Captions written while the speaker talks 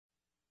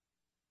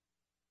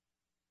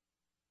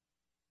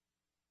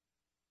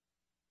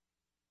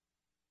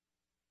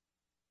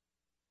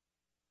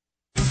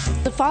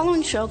The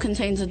following show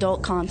contains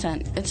adult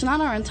content. It's not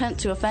our intent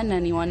to offend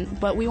anyone,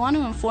 but we want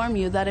to inform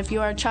you that if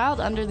you are a child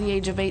under the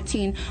age of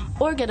 18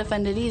 or get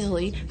offended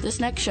easily, this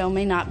next show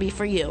may not be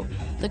for you.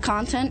 The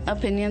content,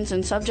 opinions,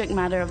 and subject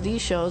matter of these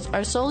shows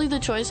are solely the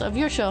choice of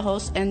your show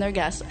hosts and their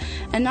guests,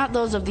 and not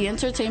those of the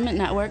Entertainment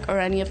Network or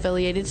any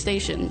affiliated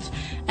stations.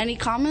 Any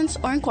comments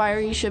or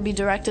inquiries should be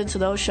directed to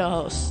those show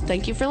hosts.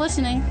 Thank you for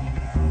listening.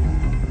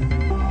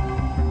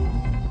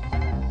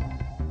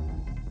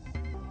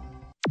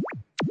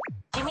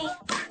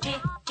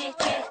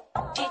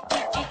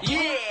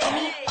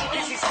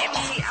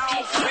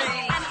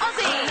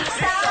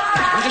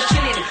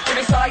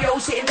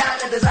 Sitting down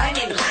and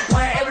designing,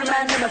 why every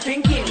man never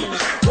thinking,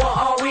 what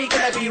are we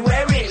gonna be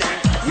wearing?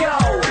 Yo,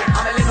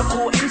 I'm a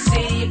Liverpool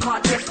MC, you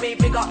can't test me,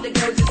 big up the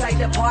girls inside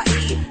the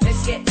party,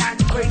 let's get down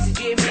to crazy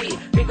Jimmy,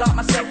 big up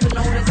myself and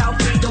known as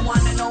Alfie, the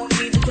one and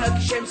only, the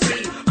Turkish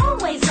MC.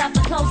 Always love the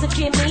clothes of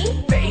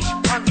Jimmy. British,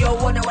 I'm your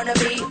one I wanna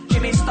be,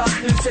 Jimmy Star,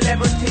 new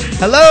celebrity.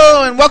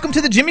 Hello and welcome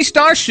to the Jimmy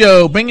Star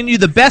Show, bringing you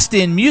the best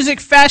in music,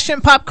 fashion,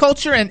 pop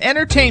culture, and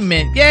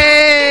entertainment.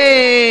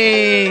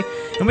 Yay!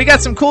 And we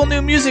got some cool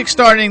new music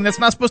starting that's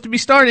not supposed to be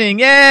starting.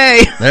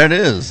 Yay! There it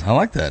is. I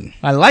like that.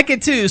 I like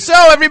it too. So,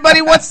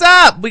 everybody, what's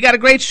up? We got a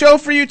great show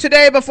for you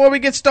today. Before we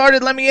get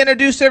started, let me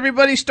introduce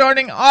everybody,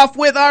 starting off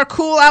with our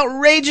cool,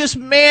 outrageous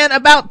man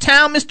about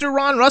town, Mr.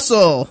 Ron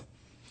Russell.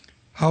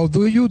 How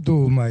do you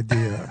do, my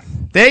dear?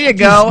 There you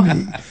go.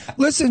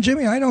 Listen,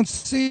 Jimmy, I don't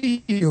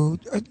see you.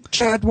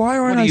 Chad, why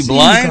aren't What, are I you seeing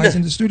blind? you guys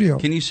in the studio?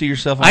 Can you see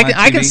yourself on ITV?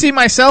 I can see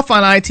myself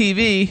on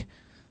ITV.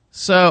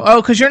 So,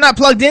 because you're not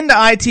plugged into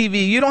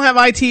ITV. You don't have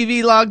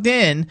ITV logged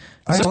in.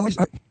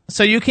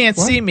 So you can't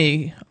see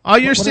me. All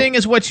you're seeing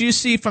is what you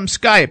see from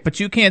Skype, but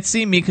you can't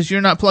see me because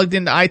you're not plugged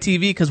into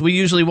ITV, because we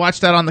usually watch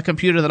that on the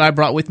computer that I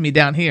brought with me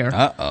down here.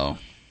 Uh-oh.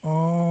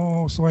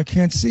 Oh, so I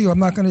can't see you. I'm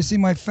not going to see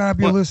my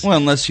fabulous... Well,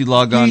 unless you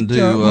log on Gita,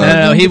 to...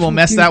 no, he will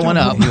mess that one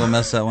up. He will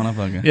mess that one up,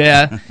 okay.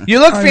 Yeah. You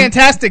look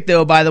fantastic,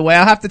 though, by the way.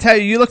 I'll have to tell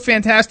you, you look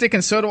fantastic,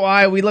 and so do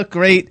I. We look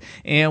great,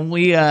 and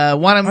we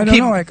want to keep... I don't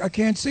know. I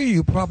can't see you.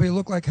 You probably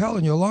look like hell,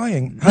 and you're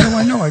lying. How do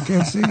I know I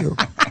can't see you?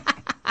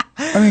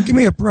 I mean, give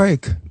me a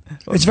break.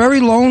 It's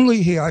very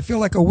lonely here. I feel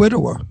like a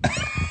widower.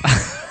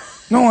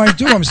 No, I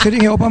do. I'm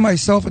sitting here all by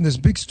myself in this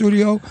big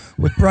studio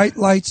with bright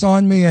lights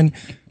on me, and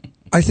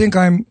I think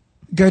I'm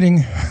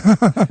getting...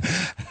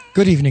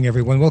 Good evening,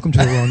 everyone. Welcome to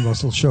the Ron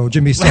Russell Show.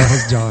 Jimmy Star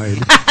has died,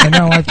 and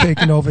now I've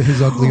taken over his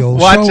ugly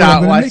old show. Watch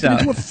out, I'm watch make it out.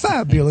 into a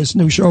fabulous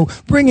new show,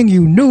 bringing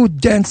you nude,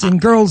 dancing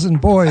girls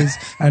and boys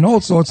and all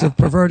sorts of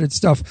perverted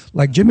stuff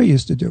like Jimmy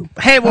used to do.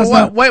 Hey,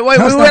 well, wait,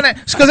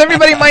 because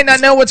everybody might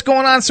not know what's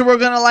going on, so we're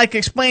going to,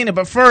 explain it.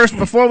 But first,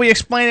 before we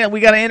explain it,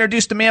 we got to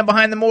introduce the man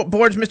behind the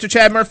boards, Mr.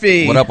 Chad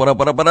Murphy. What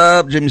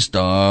up, Jimmy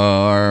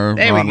Star,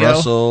 There Ron we go.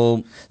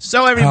 Russell.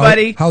 So,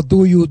 everybody. How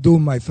do you do,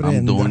 my friend?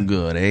 I'm doing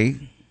good, eh?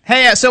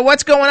 Hey, so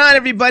what's going on,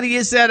 everybody,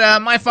 is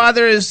that my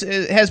father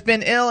has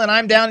been ill, and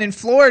I'm down in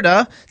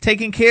Florida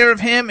taking care of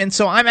him, and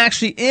so I'm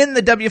actually in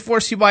the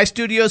W4CY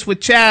studios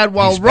with Chad,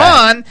 while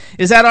Ron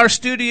is at our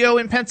studio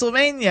in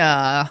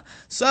Pennsylvania.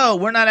 So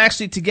we're not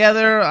actually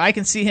together. I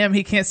can see him.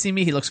 He can't see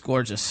me. He looks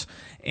gorgeous.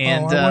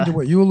 And, I wonder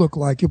what you look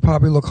like. You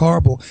probably look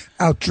horrible.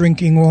 Out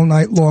drinking all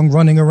night long,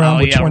 running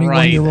around with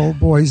 21-year-old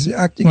boys,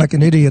 acting like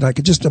an idiot. I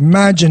could just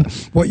imagine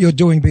what you're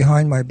doing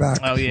behind my back.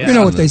 Oh, yeah. You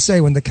know what they say,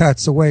 when the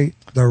cat's away,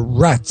 the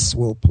rats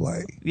will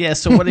play. Yeah,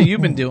 so what have you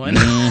been doing?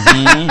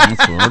 That's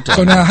what we're talking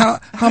So now,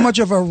 how much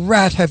of a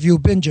rat have you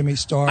been, Jimmy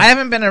Star? I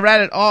haven't been a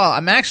rat at all.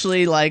 I'm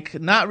actually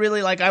not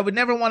really I would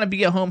never want to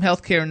be a home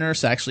health care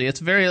nurse. Actually,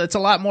 it's a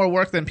lot more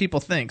work than people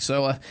think.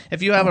 So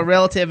if you have a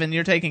relative and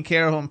you're taking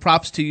care of them,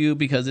 props to you,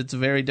 because it's a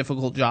very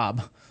difficult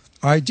job.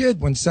 I did.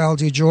 When Sal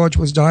D. George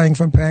was dying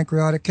from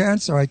pancreatic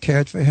cancer, I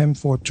cared for him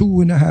for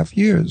 2.5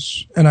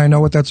 years. And I know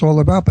what that's all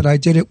about, but I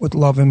did it with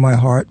love in my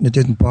heart, and it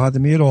didn't bother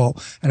me at all.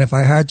 And if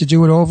I had to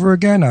do it over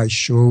again, I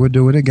sure would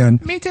do it again.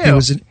 Me too.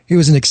 He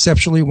was an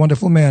exceptionally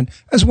wonderful man.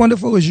 As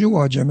wonderful as you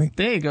are, Jimmy.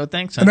 There you go.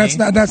 Thanks, honey.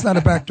 And that's not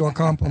a backdoor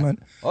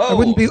compliment. Oh.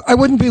 I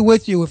wouldn't be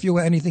with you if you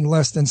were anything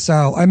less than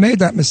Sal. I made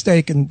that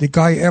mistake, and the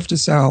guy after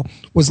Sal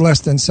was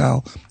less than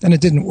Sal, and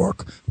it didn't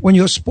work. When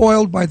you're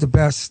spoiled by the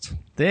best...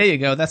 There you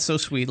go. That's so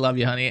sweet. Love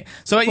you, honey.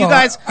 So you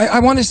guys, I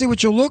want to see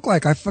what you look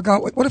like. I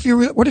forgot. What if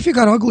you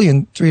got ugly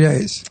in 3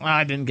 days?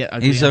 I didn't get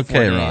ugly. He's in okay,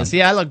 4 days. Ron.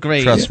 Yeah, I look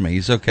great. Trust me,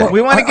 he's okay.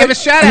 We want to give a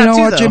shout out, you know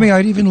too, what, though. Jimmy?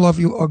 I'd even love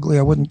you ugly.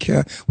 I wouldn't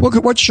care.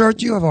 What shirt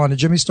do you have on? A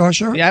Jimmy Star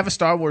shirt? Yeah, I have a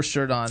Star Wars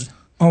shirt on.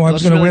 Oh, I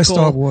was going to wear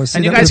Star Wars. See,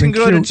 and you guys can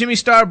go to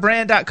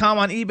jimmystarbrand.com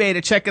on eBay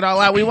to check it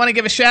all out. We want to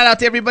give a shout out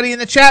to everybody in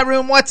the chat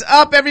room. What's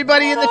up,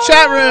 everybody in the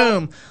chat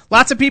room?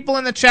 Lots of people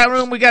in the chat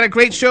room. We got a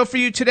great show for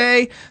you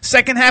today.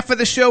 Second half of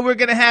the show, we're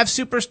going to have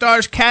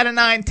superstars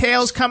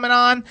Cata9tales coming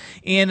on.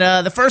 In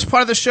the first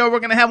part of the show, we're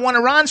going to have one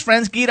of Ron's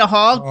friends, Gita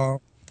Hogg.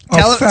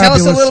 Tell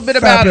us a little bit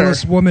about her.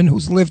 Fabulous woman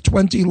who's lived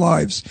 20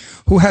 lives,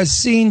 who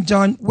has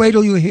done. Wait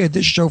till you hear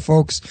this show,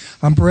 folks.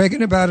 I'm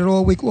bragging about it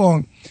all week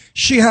long.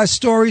 She has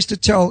stories to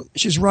tell.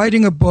 She's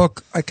writing a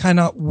book. I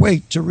cannot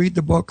wait to read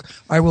the book.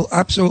 I will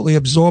absolutely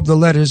absorb the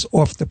letters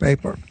off the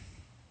paper.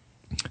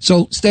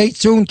 So stay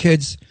tuned,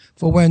 kids,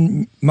 for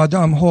when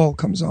Madame Hall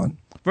comes on.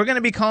 We're going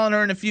to be calling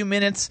her in a few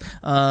minutes.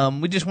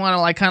 We just want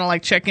to kind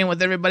of check in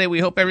with everybody.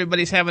 We hope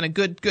everybody's having a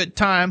good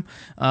time.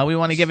 We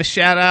want to give a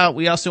shout out.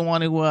 We also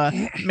want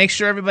to make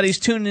sure everybody's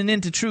tuning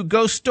in to True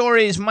Ghost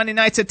Stories Monday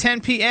nights at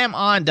 10 p.m.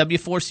 on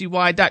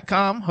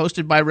W4CY.com,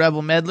 hosted by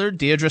Rebel Medler,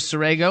 Deirdre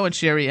Sorego, and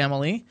Sherry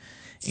Emily.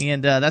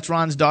 And that's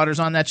Ron's daughter's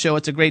on that show.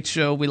 It's a great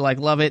show. We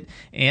love it.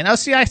 And I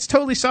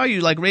totally saw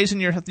you raising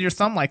your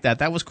thumb like that.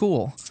 That was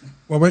cool.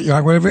 Well, wait,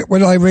 where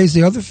did I raise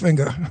the other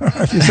finger?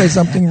 If you say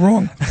something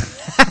wrong.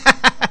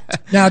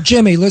 Now,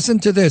 Jimmy, listen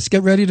to this.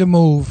 Get ready to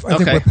move. I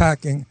think we're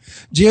packing.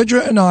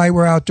 Deirdre and I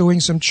were out doing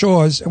some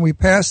chores, and we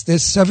passed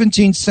this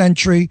 17th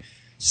century,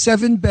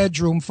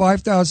 7-bedroom,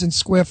 5,000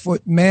 square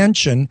foot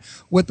mansion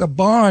with a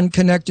barn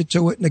connected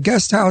to it and a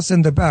guest house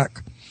in the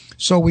back.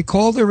 So we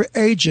called the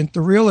agent,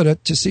 the realtor,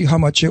 to see how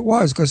much it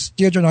was, because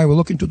Deirdre and I were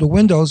looking through the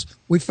windows.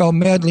 We fell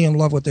madly in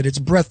love with it. It's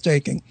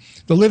breathtaking.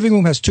 The living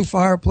room has 2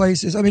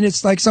 fireplaces. I mean,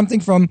 it's like something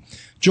from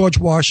George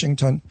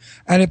Washington.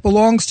 And it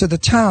belongs to the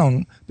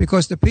town,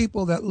 because the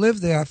people that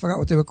live there, I forgot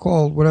what they were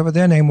called, whatever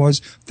their name was,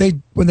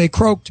 when they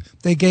croaked,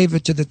 they gave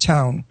it to the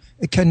town.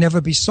 It can never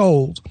be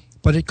sold,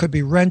 but it could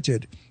be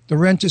rented. The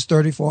rent is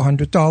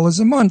 $3,400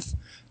 a month.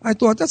 I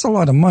thought, that's a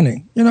lot of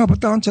money.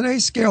 But on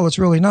today's scale, it's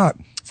really not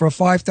for a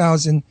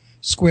 5,000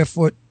 square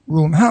foot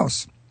room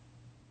house.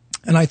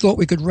 And I thought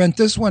we could rent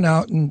this one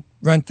out and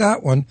rent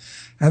that one.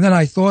 And then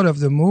I thought of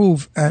the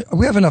move.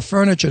 We have enough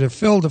furniture to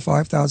fill the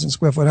 5,000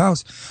 square foot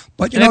house.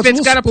 But if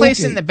it's got a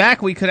place in the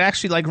back, we could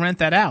actually rent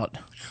that out.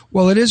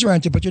 Well, it is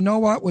rented, but you know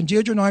what? When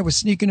Deirdre and I were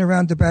sneaking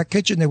around the back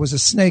kitchen, there was a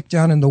snake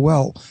down in the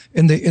well,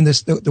 in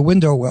the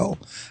window well,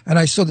 and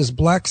I saw this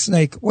black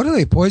snake. What are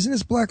they?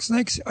 Poisonous black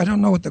snakes? I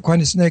don't know what the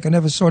kind of snake. I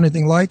never saw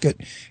anything like it.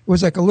 It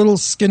was like a little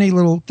skinny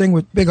little thing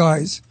with big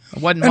eyes.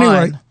 It wasn't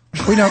mine.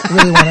 We don't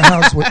really want a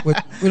house with we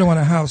don't want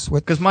a house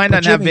with, because mine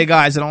doesn't have big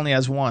eyes. It only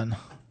has one.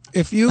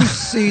 If you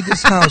see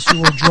this house, you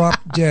will drop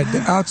dead.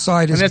 The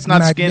outside is it's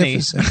not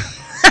magnificent.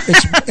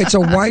 It's a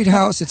white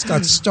house. It's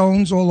got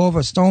stones all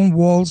over, stone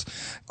walls,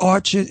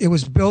 arches. It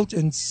was built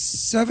in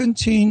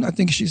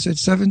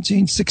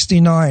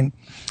 1769,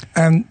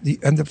 and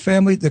the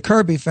family, the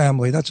Kirby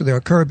family, that's what they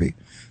are, Kirby.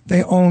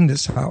 They own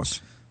this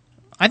house.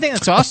 I think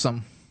that's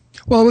awesome.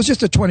 Well, it was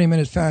just a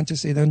 20-minute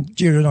fantasy. Then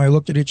Gita and I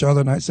looked at each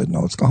other, and I said,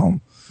 "No, let's go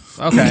home."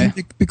 Okay.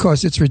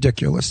 Because it's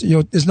ridiculous.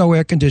 There's no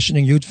air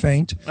conditioning. You'd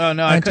faint. Oh,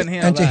 no, I couldn't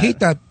handle that. And to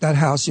heat that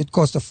house, it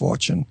cost a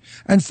fortune.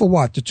 And for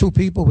what? The 2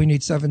 people, we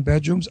need 7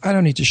 bedrooms? I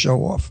don't need to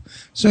show off.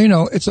 So,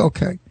 it's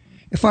okay.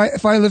 If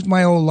I lived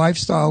my old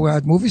lifestyle where I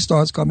had movie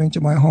stars coming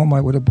to my home,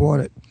 I would have bought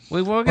it.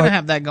 We're going to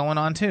have that going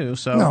on, too.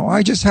 So. No,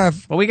 I just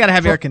have... Well, we got to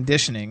have air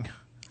conditioning.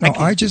 No,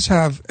 I just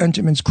have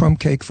Entenmann's crumb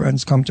cake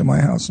friends come to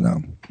my house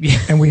now. Yeah.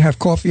 And we have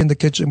coffee in the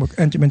kitchen with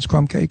Entenmann's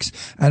crumb cakes,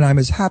 and I'm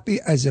as happy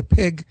as a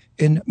pig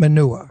in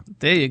manure.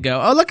 There you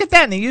go. Oh, look at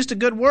that. And he used a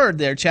good word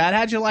there, Chad.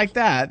 How'd you like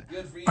that?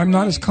 I'm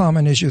not as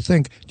common as you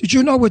think. Did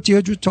you know what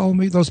Deirdre told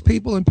me? Those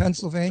people in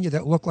Pennsylvania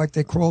that look like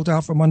they crawled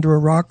out from under a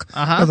rock,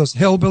 those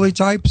hillbilly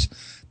types,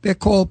 they're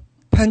called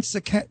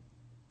Pensatuckians.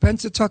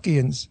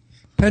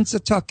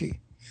 Pensatucky.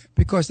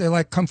 Because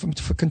they come from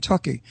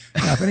Kentucky.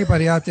 Now, if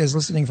anybody out there is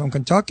listening from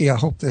Kentucky, I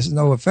hope there's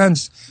no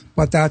offense,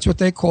 but that's what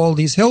they call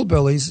these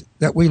hillbillies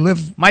that we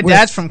live My with.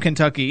 dad's from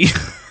Kentucky.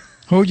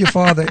 Who'd your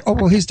father? Oh,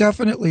 well, he's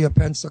definitely a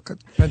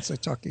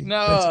Pensatucky.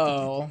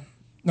 No.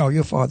 No,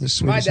 your father's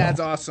sweet. My as dad's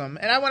hell. awesome.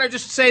 And I want to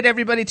just say to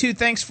everybody, too,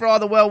 thanks for all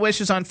the well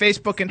wishes on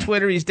Facebook and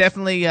Twitter. He's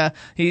definitely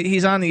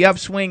he's on the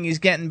upswing. He's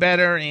getting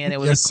better, and it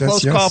was a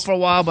close call for a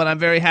while, but I'm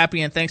very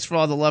happy, and thanks for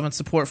all the love and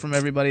support from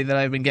everybody that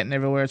I've been getting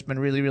everywhere. It's been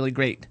really, really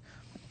great.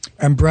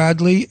 And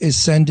Bradley is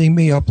sending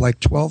me up like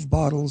 12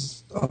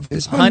 bottles of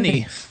his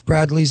honey.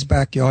 Bradley's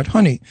backyard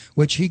honey,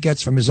 which he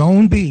gets from his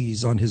own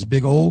bees on his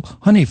big old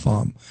honey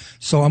farm.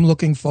 So I'm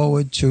looking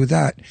forward to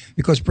that,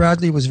 because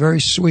Bradley was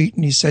very sweet,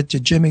 and he said to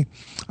Jimmy,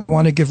 I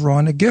want to give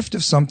Ron a gift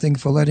of something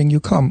for letting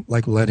you come,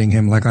 like letting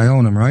him, like I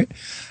own him, right?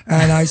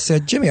 And I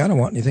said, Jimmy, I don't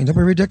want anything. Don't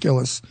be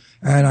ridiculous.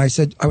 And I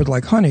said, I would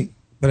like honey,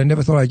 but I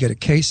never thought I'd get a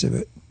case of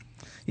it.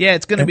 Yeah,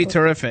 it's going to be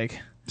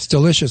terrific. It's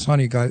delicious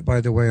honey, guy. By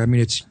the way, I mean,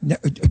 it's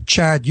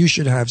Chad. You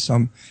should have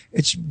some.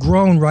 It's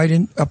grown right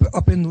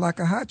up in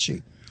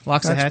Lakahatchee.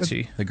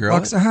 Loxahatchee. They grow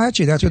it?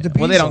 Loxahatchee. That's what the bees.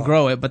 Well, they don't are.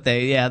 grow it, but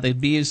the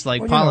bees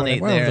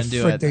pollinate there and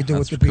do it. They do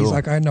with the bees.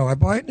 Like I know, I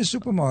buy it in the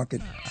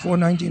supermarket,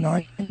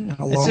 $4.99.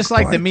 It's just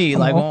like the meat.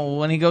 Like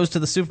when he goes to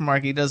the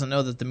supermarket, he doesn't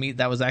know that the meat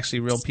that was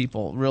actually real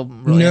people, real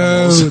no,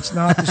 animals. It's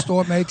not. The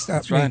store makes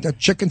that meat. right. The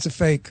chicken's a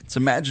fake. It's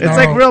imaginary.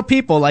 It's like real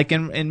people, like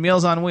in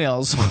Meals on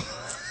Wheels.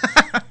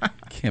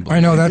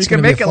 I know that's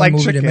going to be a fun like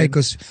movie chicken. to make,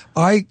 because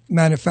I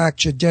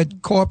manufacture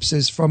dead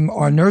corpses from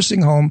our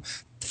nursing home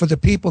for the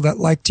people that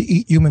like to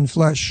eat human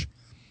flesh.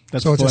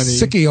 That's so it's funny. a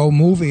sicky old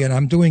movie, and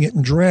I'm doing it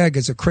in drag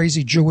as a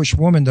crazy Jewish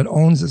woman that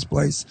owns this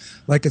place.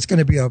 Like it's going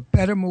to be a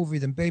better movie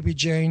than Baby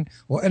Jane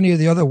or any of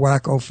the other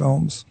wacko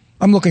films.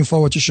 I'm looking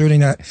forward to shooting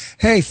that.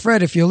 Hey,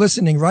 Fred, if you're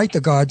listening, write the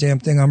goddamn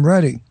thing. I'm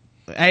ready.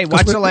 Hey,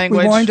 watch the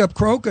language. We wind up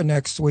Croker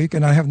next week,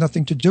 and I have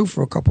nothing to do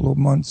for a couple of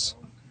months.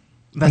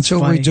 until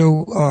funny. we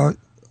do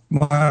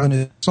My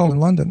Island Soul in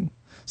London.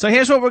 So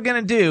here's what we're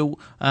going to do.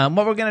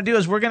 What we're going to do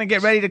is we're going to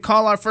get ready to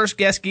call our first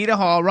guest, Gita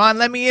Hall. Ron,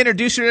 let me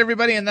introduce her to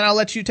everybody, and then I'll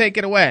let you take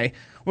it away.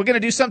 We're going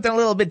to do something a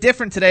little bit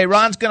different today.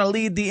 Ron's going to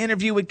lead the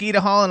interview with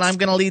Gita Hall, and I'm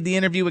going to lead the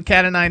interview with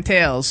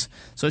Cata9tales.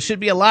 So it should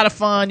be a lot of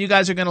fun. You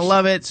guys are going to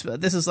love it.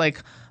 This is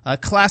like a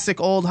classic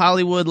old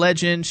Hollywood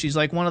legend. She's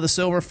like one of the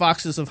silver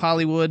foxes of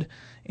Hollywood,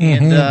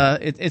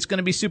 and it's going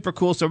to be super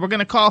cool. So we're going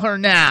to call her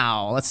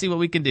now. Let's see what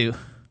we can do.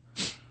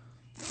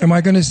 Am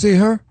I going to see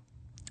her?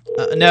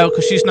 No,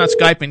 because she's not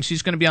Skyping.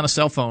 She's going to be on a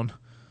cell phone.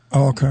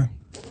 Oh, okay.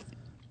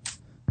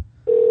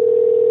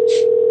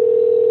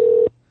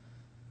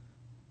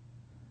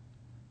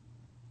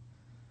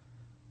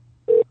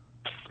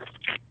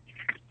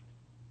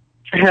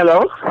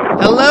 Hello.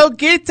 Hello,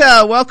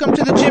 Gita. Welcome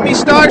to the Jimmy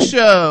Star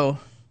Show.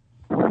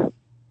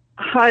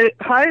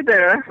 Hi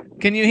there.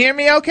 Can you hear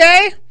me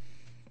okay?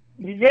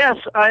 Yes,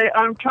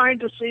 I'm trying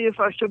to see if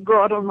I should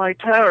go out on my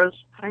terrace.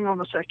 Hang on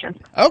a second.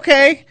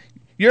 Okay.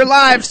 You're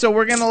live, so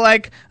we're going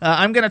to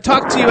I'm going to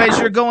talk to you as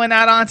you're going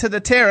out onto the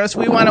terrace.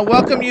 We want to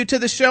welcome you to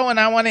the show, and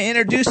I want to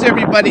introduce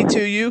everybody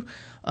to you.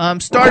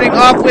 Starting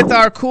off with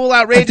our cool,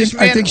 outrageous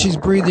man. I think she's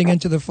breathing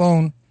into the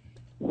phone.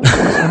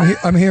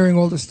 I'm hearing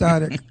all the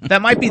static.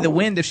 That might be the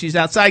wind if she's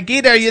outside.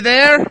 Gita, are you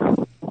there?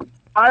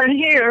 I'm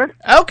here.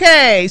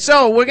 Okay,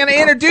 so we're going to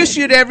introduce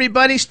you to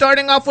everybody,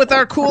 starting off with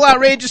our cool,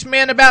 outrageous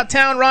man about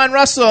town, Ron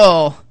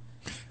Russell.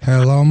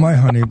 Hello, my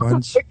honey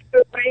buns.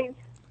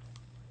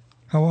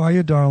 How are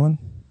you, darling?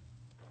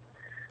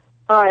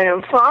 I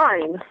am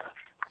fine.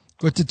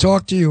 Good to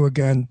talk to you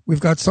again. We've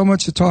got so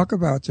much to talk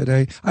about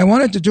today. I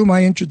wanted to do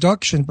my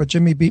introduction, but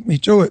Jimmy beat me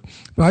to it.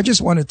 But I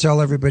just want to tell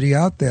everybody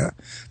out there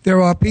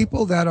are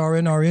people that are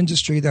in our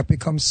industry that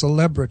become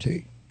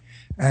celebrity.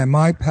 And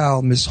my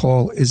pal, Miss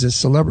Hall, is a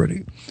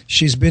celebrity.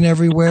 She's been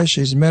everywhere.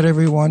 She's met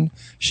everyone.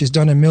 She's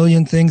done a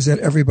million things that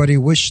everybody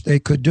wished they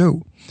could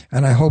do.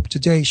 And I hope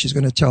today she's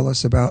going to tell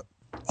us about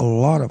a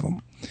lot of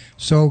them.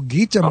 So,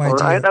 Gita, my dear. All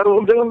right, I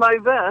will do my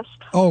best.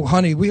 Oh,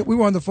 honey, we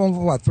were on the phone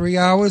for, 3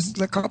 hours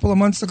a couple of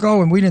months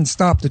ago, and we didn't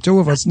stop. The two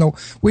of us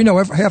we know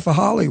half of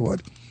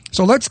Hollywood.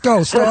 So let's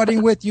go,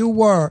 starting with you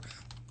were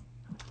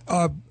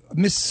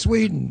Miss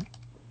Sweden.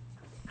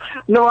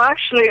 No,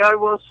 actually, I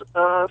was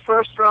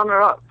first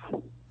runner-up.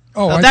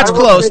 Oh, that's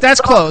close.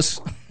 That's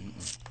close.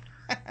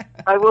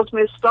 I was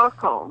Miss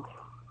Stockholm.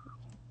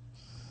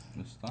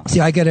 See,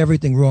 I get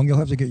everything wrong. You'll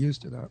have to get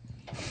used to that.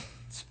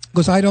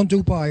 Because I don't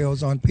do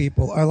bios on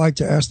people. I like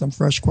to ask them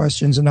fresh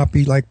questions and not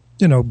be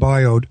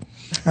bioed.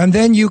 And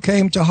then you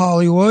came to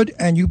Hollywood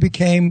and you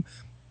became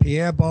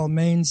Pierre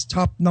Balmain's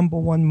top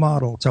 #1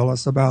 model. Tell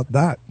us about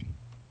that.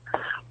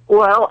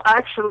 Well,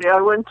 actually, I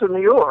went to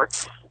New York.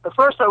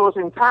 First, I was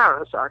in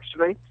Paris,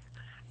 actually,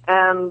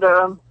 and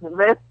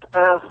met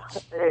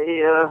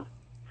an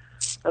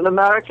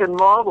American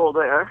model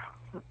there.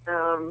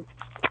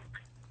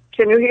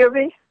 Can you hear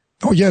me?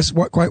 Oh, yes,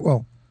 quite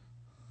well.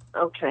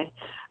 Okay.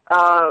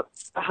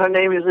 Her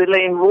name is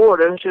Elaine Ward,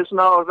 and she's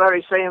now a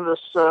very famous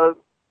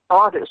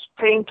artist,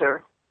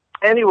 painter.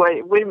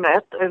 Anyway, we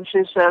met, and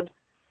she said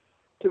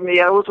to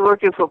me, I was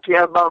working for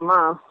Pierre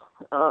Balmain,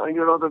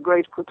 the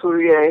great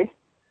couturier.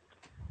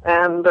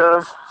 And,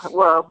 I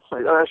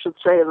should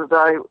say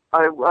that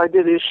I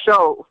did his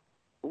show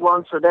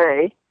once a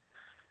day.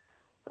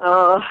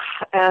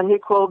 And he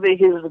called me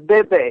his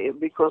bébé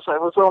because I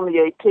was only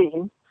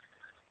 18.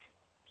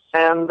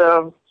 And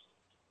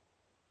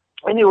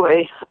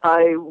anyway,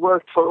 I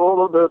worked for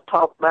all of the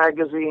top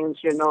magazines,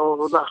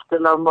 L'Art de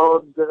la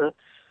Mode,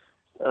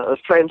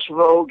 French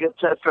Vogue,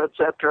 etc.,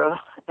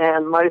 etc.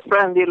 And my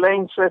friend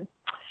Elaine said,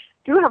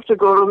 you have to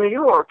go to New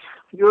York.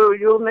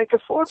 You'll make a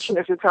fortune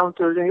if you come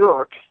to New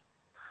York.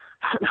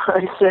 And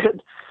I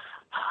said,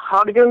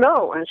 how do you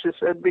know? And she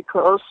said,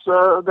 because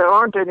there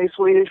aren't any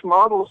Swedish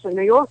models in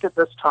New York at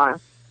this time.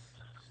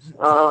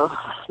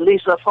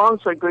 Lisa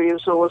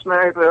Fonsa-Greaves, who was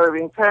married to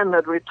Irving Penn,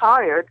 had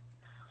retired.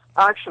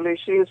 Actually,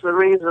 she's the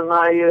reason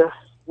I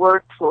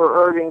worked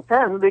for Irving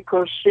Penn,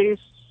 because she's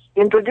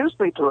introduced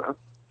me to him.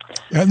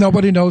 Yeah,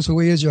 nobody knows who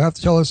he is. You have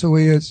to tell us who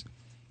he is.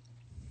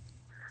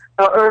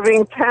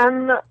 Irving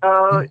Penn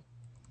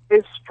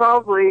is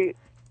probably,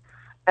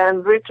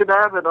 and Richard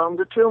Avedon,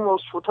 the two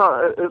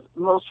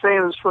most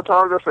famous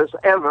photographers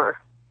ever.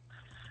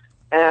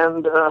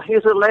 And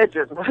he's a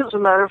legend. As a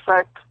matter of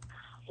fact,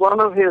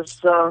 one of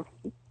his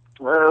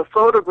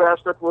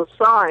photographs that was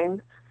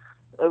signed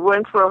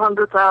went for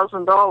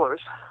 $100,000.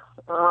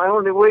 I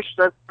only wish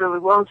that the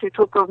ones he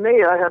took of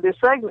me, I had his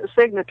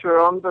signature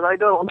on, but I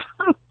don't.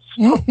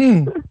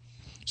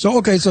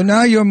 So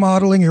now you're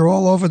modeling. You're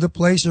all over the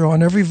place. You're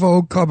on every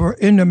Vogue cover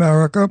in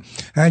America,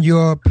 and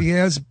you're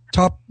Pierre's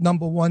top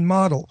 #1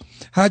 model.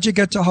 How'd you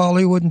get to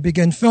Hollywood and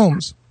begin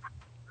films?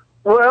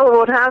 Well,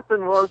 what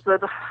happened was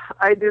that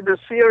I did a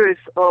series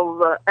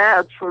of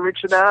ads for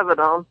Richard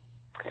Avedon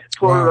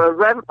for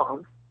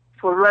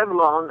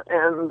Revlon,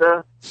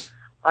 and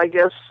I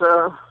guess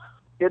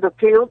it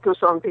appealed to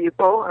some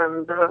people,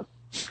 and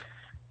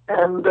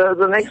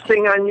the next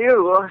thing I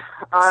knew,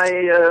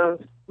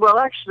 Well,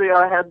 actually,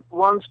 I had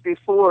once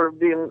before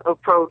been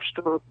approached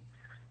to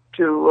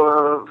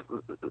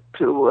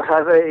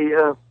have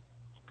a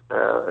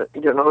a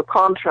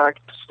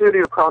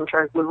studio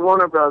contract with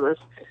Warner Brothers,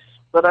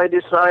 but I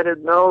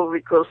decided no,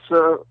 because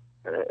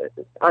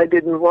I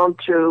didn't want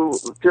to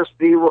just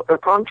be a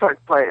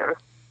contract player,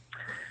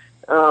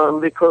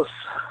 because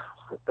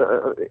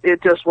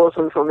it just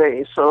wasn't for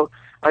me. So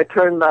I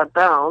turned that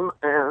down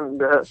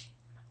and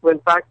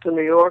went back to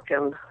New York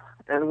and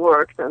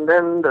worked. And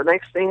then the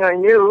next thing I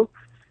knew,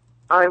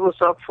 I was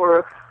up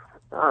for.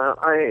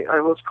 I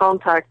was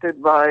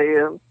contacted by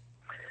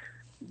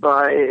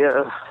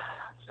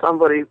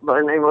somebody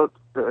by the name of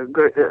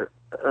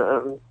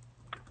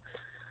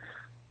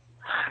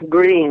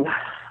Green,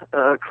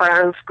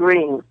 Clarence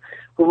Green,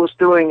 who was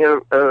doing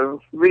a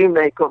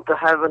remake of The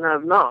Have and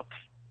Have Not.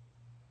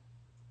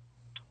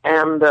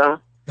 And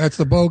that's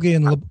the Bogey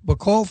and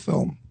Bacall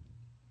film.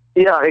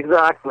 Yeah,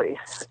 exactly.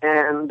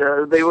 And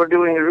they were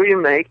doing a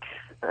remake,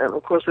 and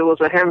of course it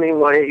was a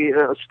Hemingway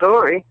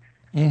story.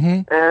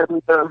 Mm-hmm.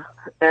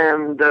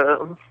 And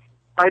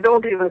I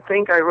don't even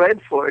think I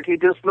read for it. He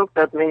just looked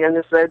at me and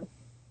he said,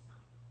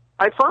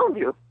 "I found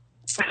you."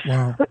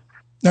 Wow.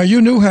 Now,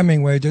 you knew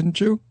Hemingway, didn't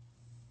you?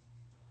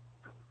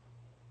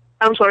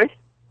 I'm sorry?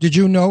 Did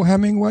you know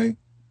Hemingway?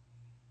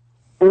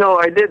 No,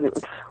 I didn't.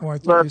 Oh, I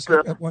thought you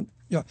said that one.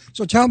 Yeah.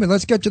 So tell me,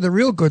 let's get to the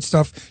real good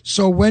stuff.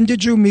 So when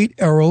did you meet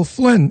Errol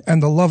Flynn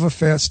and the love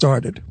affair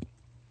started?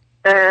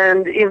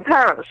 And in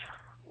Paris.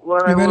 When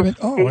You I met him was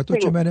in, 18. I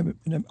thought you met him.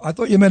 I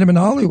thought you met him in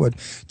Hollywood.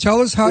 Tell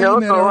us how you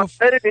met Errol.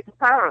 I met him in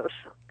Paris,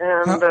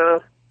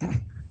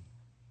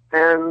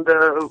 and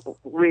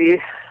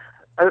we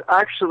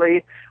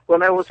actually,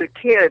 when I was a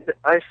kid,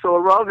 I saw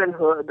Robin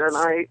Hood, and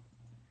I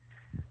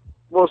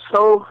was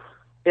so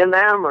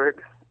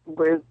enamored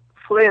with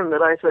Flynn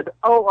that I said,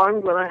 "Oh, I'm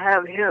going to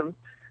have him."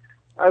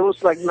 I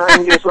was like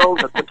 9 years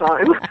old at the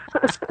time.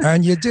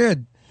 And you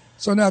did.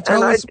 So now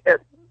tell us,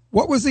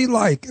 what was he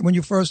like when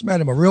you first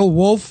met him? A real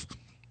wolf?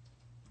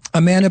 A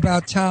man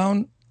about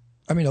town?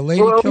 I mean, a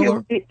lady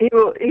killer? He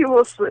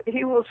was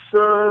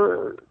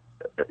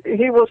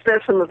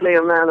definitely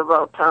a man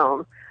about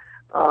town.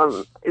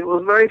 It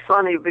was very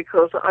funny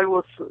because I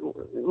was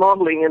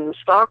modeling in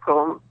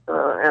Stockholm,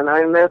 and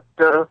I met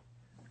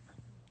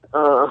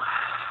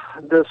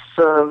this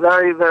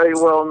very, very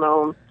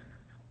well-known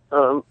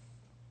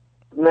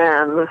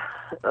man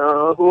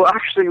who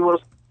actually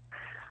was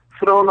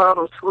thrown out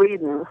of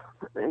Sweden.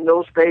 In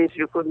those days,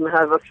 you couldn't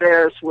have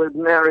affairs with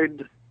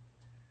married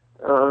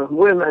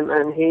women,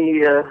 and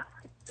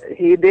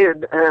he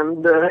did,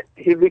 and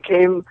he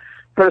became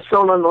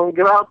persona non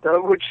grata,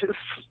 which is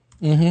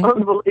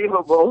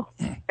unbelievable.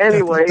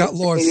 Anyway, that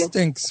law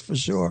stinks for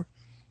sure.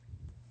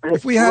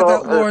 If we had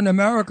that law in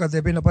America,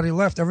 there'd be nobody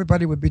left.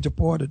 Everybody would be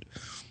deported.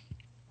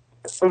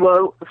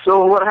 Well,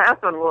 so what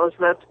happened was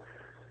that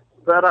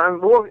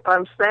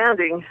I'm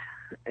standing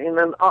in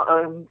an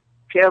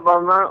Pierre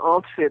Balmain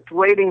outfit,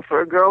 waiting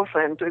for a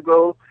girlfriend to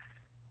go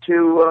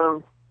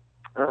to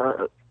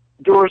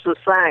Doors of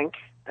Sank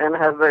and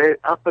have a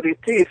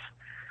aperitif.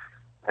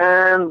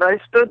 And I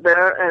stood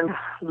there, and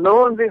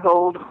lo and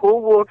behold, who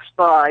walks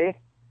by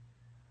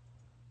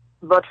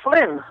but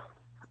Flynn?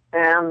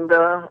 And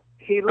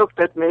he looked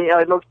at me,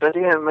 I looked at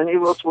him, and he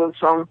was with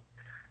some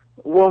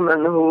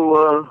woman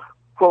who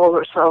called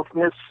herself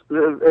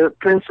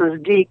Princess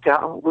Gita,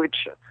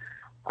 which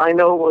I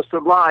know was a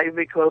lie,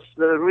 because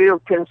the real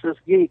Princess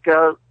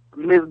Gita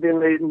lived in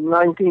the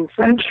 19th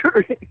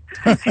century.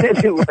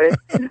 Anyway.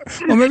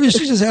 Well, maybe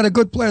she just had a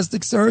good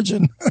plastic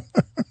surgeon.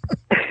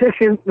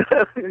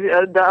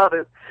 I doubt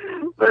it.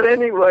 But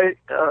anyway,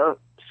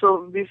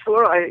 so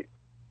before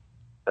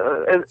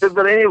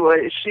but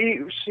anyway,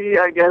 she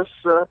I guess,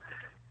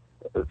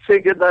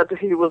 figured that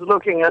he was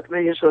looking at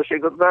me, so she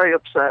got very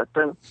upset.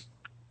 And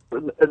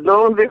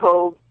lo and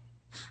behold,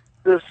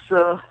 this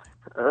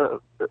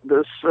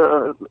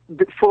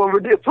former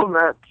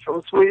diplomat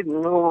from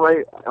Sweden, who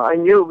I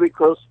knew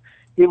because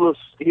he was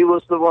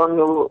the one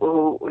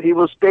who he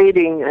was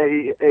dating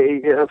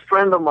a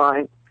friend of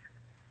mine,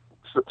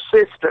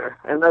 sister,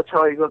 and that's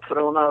how he got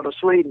thrown out of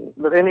Sweden.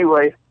 But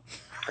anyway,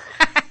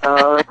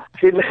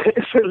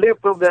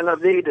 Filippo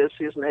Benavides,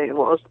 his name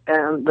was,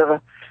 and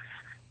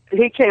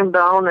he came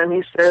down and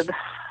he said,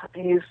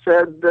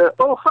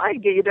 "Oh, hi,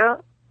 Gita."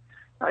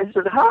 I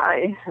said,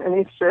 "Hi," and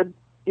he said,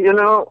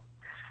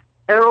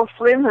 "Errol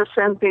Flynn has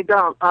sent me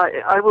down.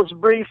 I was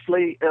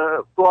briefly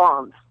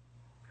blonde,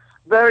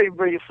 very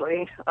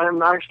briefly.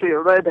 I'm actually a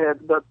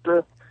redhead, but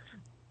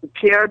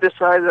Pierre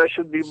decided I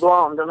should be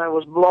blonde, and I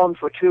was blonde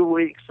for 2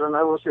 weeks, and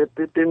it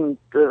didn't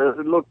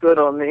look good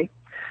on me.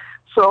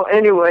 So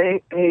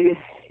anyway,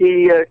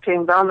 he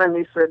came down and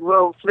he said,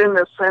 "Well, Flynn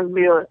has sent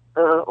me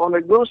on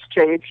a goose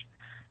chase,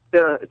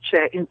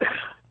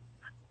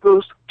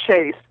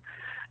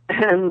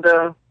 and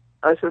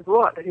I said,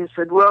 "What?" He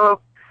said,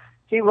 "Well,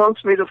 he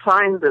wants me to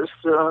find this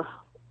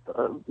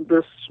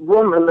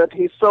woman that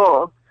he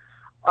saw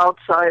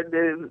outside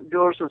the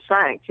Doors of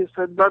Sank." He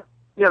said, "But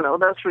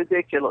that's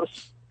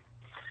ridiculous."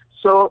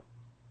 So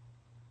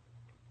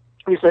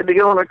he said, "Do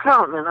you want to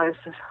come?" And I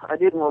said, I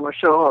didn't want to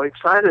show how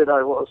excited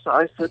I was. So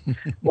I said,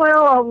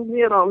 well,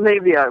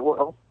 maybe I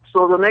will.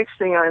 So the next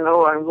thing I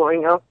know, I'm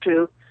going up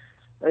to,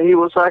 he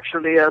was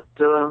actually at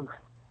the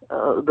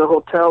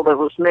hotel that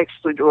was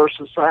next to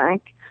George's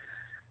Bank.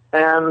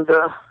 And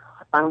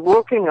I'm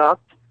walking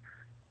up,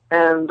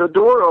 and the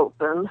door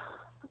opened.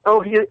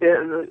 Oh,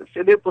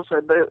 Filippo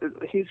said,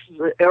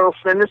 Errol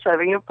Flynn is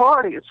having a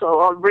party,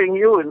 so I'll bring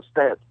you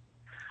instead.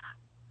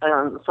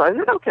 And so I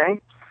said, okay.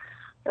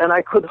 And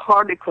I could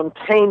hardly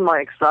contain my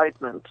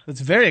excitement.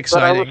 It's very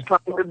exciting. But I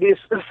was trying to be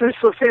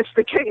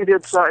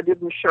sophisticated, so I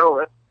didn't show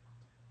it.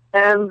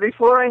 And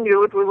before I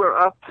knew it, we were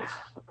up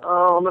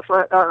on the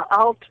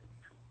out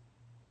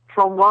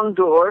from one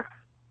door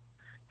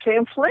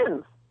came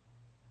Flynn,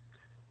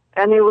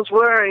 and he was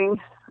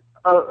wearing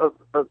a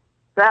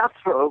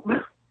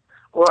bathrobe.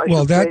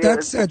 Well,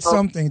 that said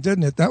something,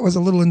 didn't it? That was a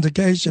little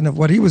indication of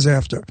what he was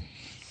after.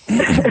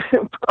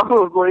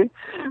 Probably,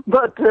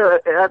 but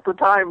at the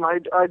time I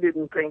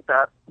didn't think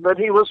that. But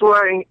he was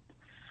wearing.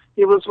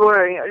 It was,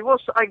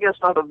 I guess,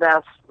 not a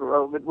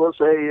bathrobe. It was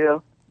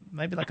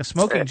maybe like a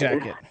smoking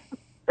jacket.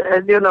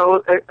 And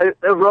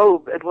a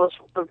robe. It was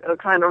a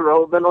kind of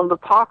robe, and on the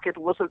pocket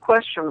was a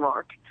question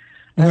mark.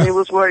 And he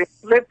was wearing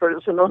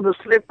slippers, and on the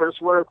slippers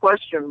were a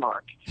question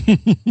mark.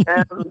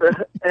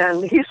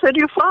 and he said,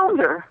 "You found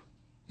her."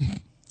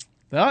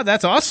 Oh,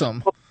 that's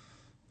awesome.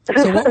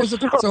 So what was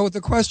it? So the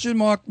question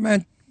mark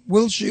meant,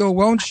 will she or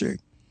won't she?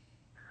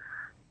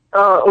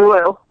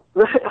 Well,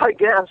 I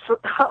guess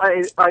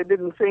I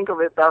didn't think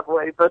of it that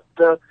way, but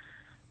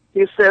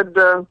he said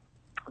to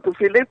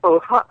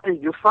Filippo,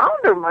 "You found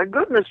her? My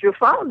goodness, you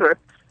found her!"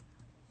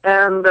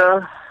 And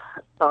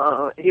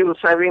he was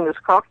having this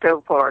cocktail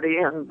party,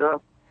 and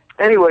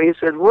anyway, he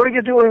said, "What are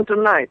you doing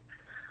tonight?"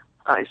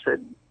 I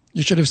said,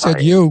 "You should have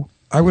said you."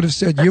 I would have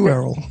said you,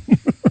 Errol.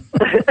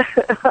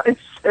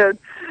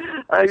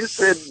 I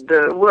said,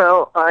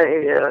 well,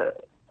 I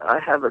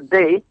have a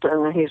date,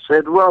 and he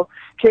said, "Well,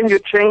 can you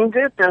change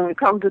it and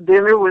come to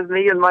dinner with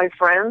me and my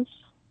friends?"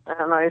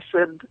 And I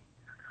said,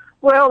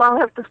 "Well, I'll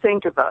have to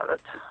think about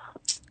it."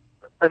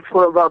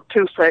 For about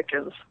 2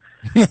 seconds.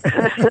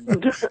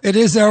 It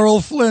is Errol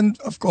Flynn,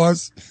 of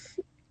course.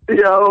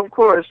 Yeah, of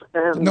course.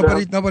 And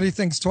nobody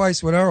thinks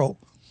twice with Errol.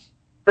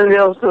 And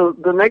so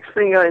the next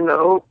thing I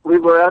know, we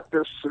were at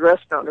this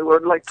restaurant. There were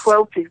like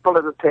 12 people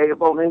at the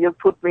table, and you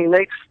put me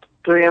next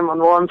to him on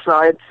one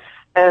side,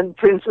 and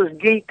Princess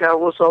Gita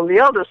was on the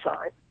other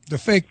side. The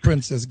fake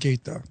Princess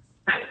Gita.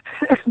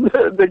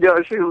 the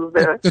girl, she was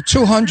there. The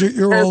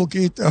 200-year-old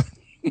Gita.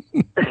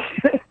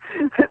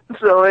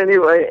 So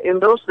anyway, in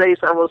those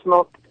days, I was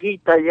not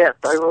Gita yet.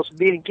 I was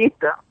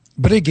Birgitta.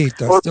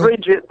 Brigitte. Or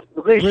Brigitte.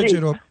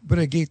 Brigitte or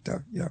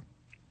Brigitte, yeah.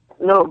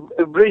 No,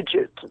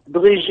 Brigitte.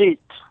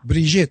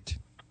 Brigitte.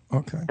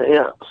 Okay.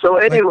 Yeah. So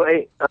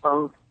anyway,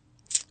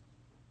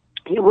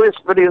 he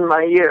whispered in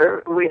my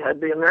ear. We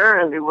had dinner,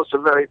 and it was a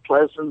very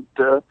pleasant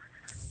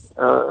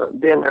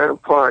dinner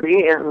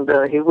party. And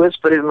he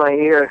whispered in my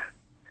ear,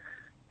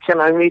 "Can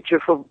I meet you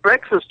for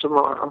breakfast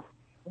tomorrow?"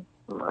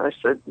 I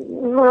said,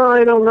 "No,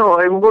 I don't know.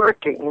 I'm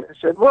working." I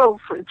said, "Well,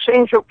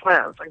 change your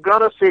plans. I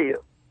gotta see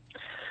you."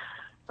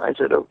 I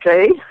said,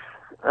 "Okay."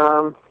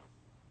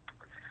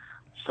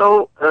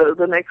 So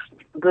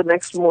the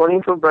next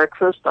morning for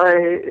breakfast,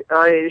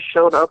 I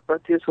showed up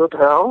at his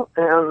hotel,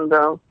 and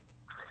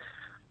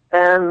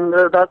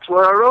that's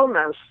where our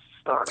romance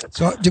started.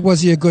 So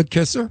was he a good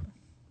kisser?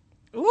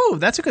 Ooh,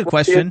 that's a good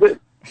question.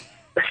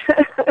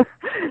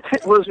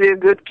 Was he a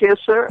good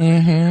kisser?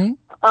 Mm-hmm.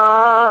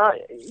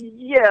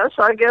 Yes,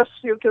 I guess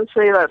you can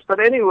say that. But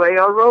anyway,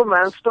 our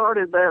romance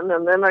started then,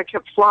 and then I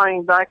kept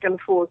flying back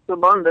and forth to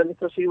London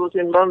because he was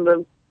in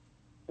London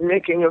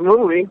making a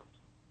movie.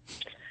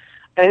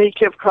 And he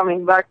kept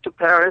coming back to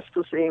Paris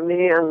to see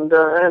me, and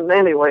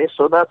anyway,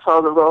 so that's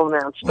how the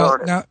romance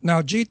started. Well,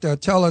 now, Gita,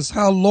 tell us,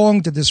 how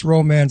long did this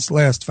romance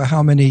last? For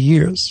how many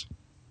years?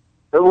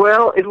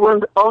 Well, it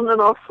went on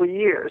and off for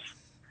years.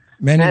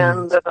 Many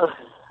years.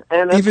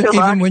 And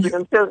even when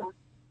you...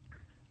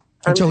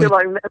 Until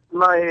I met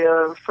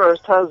my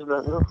first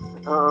husband,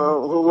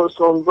 who was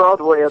on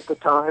Broadway at the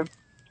time,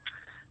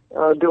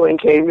 doing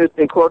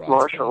K-Mutiny Court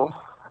Martial.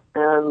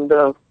 And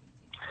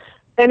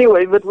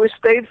anyway, but we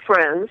stayed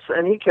friends,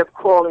 and he kept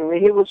calling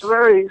me. He was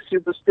very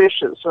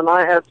superstitious, and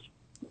I had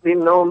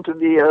been known to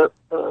be a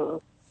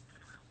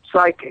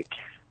psychic.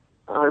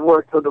 I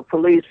worked for the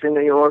police in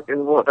New York,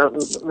 and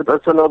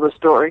that's another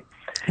story.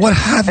 What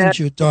haven't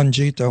you done,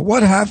 Gita?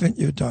 What haven't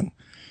you done?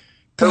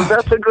 So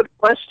that's a good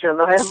question.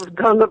 I have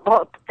done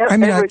about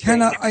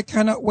everything. I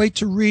cannot wait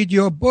to read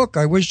your book.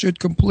 I wish you'd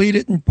complete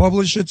it and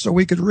publish it so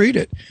we could read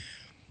it.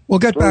 We'll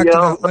get back to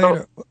that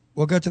later.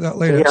 We'll get to that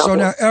later. Yeah. So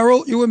now,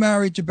 Errol, you were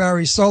married to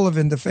Barry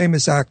Sullivan, the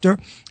famous actor.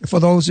 For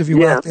those of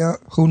you out there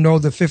who know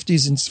the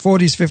 40s,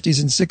 50s,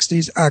 and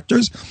 60s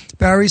actors,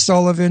 Barry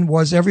Sullivan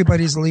was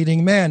everybody's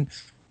leading man,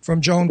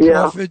 from Joan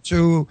Crawford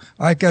to,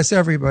 I guess,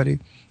 everybody.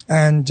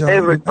 And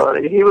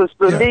everybody. He was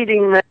the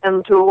leading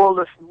man to all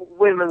the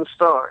women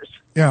stars.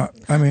 Yeah,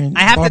 I mean,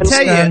 I have to Bob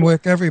tell you-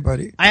 Stanwyck,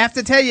 everybody. I have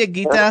to tell you,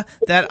 Gita,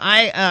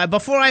 that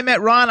before I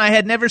met Ron, I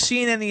had never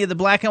seen any of the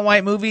black and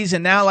white movies,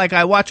 and now like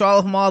I watch all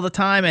of them all the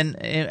time.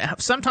 And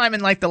sometime in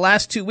like the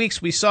last 2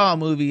 weeks, we saw a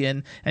movie,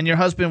 and your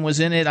husband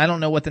was in it. I don't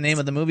know what the name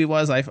of the movie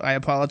was. I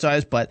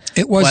apologize, but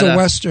It was a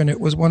Western.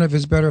 It was one of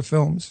his better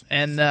films.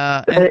 And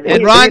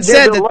He Ron did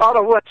said a lot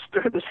of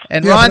westerns.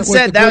 and Yeah, but Ron it was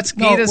said the that's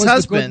good- no, it Gita's was the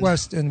husband. good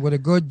Western with a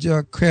good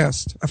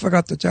cast. I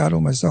forgot the title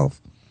myself.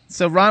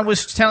 So Ron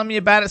was telling me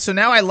about it. So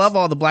now I love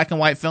all the black and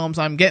white films.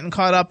 I'm getting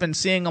caught up and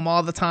seeing them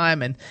all the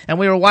time. And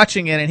we were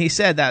watching it, and he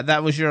said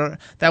that was your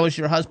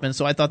husband.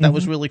 So I thought that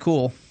was really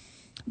cool.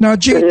 Now,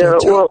 Gita,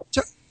 Yeah, well-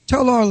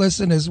 tell our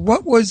listeners,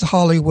 what was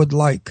Hollywood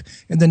like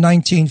in the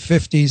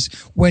 1950s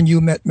when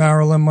you met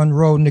Marilyn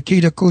Monroe,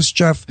 Nikita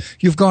Khrushchev?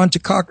 You've gone to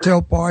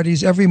cocktail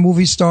parties. Every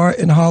movie star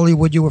in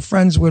Hollywood you were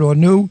friends with or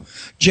knew.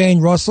 Jane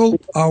Russell,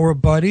 our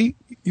buddy.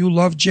 You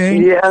love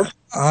Jane? Yes.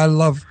 I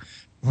love.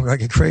 I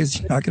get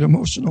crazy. I get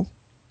emotional.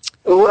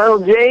 Well,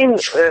 Jane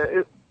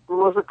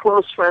was a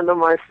close friend of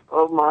my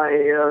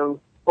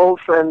old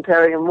friend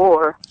Terry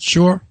Moore.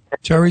 Sure.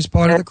 Terry's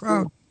part of the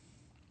crowd.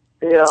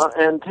 Yeah,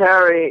 and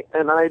Terry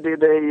and I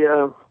did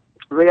a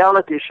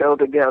reality show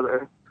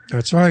together.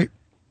 That's right.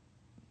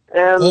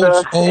 And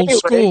Old anyway,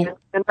 school.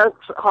 and that's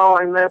how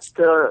I met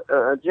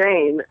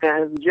Jane.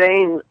 And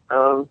Jane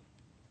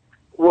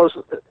was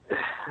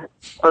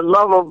a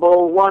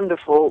lovable,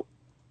 wonderful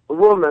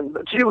woman,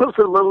 but she was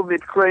a little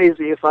bit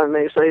crazy, if I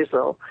may say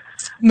so.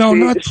 No, She-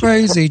 not she-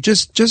 crazy.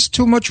 Just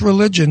too much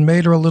religion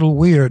made her a little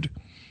weird.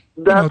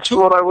 That's too-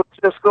 what I was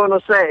just going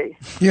to say.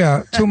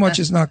 Yeah, too much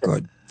is not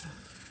good.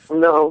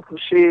 No,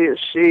 she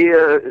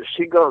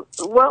goes,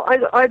 well,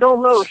 I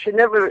don't know. She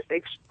never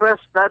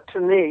expressed that to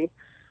me,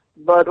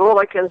 but all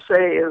I can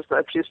say is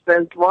that she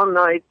spent one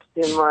night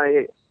in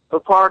my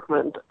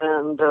apartment,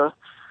 and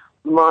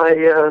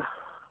my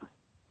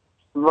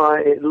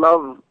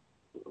love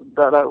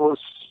that I was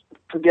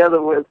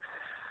together with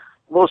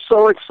was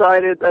so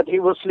excited that he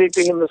was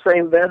sleeping in the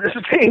same bed as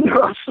Jane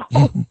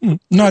Russell.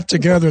 Not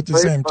together at the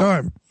same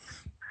time.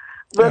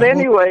 But Yeah,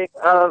 anyway,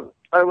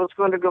 I was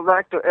going to go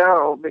back to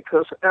Errol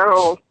because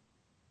Errol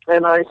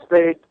and I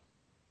stayed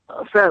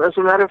friends. As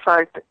a matter of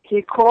fact,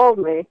 he called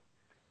me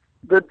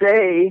the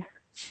day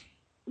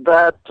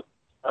that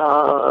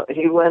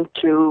he went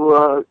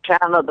to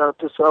Canada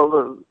to sell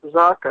the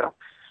Zaka,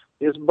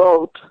 his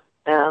boat,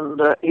 and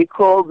he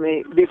called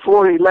me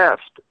before he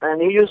left,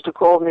 and he used to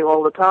call me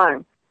all the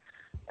time.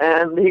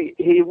 And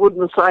he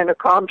wouldn't sign a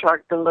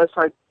contract unless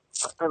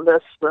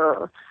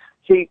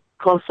he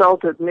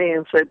consulted me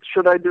and said,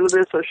 should I do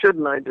this or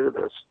shouldn't I do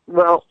this?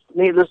 Well,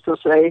 needless to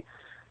say,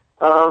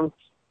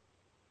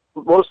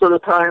 most of the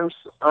times,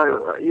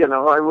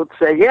 I would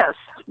say yes,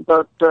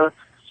 but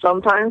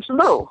sometimes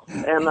no,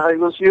 and I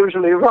was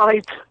usually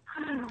right.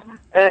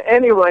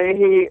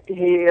 Anyway,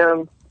 he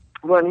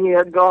when he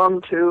had gone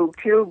to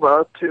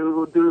Cuba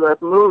to do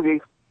that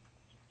movie,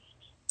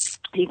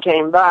 he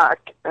came back.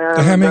 And,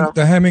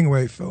 the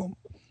Hemingway film.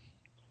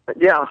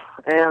 Yeah,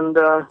 and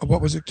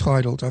What was it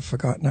titled? I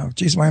forgot now.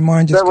 Geez, my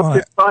mind is that was gone.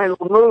 his final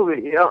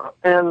movie. Yeah,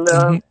 and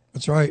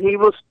That's right. he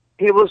was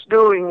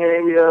doing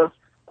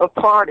a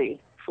party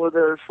for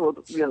the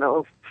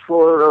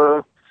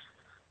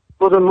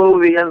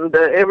movie, and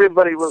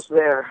everybody was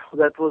there.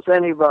 That was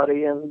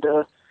anybody, and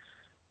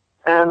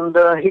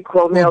he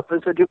called me up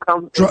and said, "You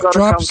come, you gotta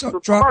come to the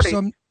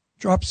party."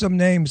 Drop some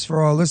names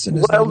for our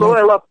listeners. Well,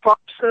 Noella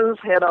Parsons,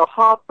 Hedda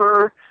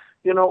Hopper,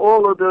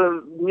 all of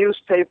the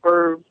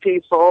newspaper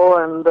people,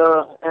 and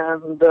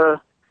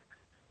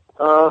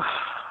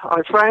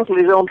I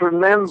frankly don't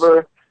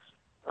remember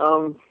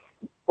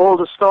all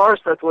the stars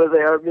that were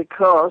there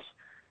because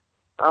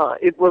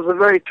it was a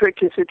very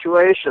tricky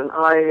situation.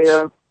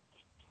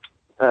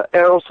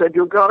 Errol said,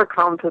 "You got to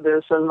come to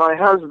this," and my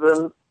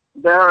husband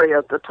Barry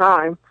at the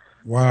time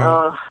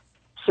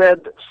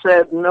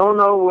said,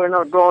 "No, we're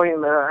not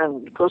going there,"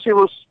 and because he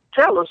was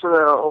jealous of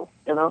Errol,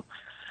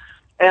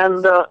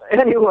 And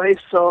anyway,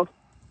 so.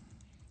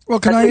 Well,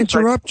 can I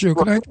interrupt you?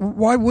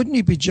 Why wouldn't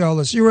he be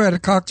jealous? You were at a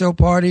cocktail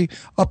party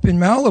up in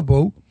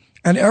Malibu,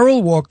 and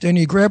Errol walked in.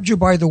 He grabbed you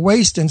by the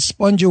waist and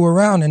spun you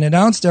around and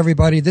announced to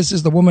everybody, "This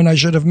is the woman I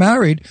should have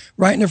married,"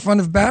 right in front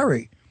of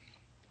Barry.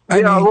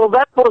 Well,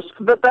 that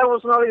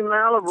was not in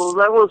Malibu.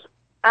 That was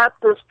at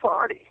this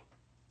party.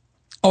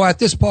 Oh, at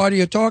this party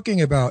you're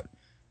talking about.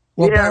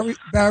 Well, yes.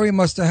 Barry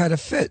must have had a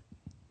fit.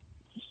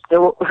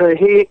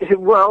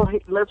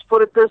 Let's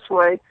put it this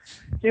way.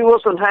 He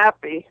wasn't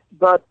happy,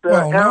 but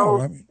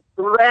Errol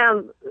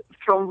ran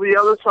from the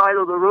other side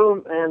of the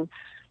room and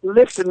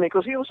lifted me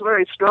because he was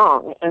very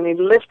strong, and he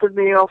lifted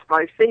me off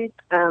my feet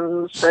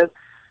and said,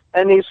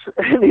 and he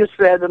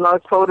said, and I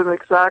quote him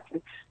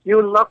exactly,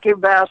 "You lucky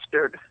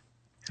bastard."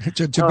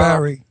 To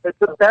Barry.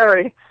 To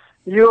Barry,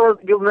 you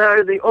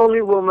married the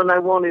only woman I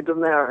wanted to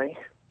marry.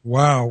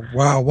 Wow,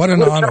 what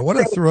an honor, what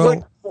a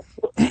thrill.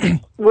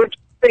 Which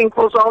think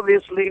was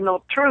obviously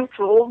not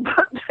truthful,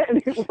 but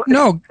anyway.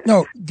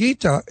 No,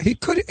 Gita,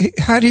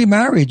 had he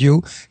married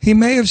you, he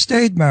may have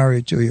stayed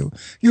married to you.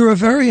 You're a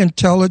very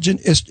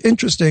intelligent,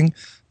 interesting,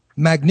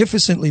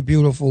 magnificently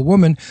beautiful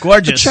woman.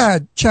 Gorgeous.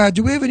 Chad,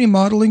 do we have any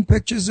modeling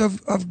pictures of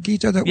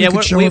Gita that we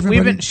could show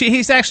everybody?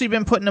 He's actually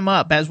been putting them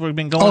up as we've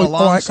been going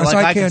along. So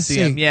I can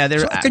see them. Yeah,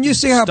 they're can you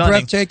see how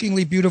stunning.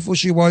 breathtakingly beautiful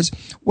she was?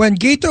 When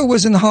Gita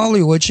was in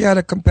Hollywood, she had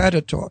a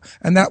competitor,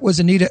 and that was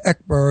Anita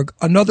Ekberg,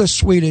 another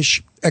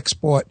Swedish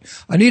export.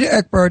 Anita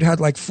Ekberg had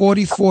like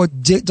 44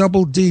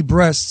 double D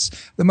breasts,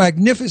 the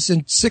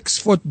magnificent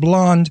 6-foot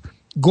blonde,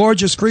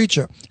 gorgeous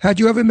creature. Had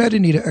you ever met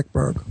Anita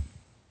Ekberg?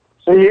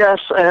 Yes,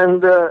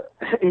 and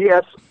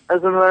yes,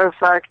 as a matter of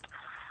fact,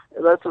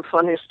 that's a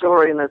funny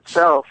story in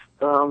itself.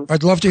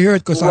 I'd love to hear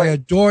it because I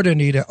adored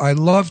Anita. I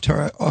loved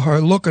her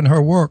look and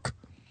her work.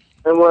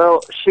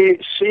 Well,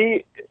 she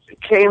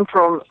came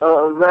from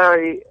a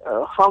very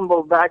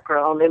humble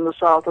background in the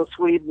south of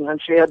Sweden, and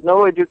she had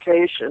no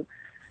education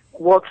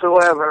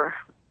whatsoever.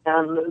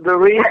 And the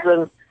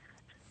reason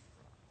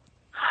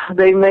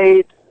they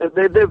made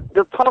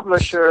the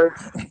publisher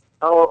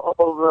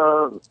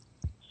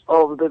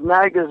of the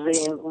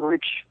magazine,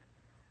 which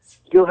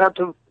you had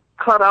to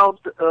cut out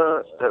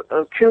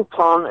a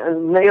coupon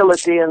and mail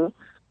it in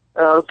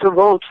to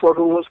vote for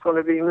who was going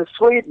to be Miss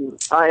Sweden.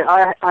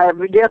 I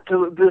have yet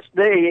to this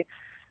day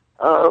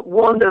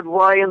wondered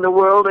why in the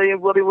world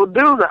anybody would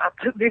do that,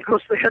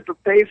 because they had to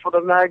pay for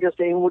the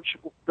magazine, which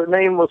the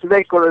name was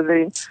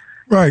Veckorevyn.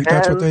 Right,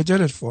 that's what they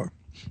did it for.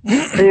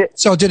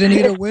 So did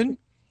Anita win?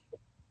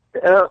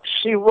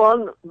 She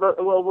won,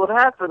 but well, what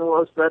happened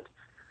was that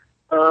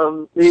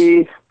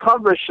the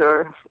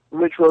publisher,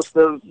 which was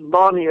the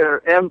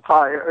Bonnier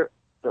Empire,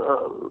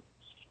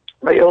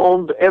 they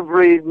owned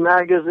every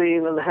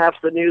magazine and half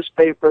the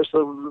newspapers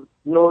of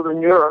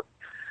Northern Europe.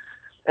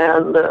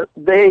 And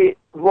they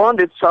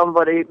wanted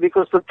somebody,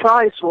 because the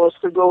prize was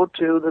to go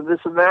to the Miss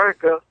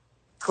America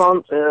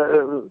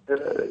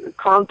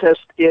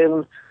contest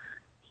in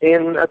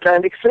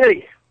Atlantic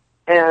City.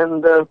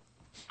 And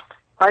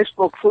I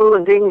spoke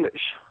fluent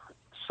English.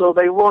 So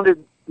they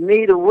wanted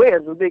me to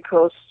win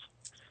because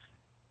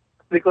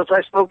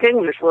I spoke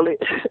English. Well,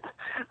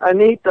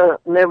 Anita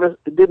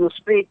didn't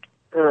speak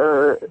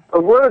a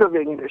word of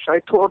English. I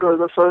taught her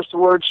the first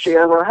words she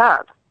ever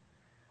had.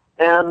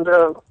 And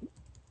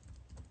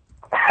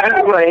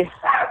anyway.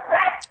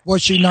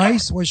 Was she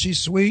nice? Was she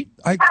sweet?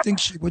 I think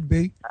she would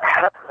be.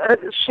 I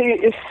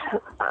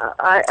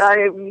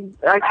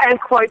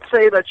can't quite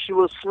say that she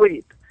was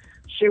sweet.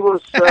 She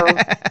was.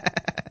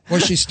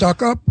 Was she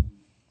stuck up?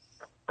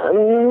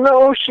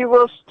 No, she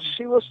was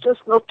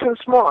just not too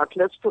smart.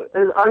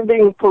 I'm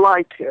being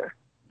polite here.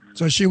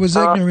 So she was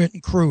ignorant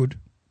and crude.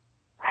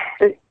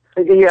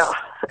 Yeah.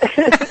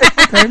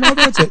 Okay, no,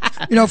 that's it.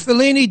 You know,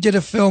 Fellini did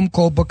a film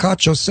called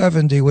Boccaccio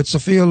 70 with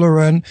Sophia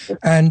Loren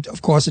and,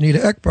 of course, Anita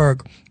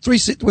Ekberg.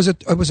 It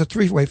was a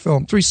three-way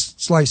film,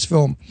 three-slice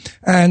film.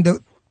 And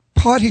the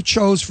part he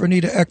chose for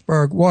Anita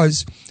Ekberg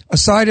was a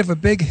side of a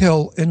big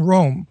hill in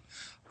Rome.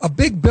 A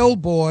big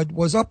billboard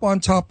was up on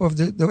top of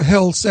the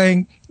hill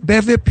saying,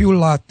 Bevi più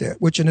latte,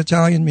 which in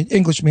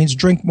English means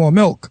drink more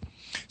milk.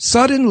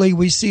 Suddenly,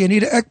 we see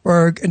Anita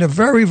Ekberg in a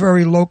very,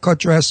 very low-cut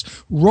dress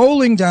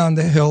rolling down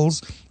the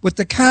hills with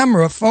the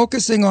camera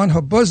focusing on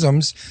her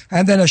bosoms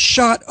and then a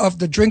shot of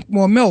the drink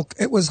more milk.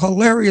 It was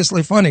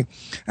hilariously funny.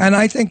 And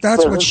I think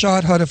that's what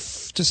shot her to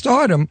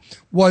stardom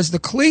was the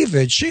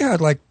cleavage. She had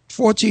like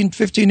 14,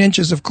 15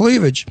 inches of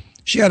cleavage.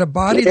 She had a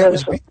body that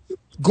was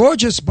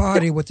gorgeous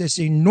body with this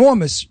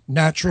enormous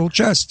natural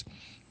chest.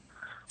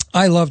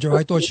 I loved her.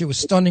 I thought she was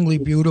stunningly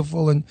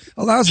beautiful and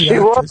a lousy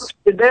actress.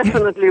 She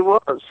definitely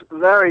was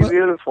very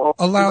beautiful.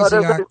 A lousy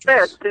actress. But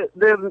as I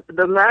said,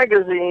 the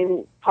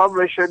magazine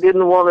publisher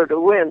didn't want her to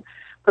win,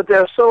 but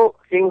they're so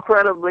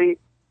incredibly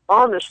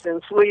honest in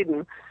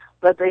Sweden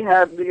that they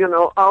had,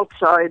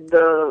 outside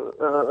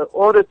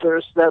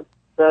auditors that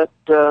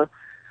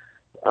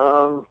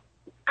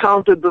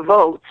counted the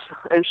votes,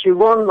 and she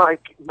won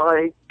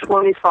by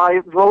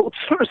 25 votes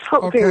or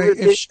something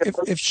ridiculous.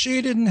 If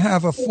she didn't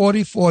have a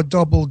 44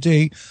 double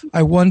D,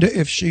 I wonder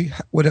if she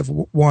would have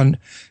won.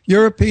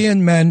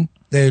 European men,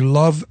 they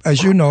love,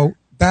 as you know,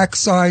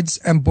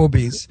 backsides and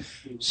boobies.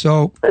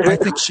 So I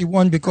think she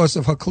won because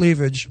of her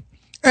cleavage.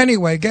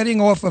 Anyway,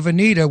 getting off of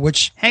Anita,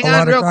 which Hang a on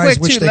lot real of guys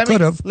quick, wish too. they could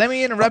have. Let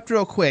me interrupt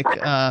real quick.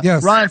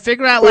 Yes. Ron,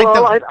 figure out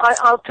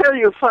I'll tell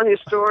you a funny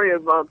story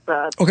about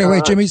that. Okay,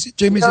 wait, Jimmy's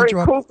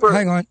interrupting. Cooper.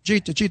 Hang on,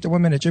 Gita, 1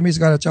 minute. Jimmy's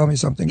got to tell me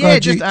something. Yeah,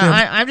 Jim.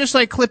 I'm just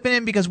clipping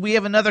in because we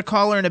have another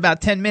caller in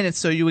about 10 minutes,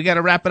 so we got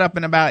to wrap it up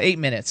in about 8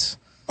 minutes.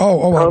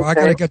 Okay. I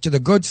got to get to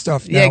the good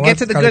stuff now. Yeah, get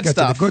to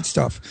the good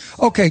stuff.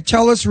 Okay,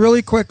 tell us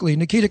really quickly.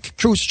 Nikita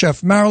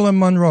Khrushchev, Marilyn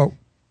Monroe.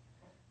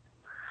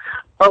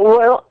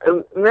 Well,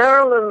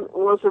 Marilyn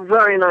was a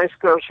very nice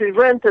girl. She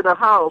rented a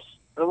house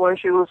when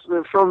she was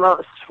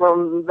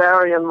from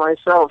Barry and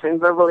myself in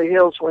Beverly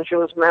Hills when she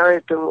was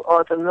married to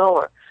Arthur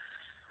Miller.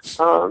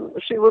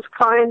 She was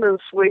kind and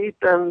sweet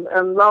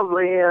and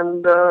lovely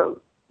and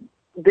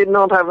did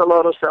not have a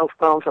lot of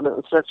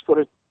self-confidence. Let's put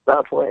it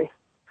that way.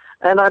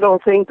 And I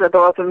don't think that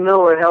Arthur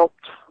Miller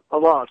helped a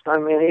lot. I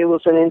mean, he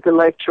was an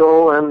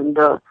intellectual and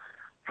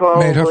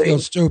probably Made her feel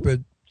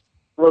stupid.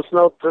 was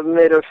not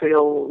made her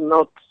feel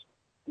not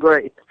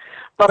great.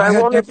 But I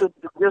wanted to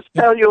just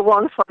tell you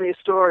one funny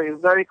story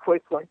very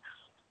quickly.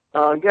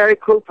 Gary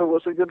Cooper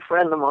was a good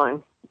friend of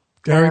mine.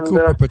 Gary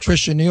Cooper,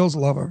 Patricia Neal's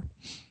lover.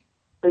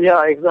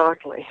 Yeah,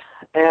 exactly.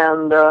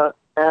 And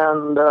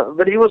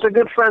but he was a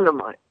good friend of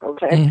mine.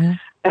 Okay,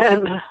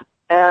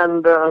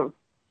 and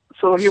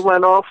so he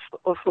went off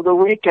for the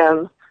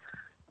weekend.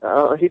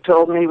 He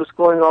told me he was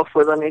going off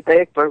with Anita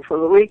Ekberg for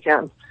the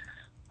weekend,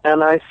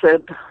 and I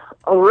said,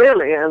 "Oh,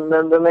 really?" And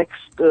then the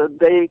next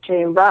day he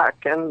came back,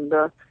 and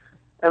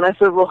I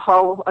said, "Well,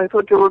 how? I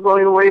thought you were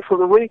going away for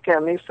the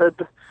weekend." He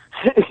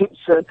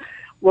said,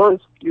 "Well,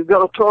 you got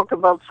to talk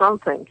about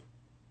something."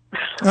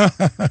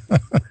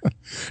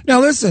 Now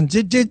listen,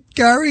 did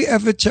Gary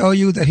ever tell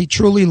you that he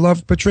truly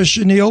loved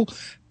Patricia Neal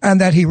and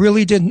that he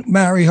really didn't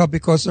marry her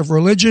because of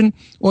religion,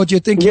 or do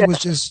you think he was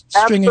just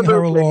stringing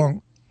her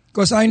along?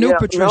 Because I knew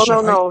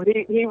Patricia. No.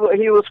 He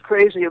was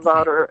crazy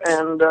about her,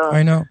 and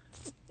I know.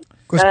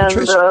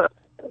 Patricia.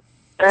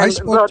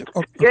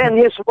 Again,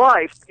 his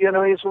wife,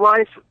 his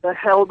wife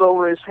held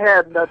over his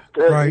head that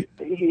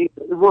he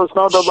was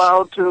not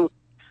allowed to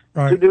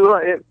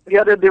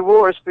get a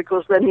divorce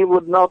because then he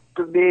would not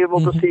be able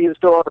to see his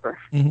daughter.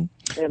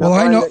 Well,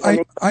 I know.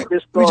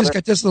 We just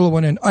get this little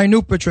one in. I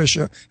knew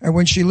Patricia, and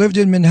when she lived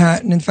in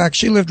Manhattan, in fact,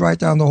 she lived right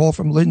down the hall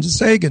from Linda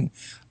Sagan,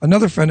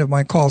 another friend of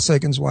mine, Carl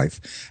Sagan's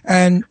wife.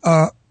 And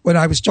when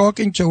I was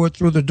talking to her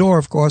through the door,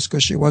 of course,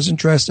 because she wasn't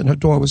dressed and her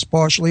door was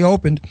partially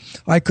opened,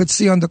 I could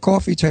see on the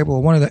coffee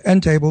table, one of the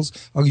end tables,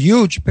 a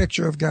huge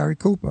picture of Gary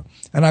Cooper.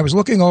 And I was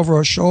looking over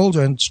her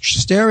shoulder and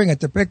staring at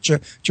the picture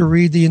to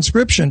read the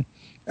inscription.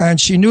 And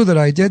she knew that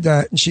I did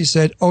that. And she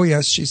said, "Oh,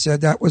 yes," she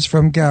said, "that was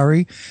from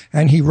Gary.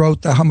 And he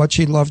wrote how much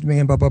he loved me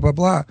and blah, blah, blah,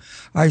 blah."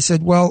 I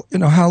said, "Well,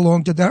 how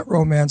long did that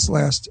romance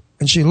last?"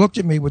 And she looked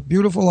at me with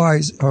beautiful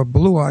eyes, her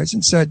blue eyes,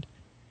 and said,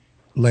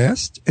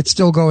 "Last? It's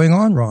still going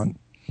on, Ron."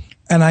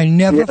 And I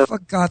never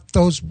forgot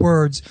those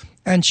words.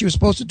 And she was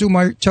supposed to do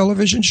my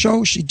television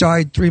show. She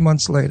died 3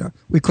 months later.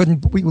 We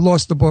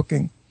lost the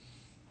booking.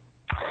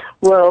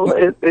 Well,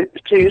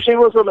 she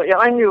was,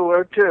 I knew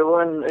her too.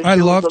 And I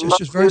loved her.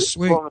 She was very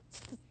sweet. Woman.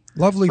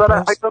 Lovely But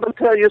person. I got to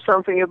tell you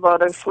something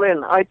about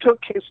Flynn. I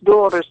took his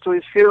daughters to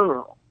his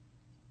funeral.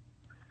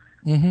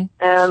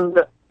 And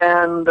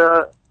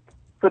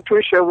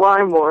Patricia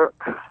Wymore,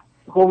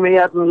 whom he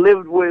hadn't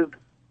lived with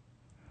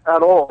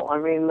at all. I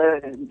mean,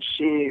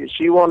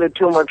 she wanted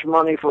too much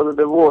money for the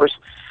divorce,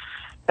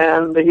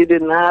 and he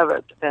didn't have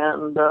it.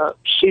 And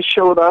she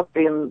showed up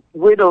in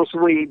widow's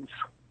weeds.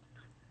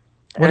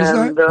 What is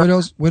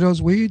that?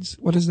 Widow's weeds?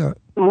 What is that?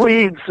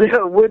 Weeds,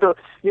 widow,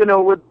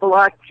 with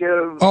black...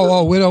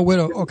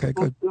 widow. Okay,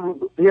 good.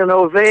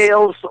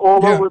 Veils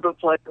all over the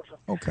place.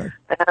 Okay.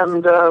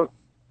 And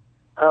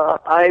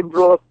I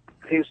brought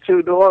his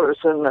two daughters,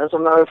 and as a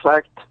matter of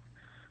fact,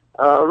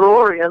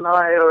 Rory and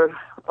I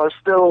are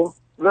still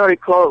very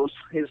close,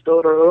 his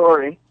daughter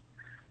Rory.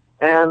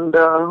 And,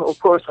 of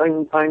course,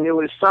 I knew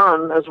his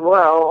son as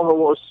well, who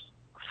was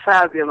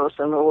fabulous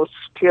and who was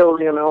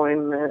killed,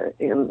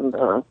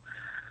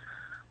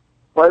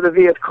 by the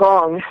Viet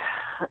Cong,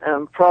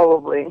 and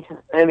probably,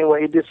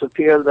 anyway, he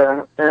disappeared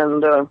there.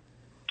 And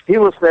he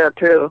was there,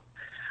 too.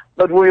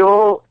 But we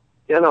all,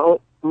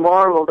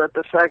 marveled at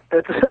the fact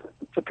that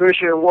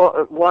Patricia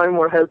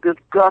Wymore had the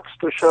guts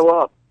to show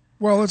up.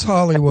 Well, it's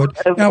Hollywood.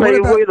 And now, play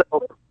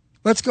widow.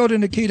 Let's go to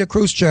Nikita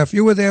Khrushchev.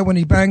 You were there when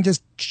he banged his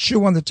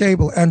shoe on the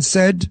table and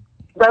said...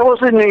 That was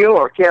in New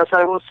York, yes.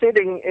 I was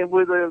sitting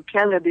with a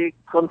Kennedy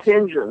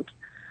contingent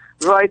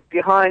right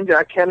behind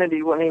Jack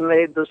Kennedy when he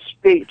made the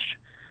speech.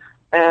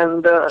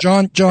 And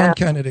John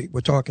Kennedy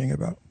we're talking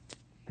about.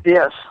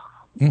 Yes,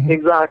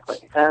 exactly.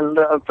 And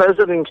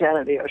President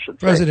Kennedy, I should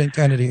say. President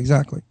Kennedy,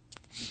 exactly.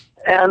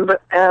 And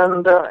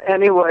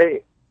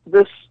anyway,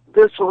 this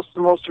was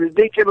the most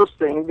ridiculous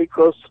thing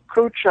because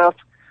Khrushchev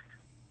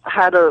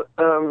had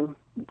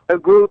a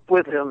group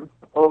with him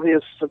of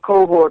his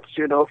cohorts,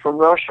 from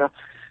Russia,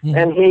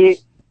 and he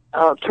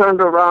turned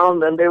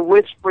around and they're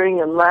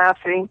whispering and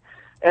laughing,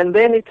 and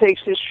then he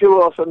takes his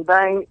shoe off and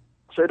bangs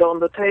it on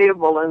the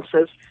table and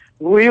says,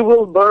 "We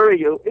will bury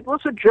you." It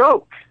was a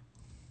joke.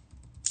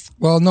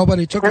 Well,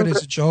 nobody took it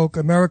as a joke.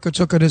 America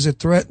took it as a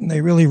threat, and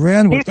they really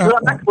ran with that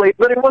one. Exactly,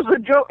 but it was a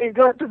joke. You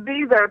got to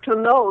be there to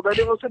know that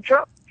it was a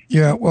joke.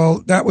 Yeah,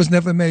 well, that was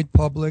never made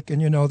public,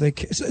 and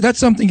that's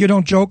something you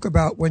don't joke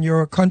about when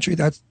you're a country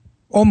that's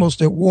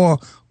almost at war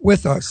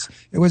with us.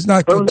 It was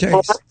not good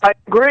taste. I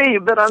agree,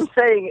 but I'm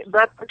saying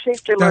that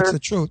particular... That's the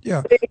truth,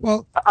 yeah.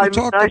 Well, I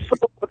saw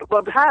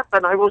what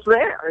happened. I was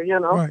there,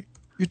 Right.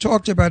 You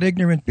talked about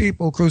ignorant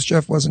people.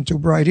 Khrushchev wasn't too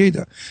bright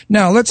either.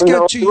 Now, let's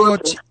get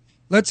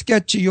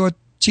to your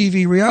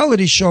TV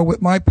reality show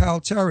with my pal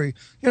Terry.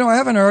 I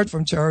haven't heard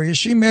from Terry. Is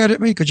she mad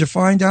at me? Could you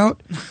find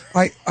out?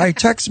 I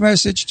text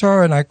messaged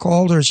her and I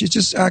called her. She's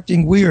just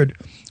acting weird.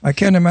 I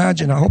can't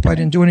imagine. I hope I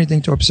didn't do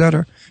anything to upset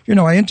her.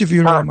 I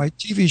interviewed her on my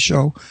TV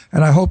show,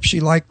 and I hope she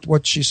liked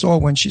what she saw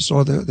when she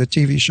saw the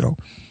TV show.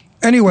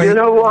 Anyway. You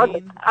know what?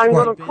 I'm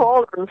going to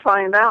call her and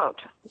find out.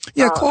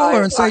 Yeah, call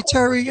her and say,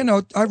 Terry,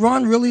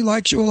 Ron really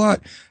likes you a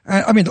lot.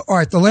 All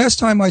right, the last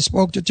time I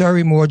spoke to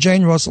Terry Moore,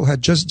 Jane Russell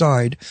had just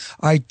died.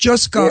 I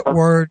just got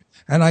word,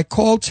 and I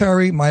called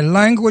Terry. My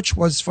language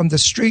was from the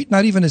street.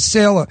 Not even a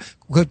sailor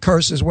could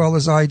curse as well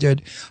as I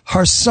did.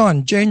 Her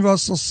son, Jane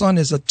Russell's son,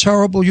 is a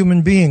terrible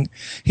human being.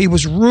 He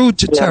was rude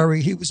to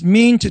Terry. He was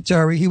mean to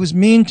Terry. He was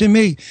mean to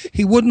me.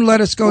 He wouldn't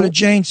let us go to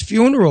Jane's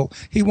funeral.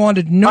 He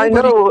wanted nobody.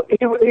 I know.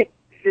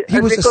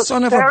 He was the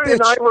son of a bitch. Terry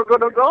and I were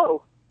going to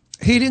go.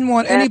 He didn't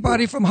want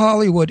anybody from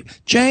Hollywood.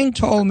 Jane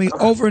told me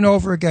over and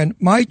over again,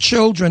 my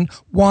children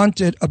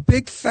wanted a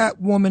big fat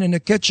woman in the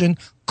kitchen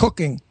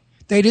cooking.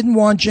 They didn't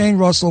want Jane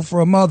Russell for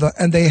a mother,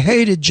 and they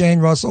hated Jane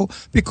Russell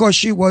because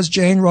she was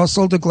Jane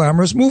Russell, the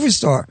glamorous movie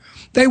star.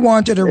 They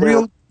wanted a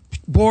real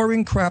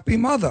boring, crappy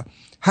mother.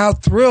 How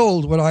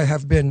thrilled would I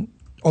have been,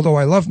 although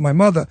I loved my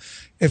mother,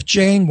 if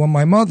Jane were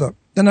my mother.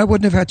 Then I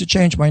wouldn't have had to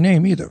change my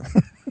name either.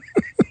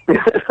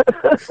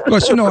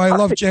 Because, I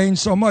love Jane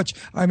so much.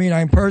 I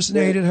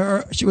impersonated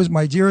her. She was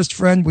my dearest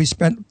friend. We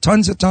spent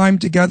tons of time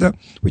together.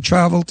 We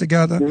traveled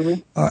together.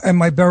 And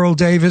my Beryl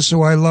Davis,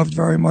 who I loved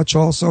very much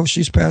also,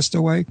 she's passed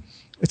away.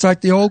 It's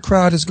like the old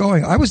crowd is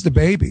going. I was the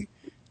baby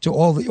to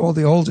all the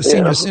older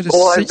senior citizens.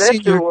 Oh, I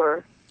bet you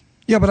were.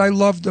 Yeah, but I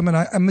loved them. And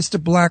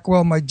Mr.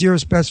 Blackwell, my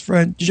dearest best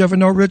friend. Did you ever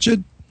know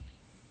Richard?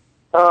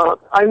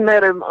 I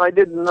met him. I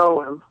didn't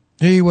know him.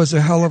 He was a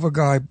hell of a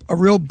guy, a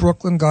real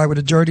Brooklyn guy with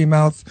a dirty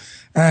mouth,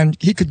 and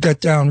he could get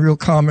down real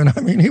common.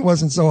 He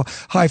wasn't so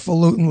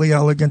highfalutinly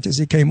elegant as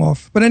he came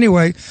off. But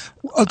anyway,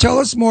 tell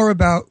us more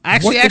about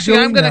Actually,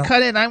 I'm going to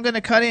cut in. I'm going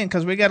to cut in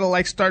because we got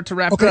to start to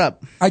wrap it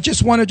up. I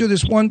just want to do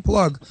this one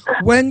plug.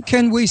 When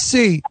can we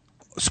see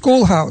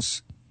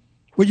Schoolhouse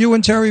with you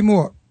and Terry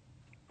Moore?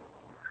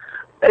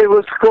 It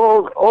was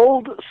called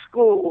Old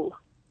School.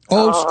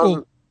 Old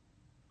School.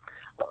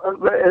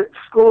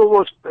 School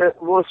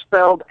was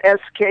spelled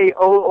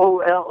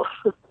SKOOL.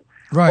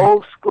 Right.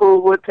 Old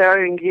School with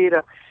Terry and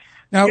Gita.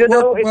 Now, it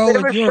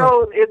never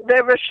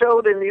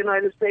showed in the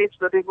United States,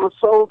 but it was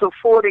sold to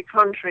 40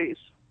 countries.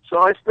 So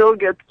I still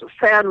get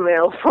fan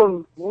mail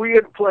from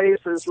weird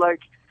places like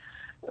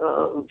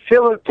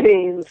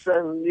Philippines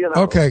and,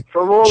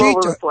 from all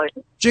over the place.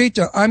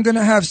 Gita, I'm going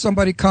to have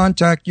somebody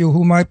contact you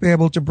who might be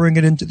able to bring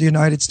it into the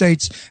United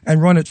States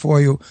and run it for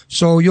you.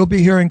 So you'll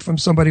be hearing from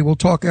somebody. We'll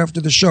talk after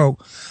the show.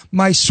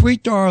 My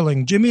sweet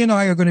darling, Jimmy and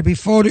I are going to be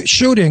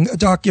shooting a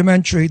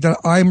documentary that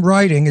I'm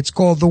writing. It's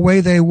called The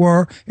Way They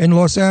Were in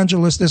Los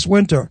Angeles this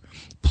winter.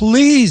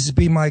 Please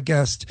be my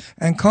guest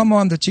and come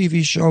on the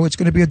TV show. It's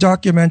going to be a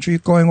documentary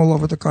going all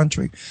over the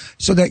country,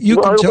 so that you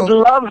can tell. I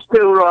would love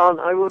to, Ron.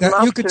 I would love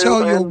to. You can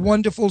tell your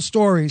wonderful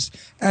stories.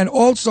 And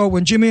also,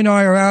 when Jimmy and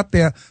I are out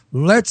there,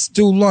 let's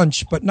do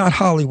lunch, but not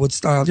Hollywood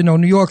style.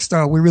 New York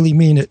style. We really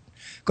mean it.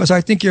 Because I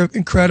think you're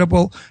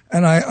incredible,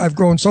 and I've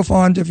grown so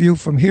fond of you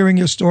from hearing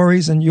your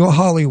stories, and you're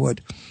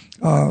Hollywood.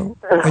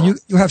 And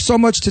you have so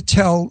much to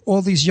tell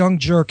all these young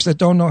jerks that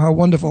don't know how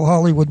wonderful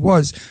Hollywood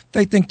was.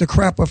 They think the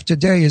crap of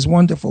today is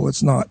wonderful.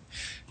 It's not.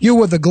 You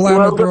were the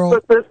glamour girl.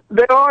 But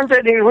there aren't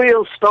any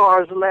real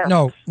stars left.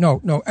 No.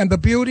 And the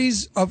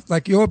beauties of,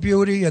 like your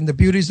beauty and the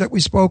beauties that we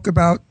spoke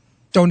about,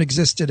 don't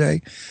exist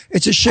today.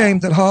 It's a shame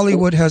that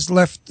Hollywood has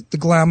left the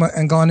glamour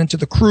and gone into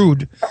the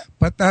crude,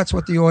 but that's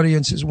what the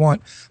audiences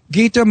want.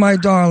 Gita, my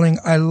darling,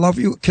 I love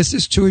you.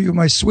 Kisses to you,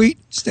 my sweet.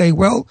 Stay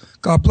well.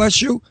 God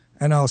bless you.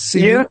 And I'll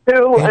see you. You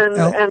too,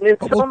 and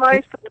it's so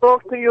nice to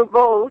talk to you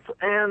both,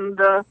 and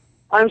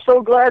I'm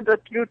so glad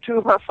that you two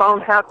have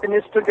found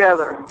happiness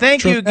together.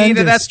 Thank you,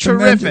 Gita. That's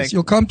terrific.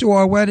 You'll come to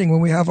our wedding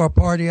when we have our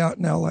party out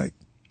in L.A.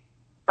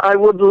 I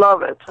would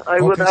love it. I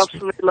would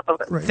absolutely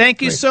love it. Great,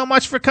 Thank you so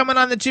much for coming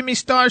on the Jimmy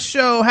Star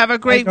Show. Have a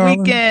great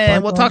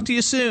weekend. We'll talk to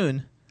you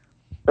soon.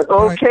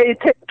 Okay,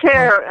 take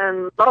care,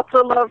 and lots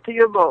of love to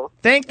you both.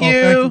 Thank you.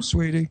 Thank you,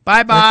 sweetie.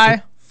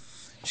 Bye-bye.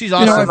 She's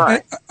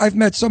awesome. I've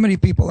met so many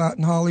people out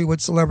in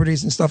Hollywood,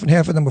 celebrities and stuff, and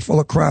half of them are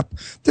full of crap.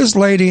 This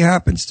lady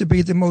happens to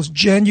be the most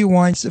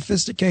genuine,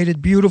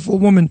 sophisticated, beautiful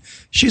woman.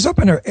 She's up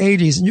in her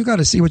 80s, and you got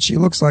to see what she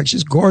looks like.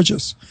 She's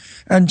gorgeous.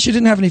 And she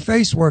didn't have any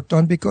face work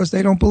done because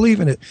they don't believe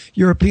in it.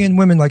 European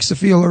women like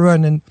Sophia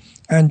Loren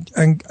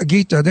and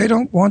Gita, they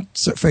don't want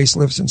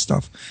facelifts and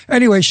stuff.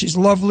 Anyway, she's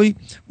lovely.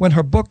 When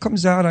her book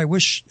comes out, I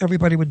wish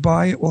everybody would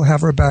buy it. We'll have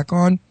her back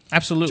on.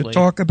 Absolutely. To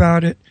talk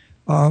about it.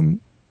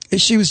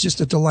 She was just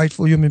a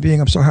delightful human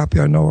being. I'm so happy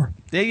I know her.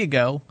 There you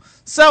go.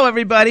 So,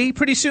 everybody,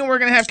 pretty soon we're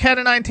going to have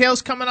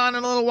Cata9tales coming on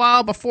in a little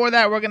while. Before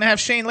that, we're going to have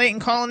Shayne Leighton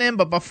calling in.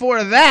 But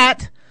before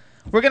that,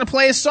 we're going to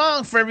play a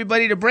song for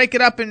everybody to break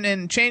it up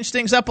and change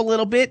things up a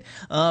little bit.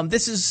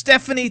 This is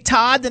Stephanie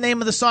Todd. The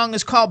name of the song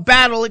is called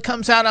Battle. It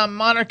comes out on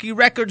Monarchy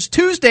Records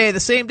Tuesday, the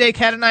same day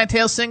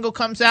Cata9tales single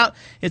comes out.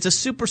 It's a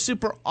super,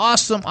 super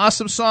awesome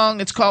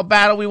song. It's called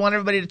Battle. We want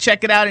everybody to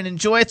check it out and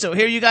enjoy it. So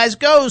here you guys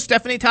go.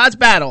 Stephanie Todd's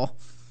Battle.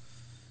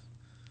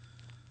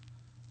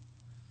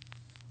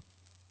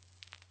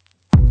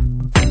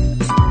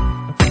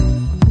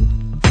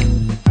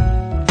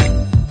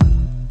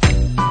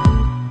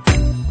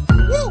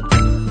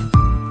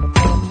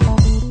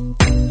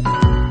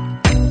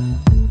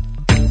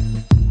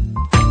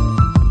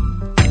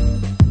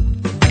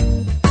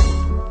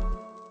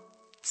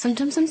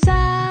 Sometimes I'm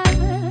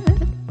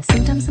sad,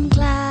 sometimes I'm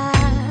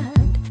glad.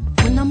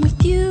 When I'm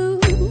with you,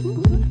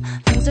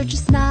 things are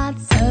just not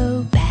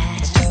so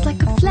bad. It's just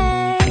like a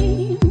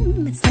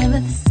flame, it's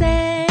never the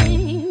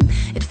same.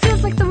 It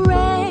feels like the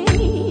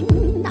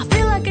rain, I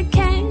feel like I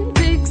can't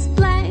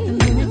explain.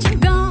 The minute you're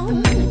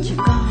gone,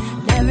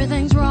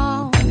 everything's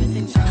wrong.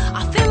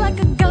 I feel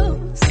like a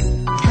ghost,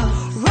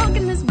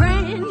 rocking this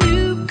brand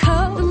new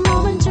coat. The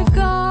moment you're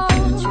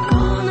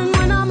gone, and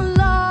when I'm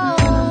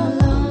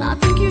alone, I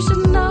think you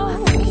should know.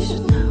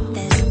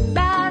 There's a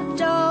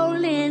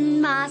battle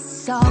in my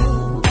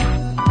soul.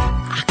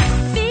 I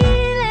can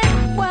feel it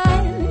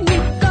when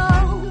you go.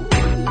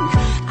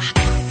 I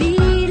can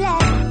feel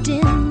it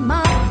in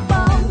my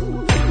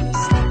bones.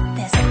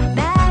 There's a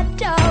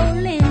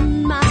battle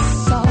in my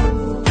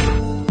soul.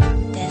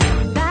 There's a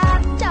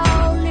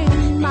battle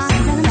in my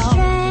soul.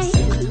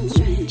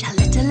 Strange, a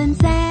little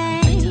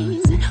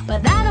insane,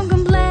 but I don't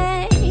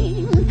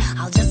complain.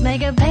 I'll just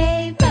make a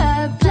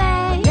paper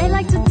plane. They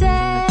like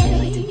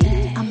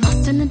today, I'm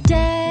lost in the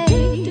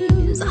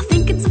days. I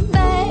think it's a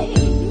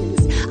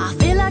phase. I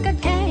feel like I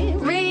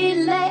can't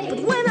relate.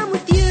 But when I'm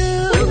with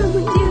you,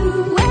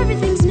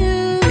 everything's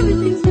new.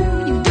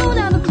 You don't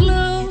have a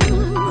clue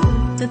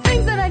the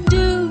things that I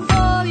do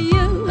for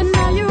you. But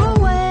now you're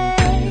away,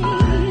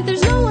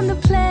 there's no one to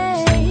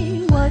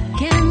play. What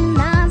can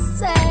I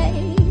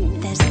say?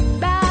 There's a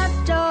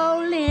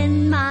battle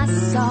in my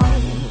soul.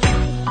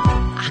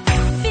 I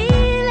can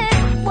feel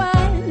it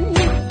when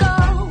you go.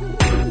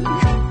 I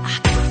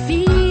can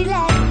feel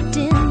it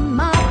in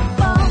my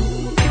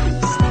bones.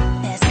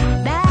 There's a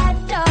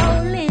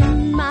battle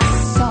in my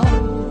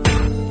soul.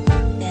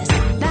 There's a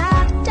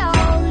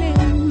battle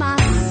in my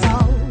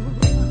soul.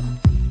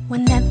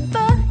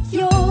 Whenever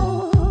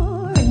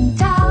you're in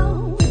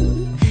town,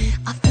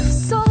 I feel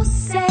so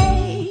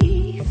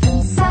safe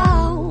and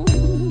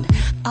sound.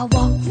 I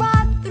walk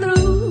right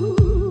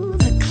through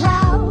the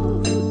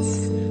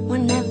clouds.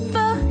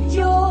 Whenever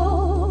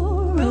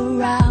you're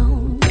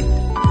around,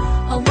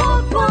 I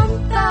walk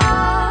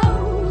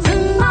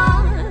 1,000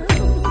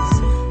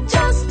 miles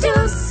just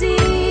to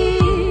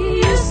see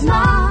you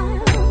smile.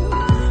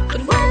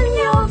 But when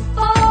you're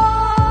for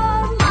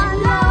my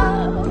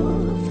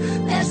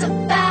love, there's a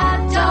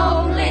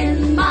battle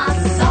in my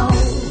soul.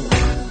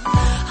 I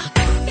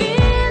can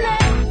feel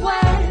it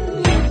when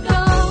you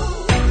go.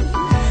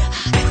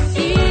 I can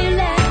feel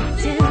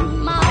it in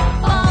my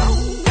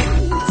bones.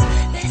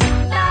 There's a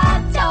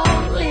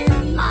battle in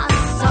my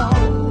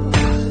soul.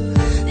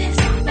 There's a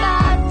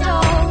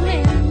battle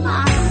in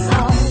my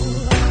soul.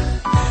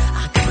 I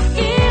can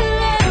feel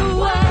it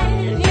when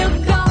you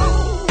go.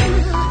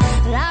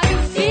 I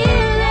can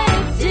feel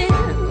it in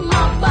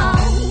my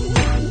bones.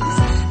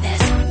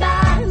 There's a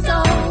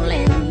battle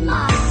in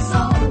my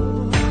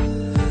soul.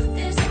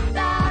 There's a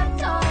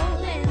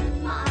battle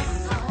in my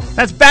soul.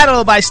 That's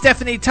Battle by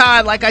Stephanie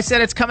Todd. Like I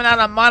said, it's coming out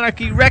on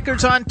Monarchy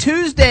Records on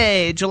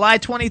Tuesday, July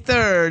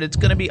 23rd. It's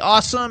going to be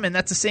awesome, and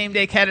that's the same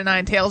day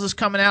Cata9tales is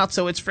coming out,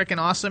 so it's freaking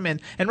awesome. And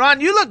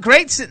Ron, you look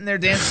great sitting there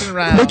dancing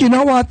around. But you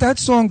know what? That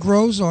song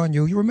grows on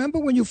you. You remember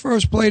when you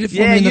first played it for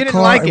Yeah, me in you the didn't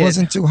car? like I it.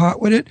 wasn't too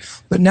hot with it.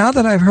 But now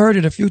that I've heard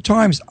it a few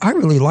times, I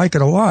really like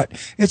it a lot.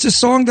 It's a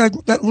song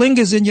that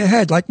lingers in your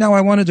head. Like now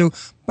I want to do...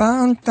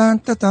 Dun,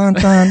 dun, dun, dun,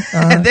 dun,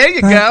 dun, There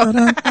you dun, go.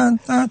 dun, dun,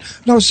 dun.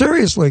 No,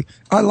 seriously.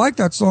 I like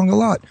that song a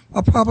lot.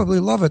 I'll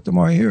probably love it the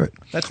more I hear it.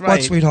 That's right.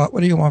 What, sweetheart?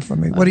 What do you want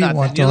from me? What do you Nothing.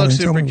 want, You look darling? Tell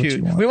super me what cute.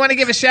 you want. We want to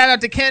give a shout out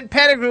to Ken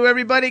Pettigrew,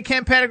 everybody.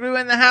 Ken Pettigrew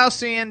in the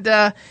house. And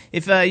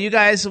if you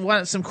guys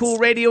want some cool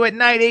radio at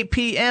night, 8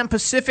 p.m.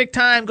 Pacific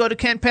time, go to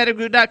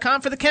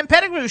kenpettigrew.com for the Ken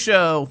Pettigrew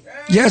Show.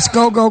 Yes,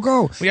 go, go,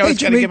 go. We always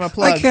gotta Jimmy, give 'em a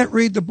plug. I can't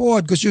read the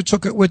board because you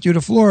took it with you to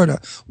Florida.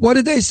 What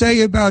did they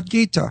say about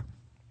Gita?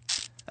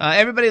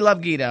 Everybody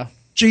love Gita.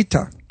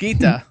 Gita.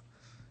 Gita.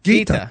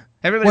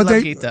 Everybody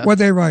love Gita. Were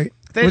they right?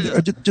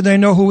 Did they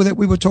know who that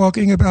we were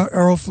talking about?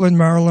 Errol Flynn,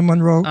 Marilyn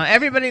Monroe?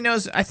 Everybody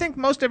knows. I think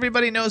most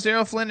everybody knows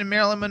Errol Flynn and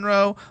Marilyn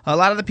Monroe. A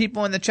lot of the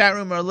people in the chat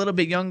room are a little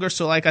bit younger,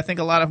 so I think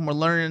a lot of them were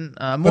learning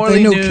more. But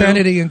they knew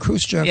Kennedy and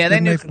Khrushchev. Yeah,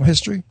 they knew from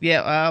history.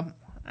 Yeah,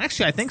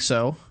 actually, I think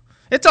so.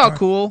 It's all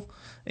cool.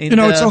 And, You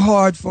know, it's so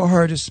hard for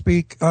her to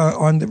speak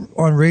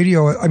on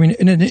radio. I mean,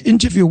 in an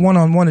interview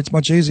one-on-one, it's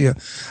much easier.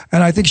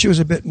 And I think she was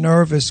a bit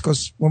nervous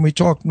because when we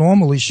talk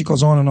normally, she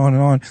goes on and on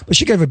and on. But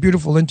she gave a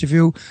beautiful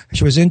interview.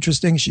 She was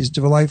interesting. She's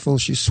delightful.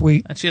 She's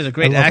sweet. And she has a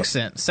great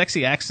accent,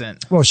 sexy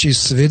accent. Well, she's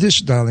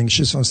Swedish, darling.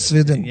 She's from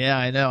Sweden. Yeah,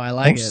 I know. I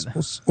like it.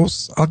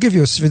 I'll give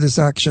you a Swedish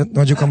accent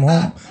when you come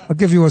home. I'll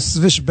give you a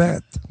Swiss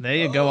bet. There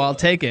you go. I'll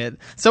take it.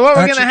 So what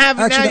we're going to have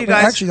now, you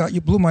guys. Actually,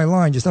 you blew my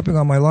line. You're stepping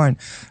on my line.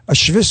 A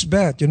Swiss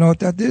bet. You know what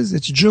that is?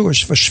 It's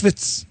Jewish for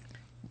Schwitz.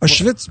 A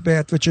Schwitz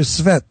bet, which is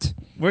sweat.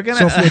 We're gonna.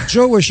 So if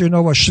you're Jewish, you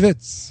know a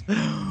Schwitz.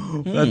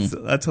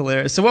 That's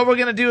hilarious. So what we're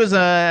gonna do is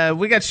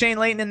we got Shayne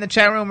Leighton in the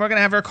chat room. We're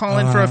gonna have her call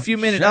in for a few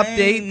minute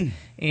update.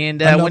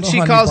 And when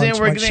she calls in,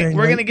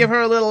 we're gonna give her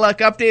a little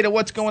update of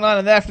what's going on.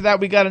 And after that,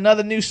 we got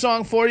another new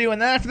song for you.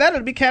 And then after that,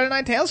 it'll be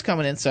Cata9tales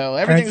coming in. So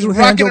everything's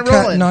rocking and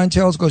rolling.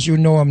 Cata9tales, because you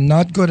know I'm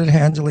not good at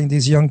handling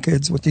these young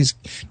kids with these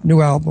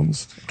new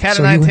albums.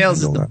 Cata9tales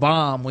is the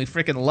bomb. We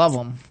freaking love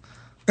them.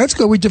 That's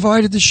good. We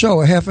divided the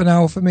show. A half an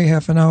hour for me,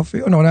 half an hour for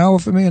you. No, an hour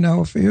for me, an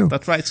hour for you.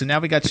 That's right. So now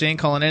we got Shayne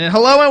calling in. And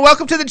hello and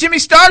welcome to the Jimmy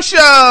Star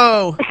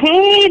Show.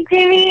 Hey,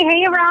 Jimmy.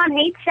 Hey, Ron.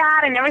 Hey,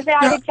 Chad. I never say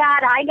hi to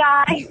Chad. Hi,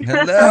 guys.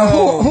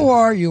 Hello. Who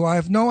are you? I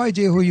have no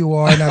idea who you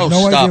are, and I have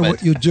no idea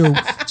what you do.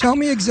 Tell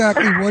me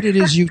exactly what it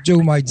is you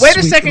do, my Wait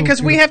a second,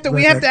 because we have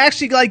to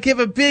actually give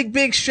a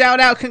big shout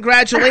out.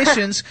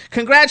 Congratulations.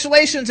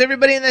 Congratulations,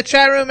 everybody in the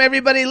chat room,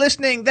 everybody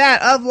listening.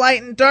 That of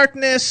Light and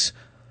Darkness.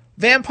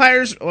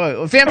 Vampire's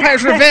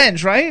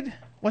Revenge, right?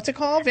 What's it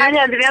called? I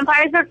know, the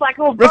Vampire's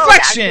Reflection.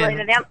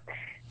 Reflection.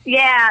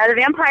 The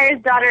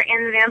Vampire's Daughter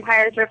and the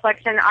Vampire's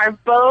Reflection are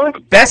both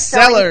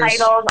bestsellers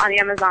titles on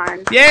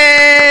Amazon.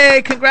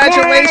 Yay!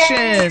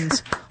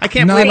 Congratulations! Yay! I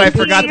can't believe I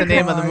forgot the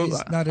name of the movie.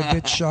 Not a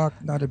bit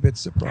shocked, not a bit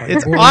surprised.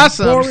 It's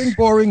awesome.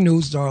 Boring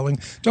news, darling.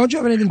 Don't you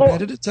have anything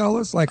better to tell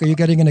us? Like, are you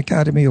getting an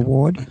Academy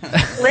Award?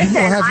 Listen,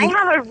 I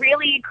have a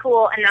really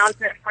cool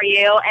announcement for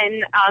you,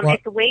 and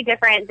it's way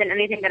different than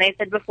anything that I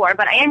said before,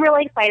 but I am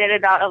really excited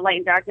about Of Light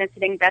and Darkness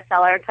hitting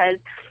bestseller because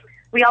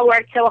we all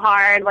worked so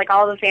hard, like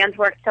all the fans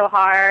worked so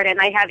hard, and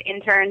I have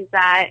interns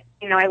that,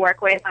 I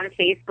work with on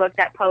Facebook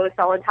that post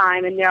all the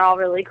time, and they're all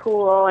really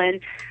cool, and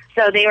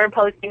so they were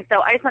posting.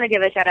 So I just want to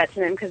give a shout out to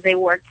them because they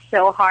worked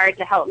so hard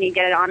to help me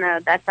get it on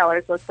a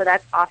bestsellers list, so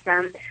that's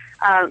awesome.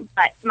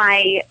 But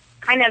my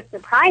kind of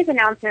surprise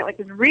announcement, which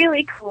is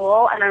really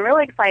cool, and I'm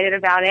really excited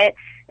about it,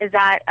 is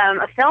that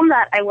a film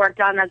that I worked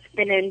on that's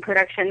been in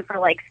production for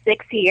like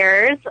 6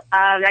 years.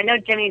 I know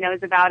Jimmy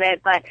knows about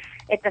it, but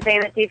it's a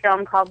fantasy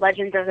film called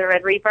Legends of the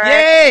Red Reaper.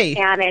 Yay!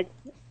 And it's,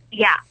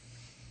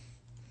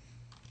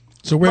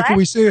 So where can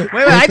we see it?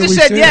 Wait, I just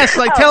said yes.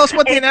 Tell us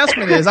what the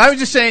announcement is. I was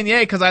just saying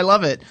yay because I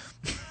love it.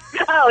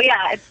 Oh,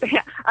 yeah.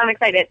 I'm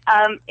excited.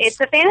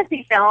 It's a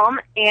fantasy film,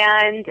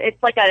 and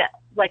it's like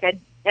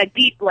a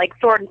deep,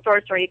 sword and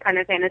sorcery kind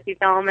of fantasy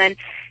film, and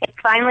it's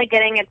finally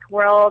getting its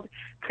world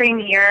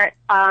premiere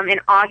in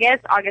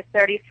August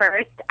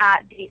 31st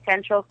at the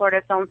Central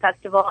Florida Film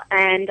Festival,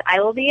 and I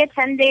will be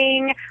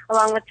attending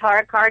along with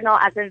Tara Cardinal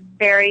as a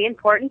very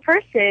important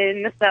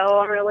person, so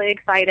I'm really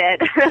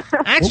excited.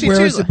 Actually,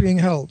 where is it being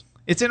held?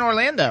 It's in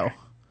Orlando.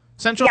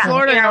 Central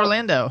Florida in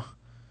Orlando.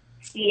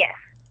 Yes.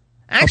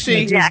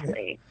 Actually,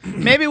 exactly.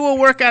 Maybe we'll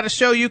work out a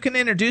show. You can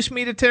introduce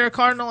me to Tara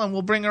Cardinal, and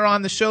we'll bring her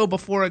on the show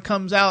before it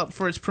comes out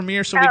for its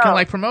premiere so we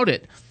can promote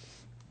it.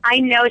 I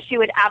know she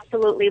would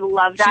absolutely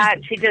love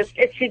that. She's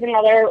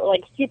another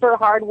super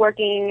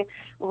hardworking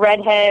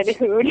redhead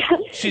who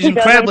she's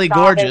incredibly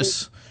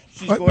gorgeous.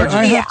 But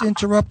I have to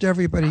interrupt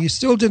everybody. You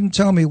still didn't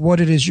tell me what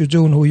it is you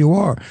do and who you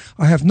are.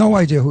 I have no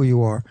idea who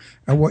you are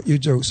and what you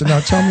do. So now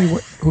tell me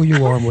who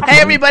you are and what you do.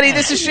 Hey, everybody,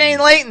 this is Shayne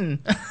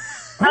Leighton.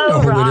 I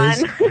know who Ron. it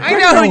is. I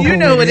know who you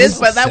know it is,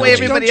 but that way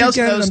everybody else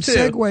knows too.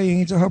 I'm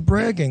segueing into her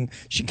bragging.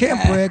 She can't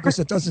brag because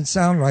it doesn't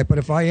sound right, but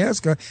if I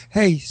ask her,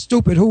 hey,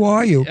 stupid, who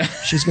are you?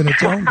 She's going to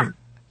tell me.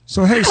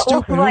 So, hey,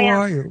 stupid, who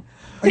are you?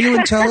 Are you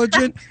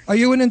intelligent? Are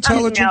you an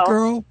intelligent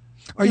girl?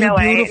 Are you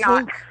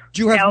beautiful?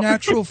 Do you have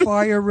natural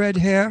fire red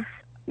hair?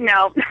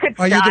 No.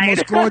 Are you the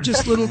most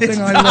gorgeous little thing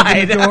I love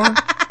and adore?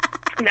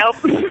 Nope.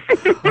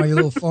 Oh, you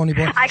little phony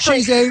boy.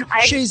 Actually,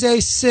 she's a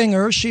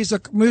singer. She's a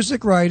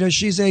music writer.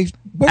 She's a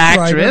book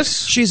actress. writer.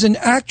 She's an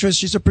actress.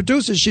 She's a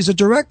producer. She's a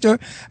director.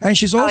 And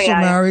she's also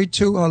married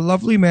to a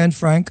lovely man,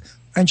 Frank.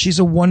 And she's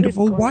a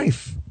wonderful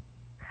wife.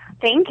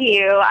 Thank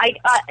you.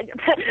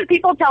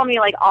 People tell me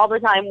all the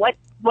time, what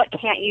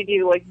can't you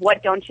do?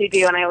 What don't you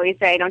do? And I always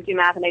say I don't do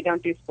math and I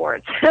don't do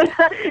sports.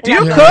 Do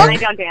you cook? And I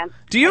don't dance.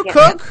 Do you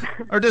cook?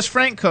 Or does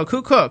Frank cook?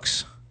 Who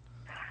cooks?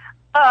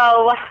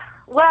 Oh,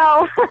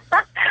 well,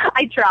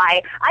 I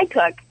try. I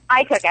cook,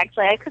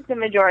 actually. I cook the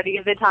majority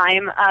of the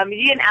time.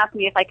 You didn't ask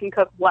me if I can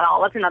cook well.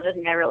 That's another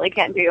thing I really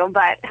can't do,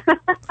 but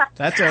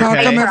that's okay.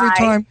 How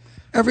come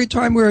every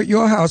time we're at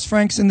your house,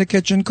 Frank's in the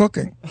kitchen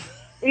cooking?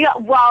 Yeah,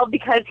 well,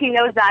 because he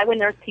knows that when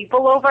there's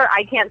people over,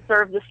 I can't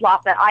serve the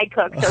slop that I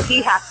cook, so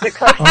he has to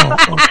cook.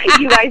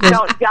 You guys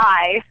don't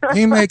die.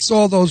 He makes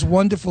all those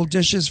wonderful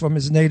dishes from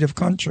his native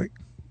country.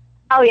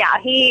 Oh yeah,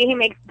 he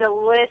makes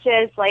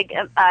delicious like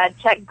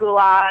Czech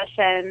goulash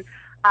and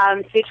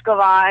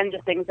svichkova and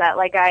just things that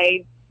like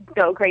I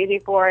go crazy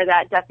for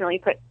that definitely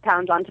put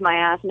pounds onto my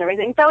ass and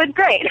everything. So it's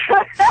great.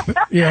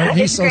 Yeah,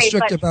 he's It's so great,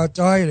 strict but- about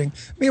dieting.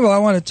 Meanwhile, I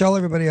want to tell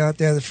everybody out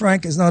there that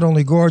Frank is not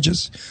only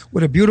gorgeous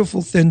with a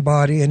beautiful thin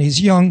body and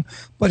he's young,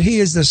 but he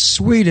is the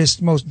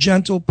sweetest, most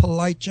gentle,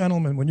 polite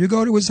gentleman. When you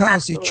go to his house,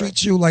 Absolutely. he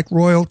treats you like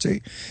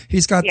royalty.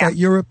 He's got Yeah. that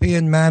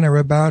European manner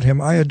about him.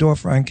 I adore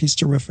Frank. He's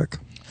terrific.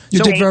 You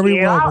So- did Thank very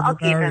you. well I'll when you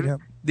keep married him. him.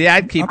 Yeah,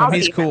 I'd keep him. I'll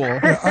He's keep him. cool.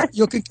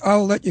 Yeah,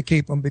 I'll let you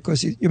keep him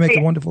because you make a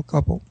Yeah. wonderful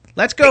couple.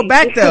 Let's go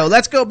back, though.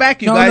 Let's go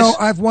back, you No, guys. no,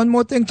 I have one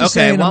more thing to Okay,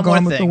 say, and one I'm more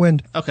going with the thing.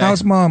 wind. Okay.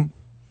 How's Mom?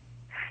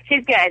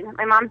 She's good.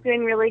 My mom's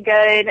doing really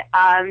good.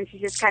 She's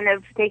just kind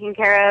of taking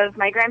care of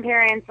my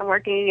grandparents and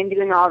working and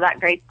doing all that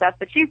great stuff.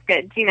 But she's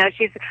good. You know,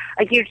 she's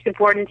a huge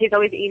support, and she's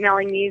always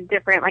emailing me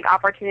different like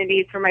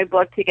opportunities for my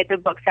book to get the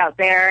books out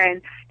there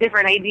and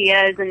different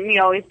ideas, and you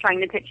know, always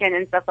trying to pitch in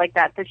and stuff like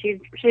that. So she's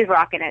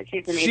rocking it.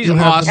 She's amazing. She's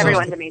awesome.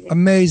 Everyone's amazing.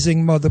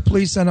 Amazing mother.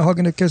 Please send a hug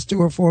and a kiss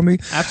to her for me.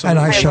 Absolutely. And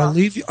I I shall will.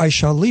 leave you. I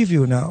shall leave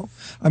you now.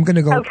 I'm going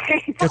to go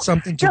Okay. get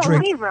something to Don't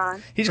drink. leave,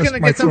 Ron. He's Just going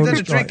to my get something throat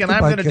to is dry. drink, and I'm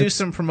Goodbye, going to do kids.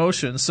 some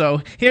promotion.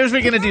 So here's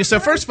what we're going to do. So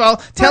first of all,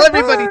 tell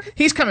everybody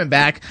he's coming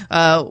back.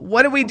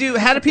 What do we do?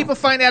 How do people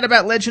find out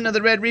about Legend of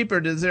the Red Reaper?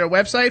 Is there a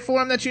website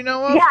for him that you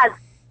know of?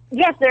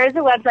 Yes, there is a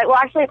website. Well,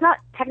 actually, it's not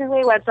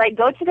technically a website.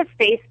 Go to the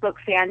Facebook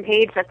fan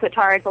page. That's what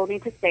Tara told me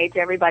to say to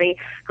everybody.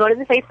 Go to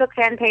the Facebook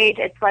fan page.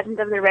 It's Legend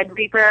of the Red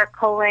Reaper,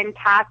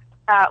 cast,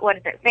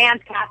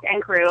 fans, cast,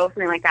 and crew,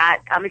 something like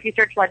that. If you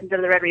search Legends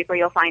of the Red Reaper,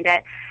 you'll find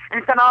it. And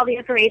it's got all the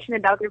information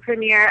about the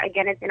premiere.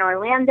 Again, it's in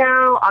Orlando,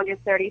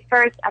 August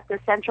 31st at the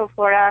Central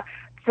Florida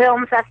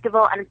Film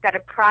Festival, and it's got a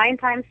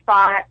primetime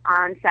spot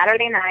on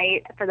Saturday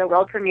night for the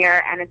world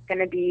premiere, and it's going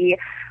to be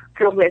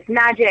filled with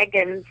magic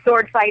and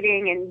sword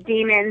fighting and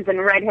demons and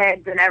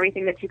redheads and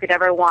everything that you could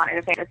ever want in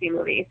a fantasy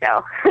movie.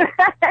 So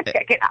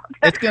check it out.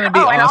 It's going to be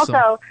and awesome.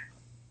 also,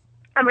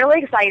 I'm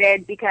really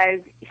excited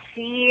because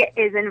she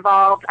is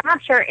involved, I'm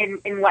not sure in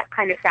what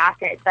kind of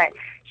facet, but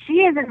she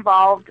is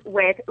involved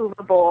with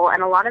Uwe Boll,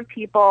 and a lot of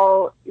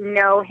people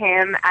know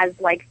him as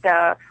like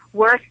the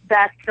worst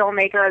best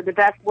filmmaker, the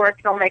best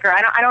worst filmmaker.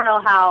 I don't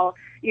know how,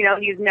 you know,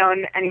 he's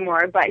known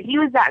anymore, but he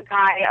was that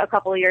guy a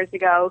couple of years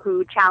ago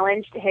who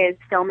challenged his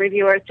film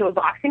reviewers to a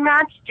boxing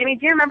match. Jimmy,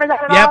 do you remember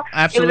that at all? Yep,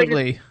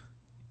 absolutely.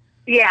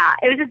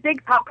 It was a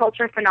big pop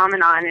culture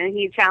phenomenon, and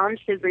he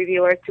challenged his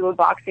reviewers to a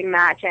boxing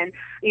match. And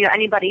you know,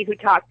 anybody who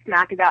talked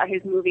smack about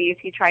his movies,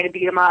 he tried to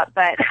beat them up.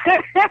 But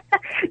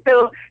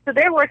so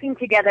they're working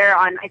together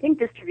on, I think,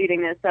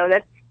 distributing this. So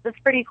that's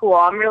pretty cool.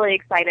 I'm really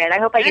excited. I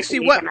hope I get to Actually,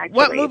 meet him.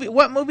 Actually,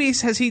 what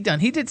movies has he done?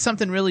 He did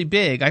something really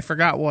big. I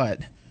forgot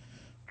what.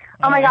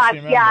 Oh my I gosh,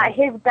 actually yeah,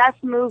 remember. his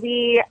best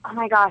movie, oh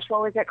my gosh,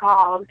 what was it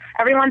called?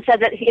 Everyone said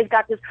that he's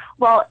got this,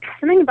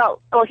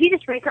 he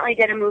just recently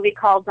did a movie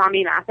called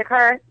Zombie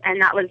Massacre,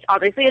 and that was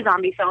obviously a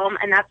zombie film,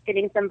 and that's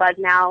getting some buzz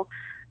now.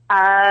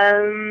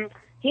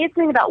 He had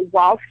something about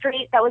Wall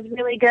Street that was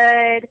really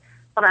good.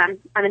 Hold on,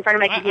 I'm in front of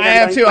my computer. I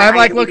have too. I'm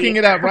like looking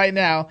it up right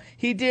now.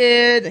 He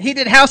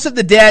did House of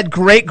the Dead,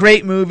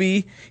 great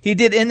movie. He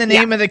did In the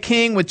Name of the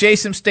King with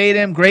Jason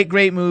Statham,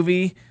 great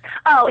movie.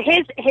 Oh,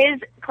 his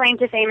claim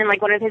to fame and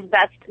like one of his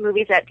best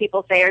movies that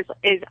people say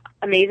is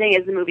amazing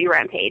is the movie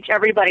Rampage.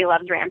 Everybody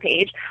loves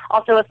Rampage.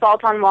 Also,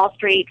 Assault on Wall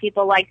Street.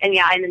 People like, and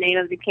yeah, In the Name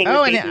of the King.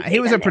 Oh, with and Jason he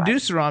was a Statham.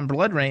 producer on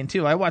Blood Rain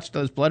too. I watched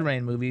those Blood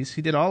Rain movies.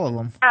 He did all of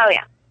them. Oh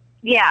yeah.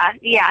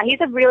 Yeah. He's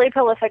a really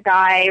prolific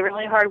guy,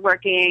 really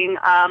hardworking.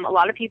 A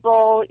lot of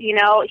people, you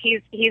know,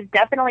 he's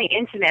definitely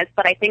infamous,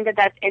 but I think that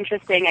that's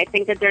interesting. I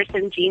think that there's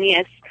some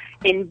genius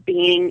in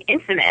being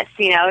infamous,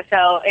 you know.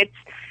 So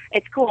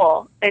it's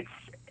cool. It's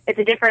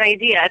a different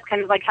idea. It's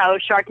kind of like how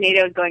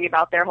Sharknado is going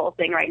about their whole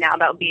thing right now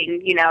about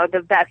being, you know,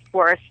 the best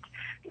worst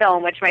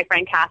film, which my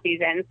friend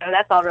Kathy's in. So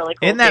that's all really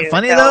cool. Isn't that too.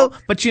 funny So- though?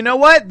 But you know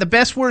what? The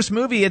best worst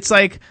movie. It's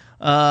like.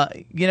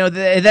 You know,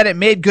 that it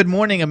made Good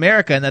Morning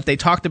America and that they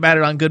talked about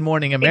it on Good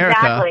Morning America.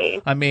 Exactly.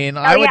 I mean,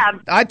 yeah.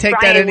 I'd take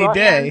Brian that any Williams.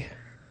 day.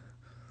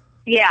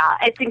 Yeah,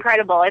 it's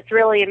incredible. It's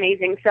really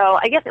amazing. So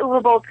I guess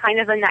Uwe Boll's kind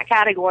of in that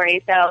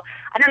category. So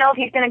I don't know if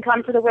he's going to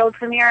come to the world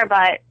premiere,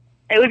 but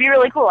it would be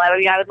really cool. I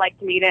would like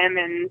to meet him,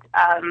 and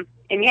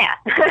yeah.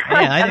 Yeah,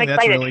 I I'm think excited.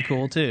 that's really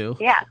cool too.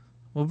 Yeah.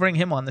 We'll bring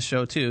him on the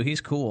show too.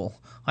 He's cool.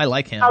 I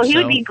like him. Oh, he so.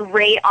 would be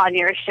great on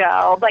your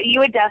show, but you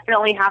would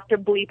definitely have to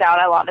bleep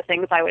out a lot of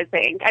things, I would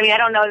think. I mean, I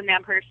don't know the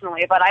man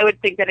personally, but I would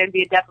think that it'd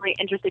be a definitely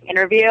interesting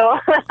interview.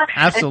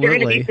 Absolutely. If you're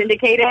going to be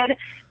syndicated,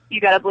 you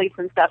got to bleep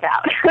some stuff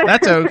out.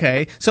 That's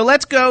okay. So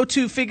let's go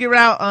to figure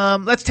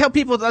out. Let's tell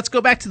people. Let's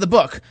go back to the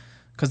book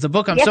because the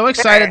book. I'm Yes, so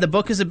excited. sir. The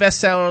book is a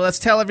bestseller. Let's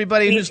tell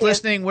everybody Me who's too.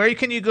 listening where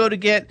can you go to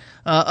get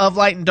Of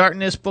Light and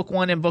Darkness Book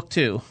 1 and Book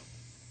 2.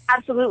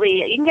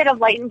 Absolutely. You can get Of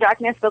Light and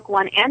Darkness Book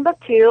 1 and Book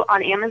 2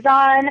 on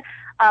Amazon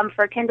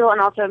for Kindle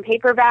and also in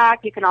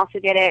paperback. You can also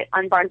get it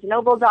on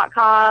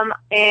BarnesandNoble.com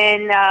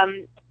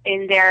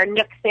in their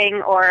Nook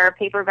thing or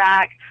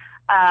paperback.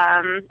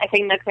 I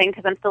say Nook thing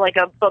because I'm still like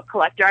a book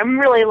collector. I'm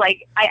really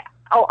like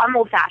I'm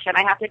old-fashioned.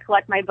 I have to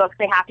collect my books.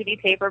 They have to be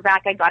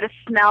paperback. I got to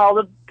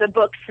smell the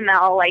book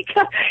smell, like,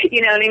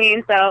 you know what I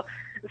mean? So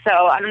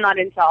I'm not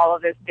into all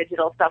of this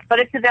digital stuff. But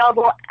it's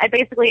available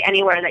basically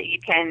anywhere that you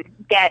can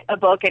get a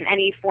book in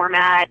any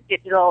format,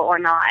 digital or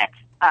not.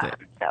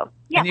 So,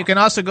 yeah. And you can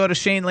also go to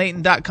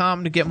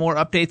ShayneLeighton.com to get more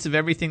updates of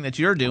everything that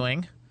you're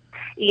doing.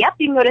 Yep,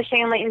 you can go to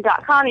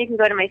ShayneLeighton.com. You can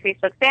go to my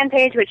Facebook fan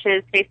page, which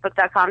is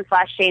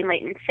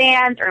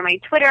facebook.com/ShayneLeightonFans, or my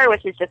Twitter,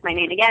 which is just my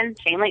name again,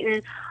 Shayne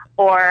Leighton.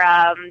 Or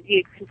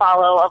you can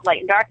follow Of Light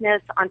and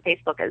Darkness on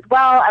Facebook as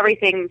well.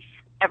 Everything's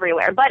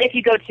everywhere. But if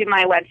you go to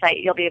my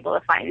website, you'll be able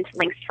to find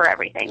links for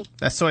everything.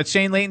 So it's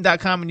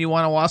ShayneLeighton.com, and you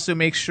want to also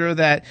make sure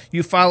that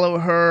you follow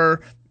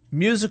her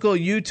musical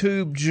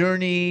YouTube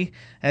journey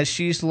as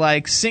she's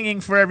like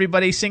singing for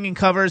everybody, singing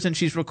covers, and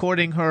she's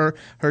recording her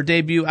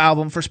debut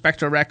album for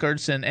Spectra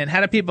Records. And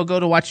how do people go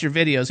to watch your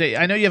videos?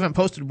 I know you haven't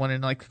posted one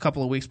in like a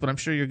couple of weeks, but I'm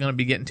sure you're going to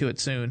be getting to it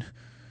soon.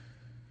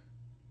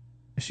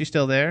 Is she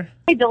still there?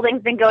 My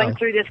building's been going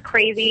through this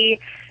crazy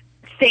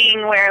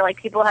thing where like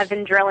people have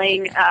been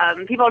drilling,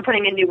 people are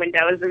putting in new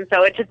windows, and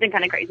so it's just been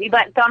kind of crazy.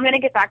 But so I'm going to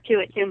get back to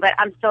it soon. But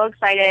I'm so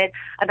excited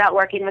about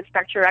working with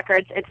Spectra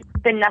Records. It's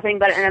been nothing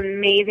but an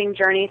amazing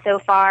journey so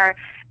far.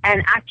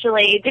 And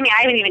actually, Jimmy,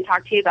 I haven't even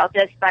talked to you about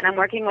this, but I'm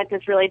working with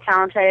this really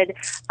talented,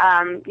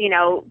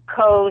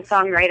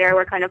 co-songwriter.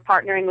 We're kind of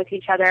partnering with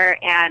each other,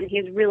 and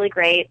he's really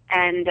great.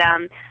 And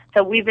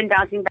so we've been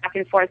bouncing back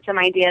and forth some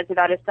ideas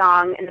about a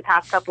song in the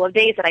past couple of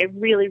days that I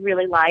really,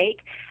 really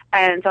like.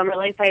 And so I'm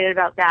really excited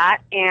about that.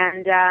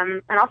 And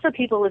also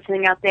people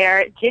listening out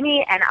there,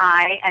 Jimmy and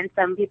I and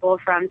some people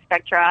from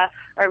Spectra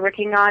are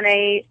working on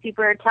a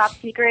super top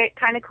secret,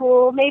 kind of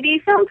cool, maybe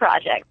film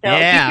project. So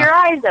keep your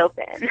eyes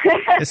open.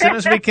 As soon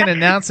as we can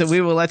announce it, we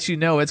will let you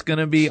know. It's going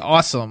to be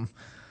awesome.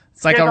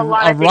 It's like a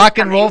rock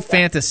and roll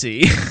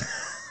fantasy.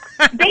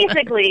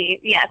 Basically,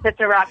 yes,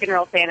 it's a rock and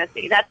roll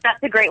fantasy.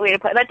 That's a great way to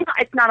put it.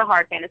 It's not a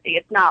hard fantasy.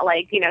 It's not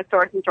like,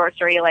 swords and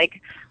sorcery like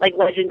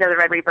Legend of the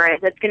Red Reaper is.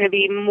 It's going to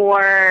be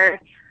more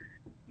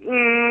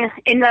in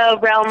the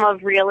realm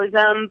of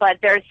realism, but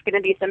there's going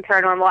to be some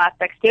paranormal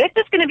aspects to it. It's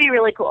just going to be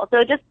really cool.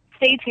 So just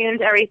stay tuned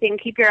to everything.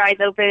 Keep your eyes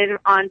open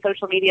on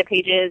social media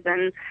pages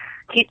and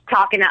keep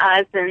talking to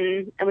us,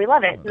 and we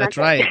love it. That's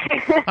right.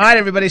 All right,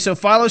 everybody. So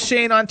follow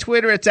Shayne on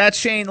Twitter. It's at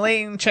Shayne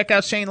Leighton. Check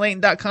out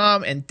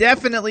ShayneLeighton.com. And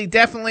definitely,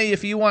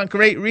 if you want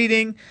great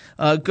reading,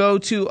 go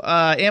to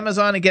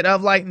Amazon and get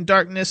Of Light and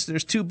Darkness.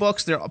 There's 2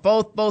 books. They're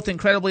both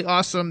incredibly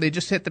awesome. They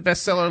just hit the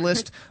bestseller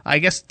list. I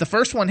guess the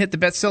first one hit the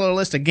bestseller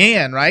list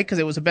again, right? Because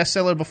it was a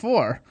bestseller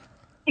before.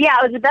 Yeah,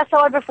 it was a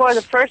bestseller before.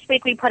 The first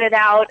week we put it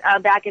out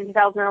back in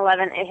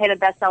 2011, it hit a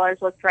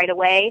bestsellers list right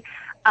away.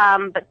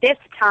 But this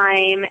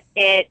time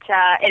it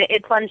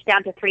plunged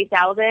down to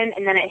 3,000,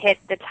 and then it hit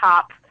the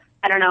top,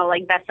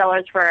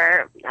 bestsellers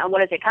for,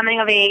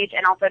 coming of age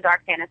and also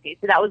dark fantasy.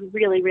 So that was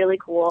really, really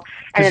cool.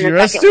 And then you're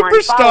a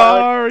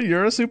superstar.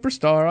 You're a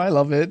superstar. I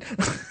love it.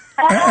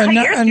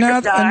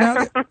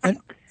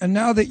 And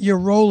now that you're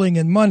rolling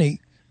in money,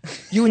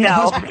 you and your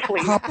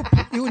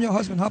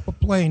husband hop a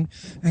plane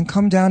and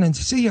come down and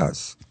see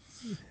us.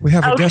 We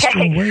have a guest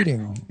room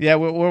waiting. Yeah,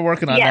 we're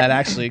working on that,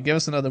 actually. Give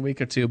us another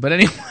week or two. But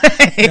anyway.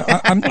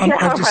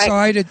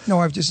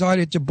 I've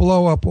decided to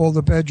blow up all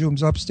the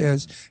bedrooms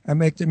upstairs and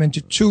make them into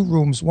 2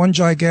 rooms. One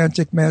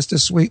gigantic master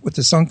suite with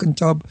a sunken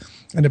tub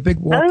and a big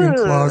walk-in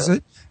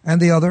closet,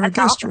 and the other a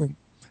guest room.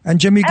 And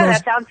Jimmy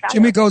goes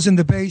in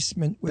the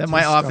basement. Then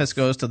my office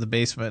goes to the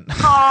basement.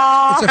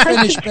 It's a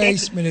finished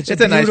basement. It's a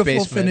beautiful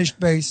nice finished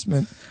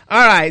basement.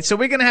 All right, so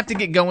we're going to have to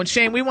get going.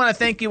 Shayne, we want to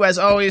thank you as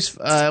always.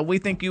 We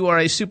think you are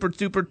a super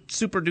duper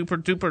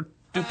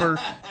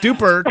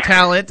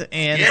talent,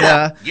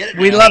 and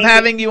we love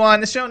having you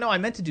on the show. No, I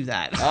meant to do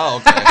that. Oh,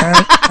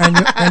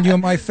 okay. and you're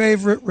my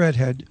favorite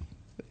redhead.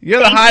 You're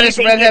the hottest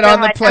redhead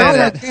on the planet.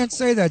 No, I can't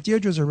say that.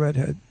 Deirdre's a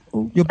redhead.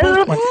 You're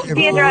both my favorite.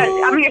 Deirdre,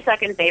 I'm your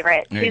second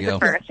favorite. She's the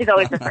first. She's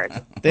always the first.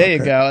 There you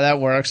go.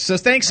 That works. So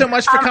thanks so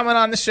much for coming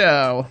on the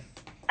show.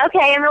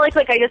 Okay, and really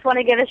quick, I just want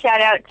to give a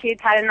shout-out to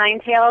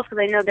Cata9tales, because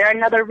I know they're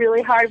another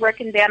really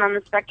hard-working band on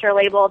the Spectra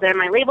label. They're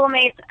my label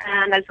mates,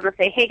 and I just want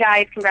to say, hey,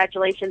 guys,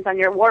 congratulations on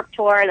your Warped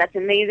Tour. That's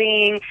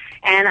amazing,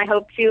 and I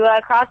hope to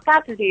cross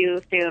paths with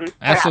you soon.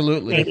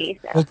 Absolutely. Perhaps, maybe.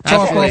 So. We'll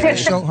talk off the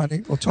show,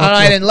 honey. We'll talk. All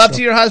right, and love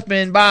to your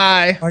husband.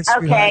 Bye. Bye,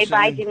 okay,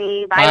 bye,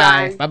 Jimmy.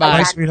 Bye, Ron. Bye,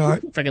 bye,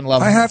 sweetheart. Freaking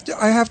love. I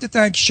have to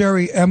thank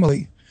Sherry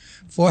Emily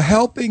for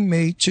helping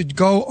me to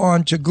go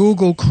on to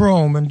Google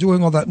Chrome and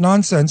doing all that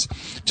nonsense.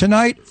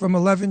 Tonight from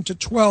 11 to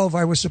 12,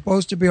 I was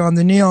supposed to be on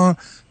the Neon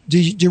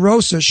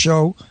DeRosa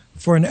show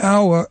for an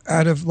hour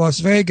out of Las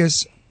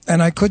Vegas,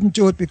 and I couldn't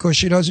do it because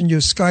she doesn't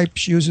use Skype.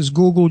 She uses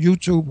Google,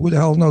 YouTube, who the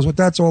hell knows what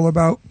that's all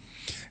about.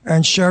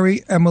 And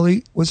Sherry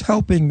Emily was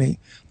helping me,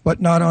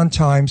 but not on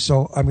time,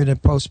 so I'm going to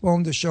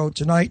postpone the show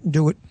tonight and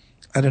do it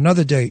at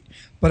another date.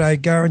 But I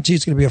guarantee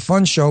it's going to be a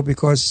fun show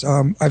because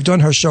I've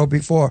done her show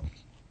before.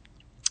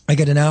 I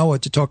get an hour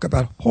to talk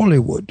about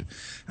Hollywood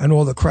and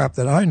all the crap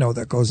that I know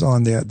that goes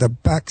on there, the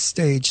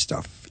backstage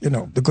stuff, you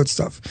know, the good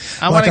stuff.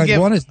 I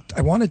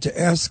wanted to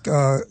ask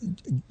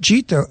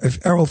Gita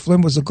if Errol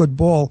Flynn was a good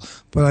ball,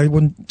 but I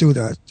wouldn't do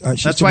that.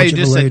 That's why you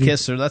just said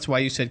kiss her. That's why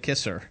you said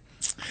kiss her.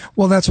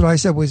 Well, that's what I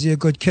said. Was he a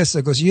good kisser?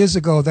 Because years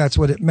ago, that's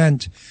what it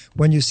meant.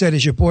 When you said,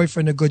 is your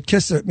boyfriend a good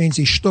kisser? It means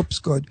he shtups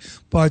good.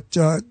 But,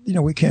 you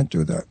know, we can't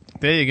do that.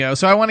 There you go.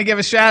 So I want to give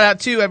a shout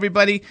out to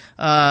everybody.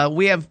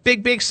 We have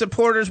big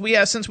supporters.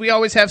 Since we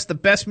always have the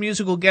best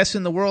musical guests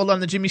in the world on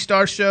the Jimmy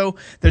Star Show.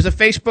 There's a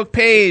Facebook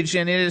page,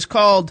 and it is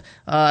called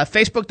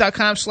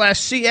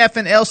facebook.com/CF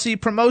and LC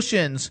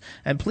Promotions.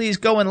 And please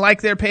go and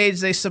like their page.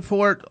 They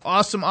support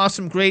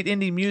awesome, great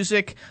indie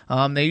music.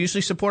 They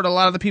usually support a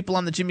lot of the people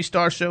on the Jimmy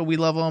Star Show. We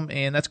love them,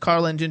 and that's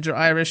Carla and Ginger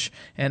Irish,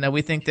 and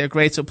we think they're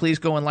great. So please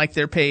go and like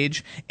their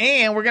page.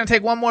 And we're gonna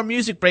take one more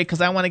music break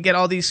because I want to get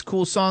all these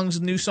cool songs,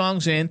 new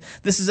songs in.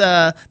 This is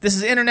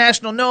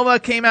International Nova.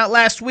 Came out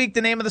last week.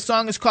 The name of the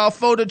song is called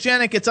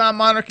Photogenic. It's on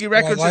Monarchy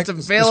Records. It's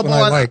available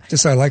I like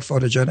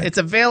Photogenic. It's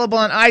available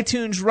on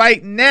iTunes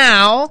right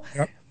now.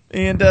 Yep.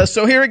 And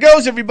so here it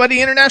goes,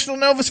 everybody. International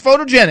Nova's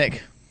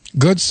Photogenic.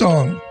 Good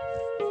song.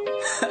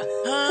 I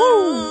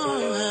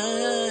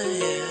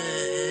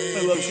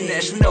love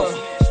International Nova.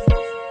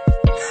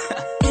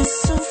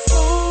 It's so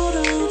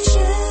photogenic,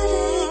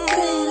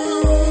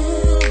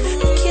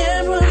 baby.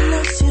 Camera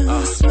loves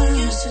your smile.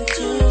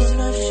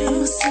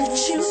 I'ma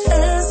set you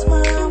as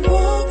my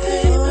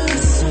wallpaper.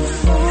 It's so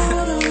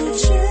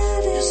photogenic.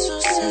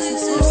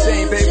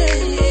 Same, baby.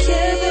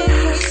 Camera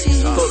loves your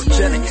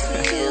Photogenic.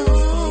 smile.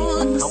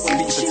 I wanna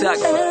be your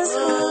photographer. As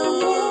my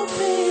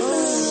wallpaper.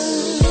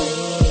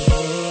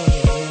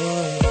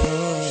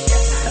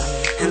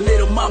 And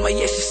little mama,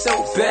 yeah, she's so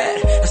bad.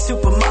 A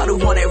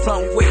supermodel on that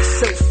runway,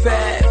 so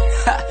fat.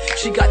 Ha,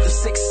 she got the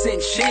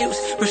 6-inch heels,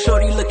 but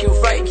shorty looking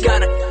right,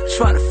 gotta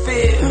try to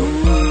feel.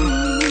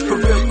 But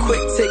real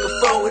quick, take a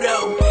photo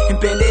and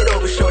bend it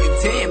over, shorty,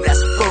 damn,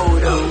 that's a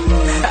photo.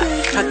 Ha,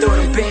 I throw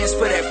them bands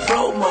for that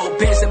promo,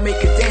 bands that make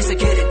it dance, to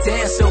get it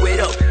down, so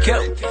it'll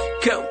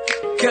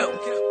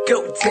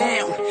go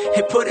down.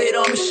 And put it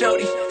on me,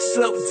 shorty,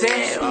 slow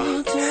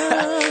down.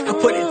 I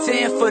put it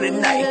down for the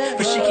night,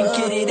 but she can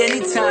get it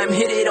anytime,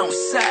 hit it on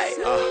sight.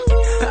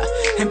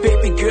 And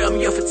baby girl, I'm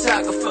your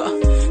photographer.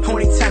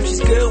 Only time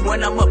she's good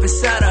when I'm up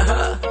inside of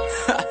her.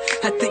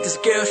 I think this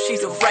girl,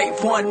 she's the right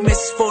one.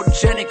 Mrs.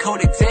 Photogenic,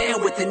 hold it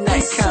down with the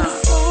Nikon.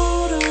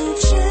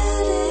 Photogenic,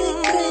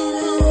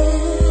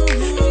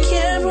 baby.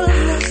 Camera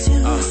loves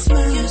your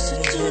smile.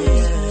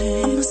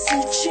 I'ma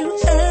set you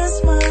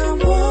as my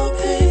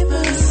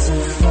wallpaper. It's so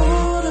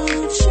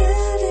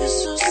photogenic. It's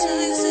so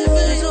sexy,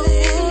 baby.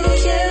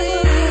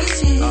 Camera loves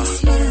your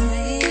smile.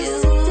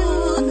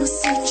 I'ma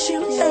set you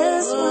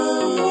as my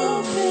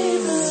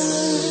wallpaper.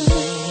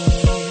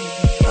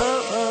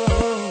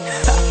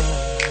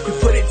 We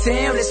put it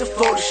down, it's a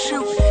photo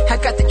shoot. I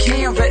got the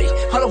cam ready,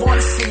 all I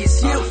wanna see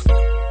is you.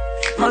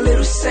 My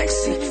little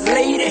sexy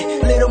lady,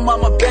 little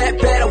mama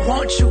bad, I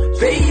want you,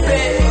 baby.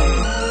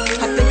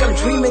 I think I'm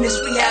dreaming this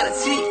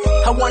reality.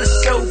 I want it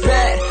so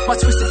bad, my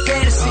twisted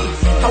fantasy.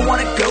 I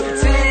wanna go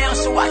down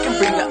so I can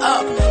bring her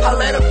up. I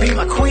let her be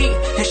my queen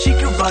and she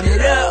can run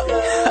it up.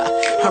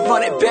 I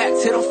run it back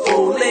to the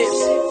full lips.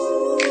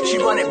 She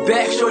run it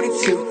back, shorty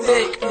too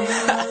thick.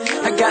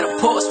 I gotta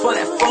pause for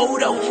that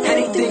photo.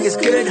 Anything is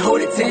good,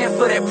 hold it down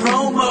for that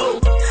promo.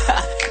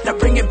 Now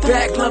bring it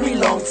back, love me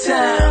long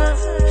time.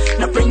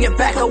 Now bring it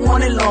back, I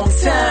want it long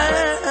time.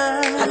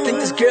 I think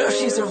this girl,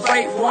 she's the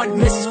right one.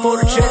 Mrs.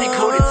 Photogenic,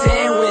 hold it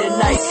down with a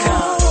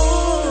Nikon.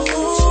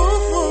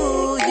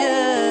 Oh,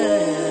 yeah.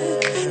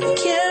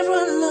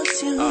 Camera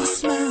loves your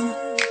smile.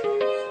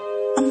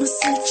 I'ma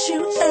set you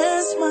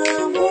as my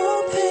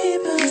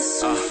wallpaper. It's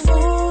so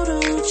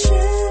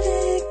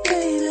photogenic,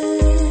 baby.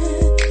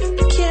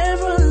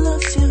 Camera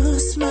loves your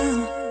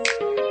smile.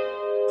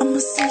 I'ma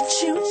set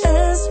you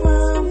as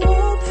my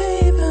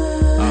wallpaper.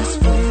 Let's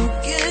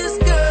focus,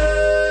 girl.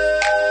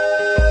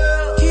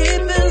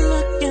 Keep it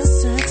looking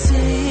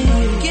sexy.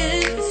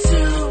 Get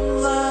to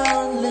my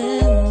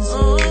lens.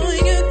 Oh,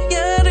 you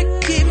gotta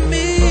keep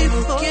me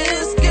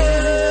focused,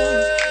 girl.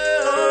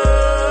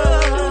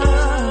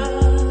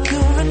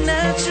 You're a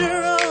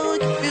natural,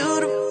 you're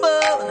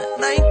beautiful,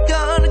 and I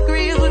can't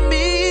agree with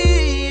me.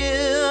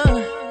 Yeah.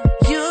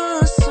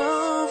 You're so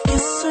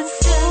photogenic,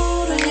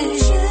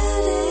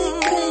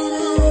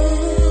 baby.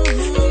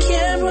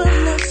 Camera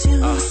loves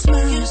your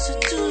smile.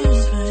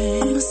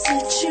 I'ma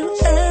set you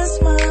as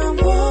my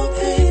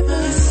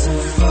wallpaper. It's so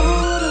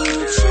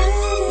photogenic,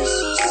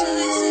 so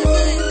sexy,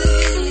 baby.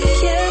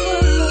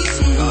 Camera loves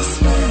your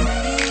smile.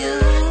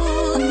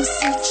 I'ma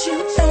set you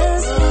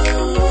as my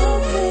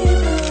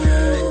wallpaper.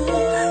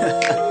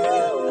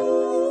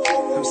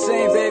 I'm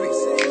saying, baby,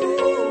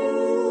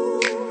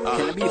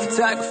 can I be a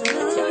photographer?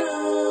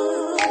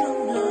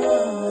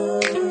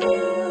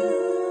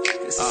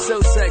 This is so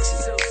sexy.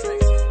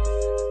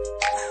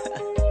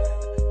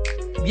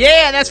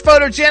 Yeah, that's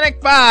Photogenic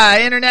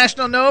by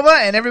International Nova,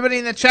 and everybody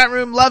in the chat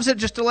room loves it.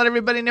 Just to let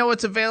everybody know,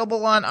 it's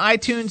available on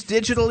iTunes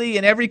digitally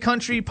in every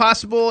country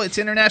possible. It's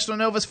International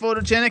Nova's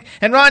Photogenic.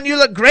 And Ron, you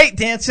look great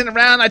dancing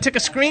around. I took a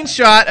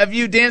screenshot of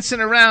you dancing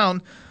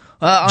around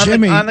on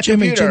the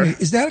computer. Jimmy,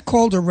 is that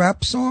called a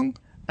rap song?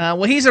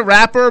 Well, he's a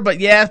rapper, but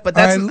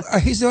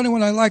that's... he's the only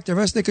one I like. The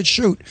rest they could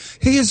shoot.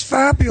 He is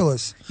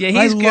fabulous. Yeah,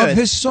 he's good. I love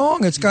his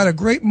song. It's got a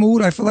great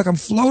mood. I feel like I'm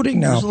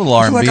floating now. There's a little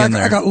R&B in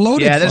there. I got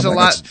loaded from it. I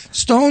got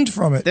stoned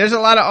from it. There's a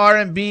lot of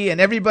R&B,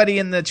 and everybody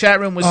in the chat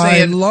room was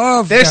saying...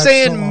 They're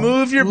saying, song.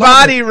 move your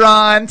body,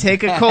 Ron.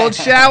 Take a cold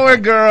shower,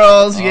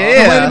 girls.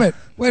 Yeah.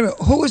 Wait a minute.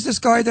 Who is this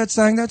guy that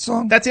sang that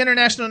song? That's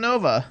International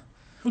Nova.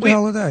 Who the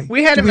hell are they?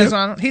 We had him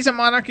he's a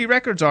Monarchy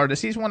Records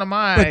artist. He's one of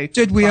my. But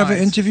did we ever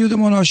interview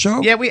them on our show?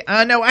 Yeah,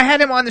 no, I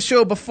had him on the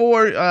show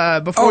before you were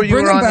on the show.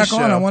 Bring him back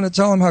on. I want to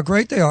tell him how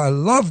great they are. I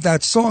love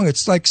that song.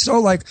 It's I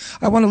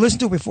want to listen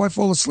to it before I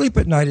fall asleep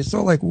at night. It's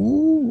so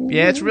ooh.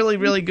 Yeah, it's really,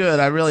 really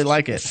good. I really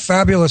like it.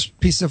 Fabulous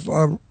piece of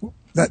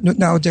that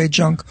nowadays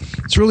junk.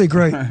 It's really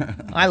great.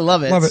 I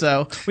love it.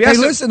 So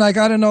listen, I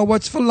got to know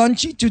what's for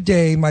lunchy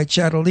today, my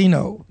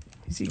chatolino.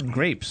 He's eating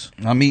grapes.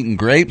 I'm eating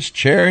grapes,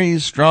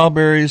 cherries,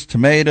 strawberries,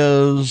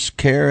 tomatoes,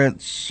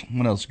 carrots.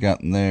 What else you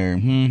got in there?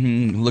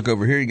 Look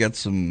over here. You got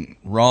some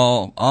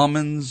raw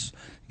almonds.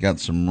 You got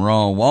some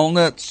raw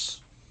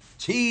walnuts,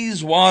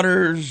 teas,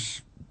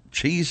 waters,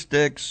 cheese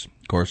sticks.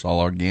 Of course,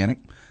 all organic.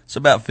 It's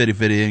about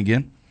 50-50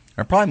 again.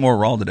 Or probably more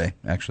raw today,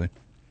 actually.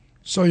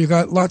 So you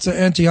got lots of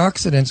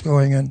antioxidants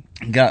going in.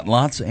 Got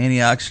lots of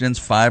antioxidants,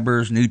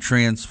 fibers,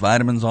 nutrients,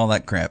 vitamins, all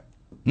that crap.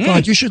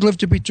 God, you should live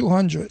to be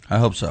 200. I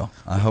hope so.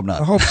 I hope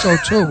not. I hope so,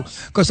 too,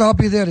 because I'll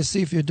be there to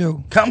see if you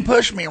do. Come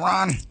push me,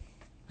 Ron.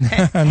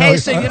 Hey,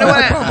 so you know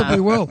what? I probably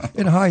will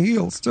in high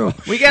heels too.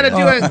 We gotta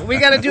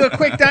do a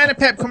quick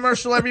Dynapep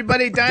commercial,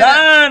 everybody.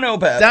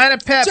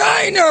 Dynapep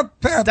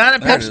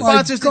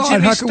sponsors the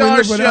Jimmy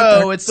Star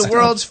Show. It's the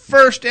world's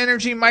first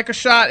energy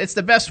microshot. It's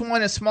the best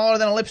one. It's smaller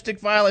than a lipstick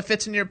vial. It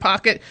fits in your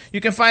pocket.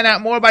 You can find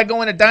out more by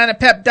going to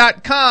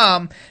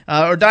Dynapep.com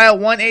or dial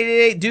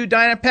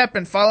 1-888-DO-DYNAPEP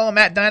and follow them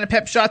at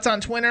Dynapep Shots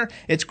on Twitter.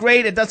 It's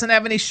great. It doesn't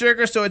have any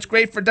sugar, so it's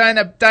great for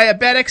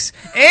diabetics.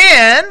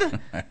 And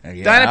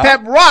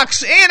Dynapep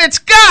rocks. And it's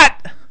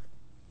got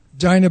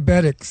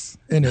Dynabetics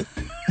in it.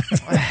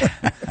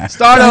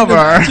 Start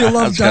over. Do you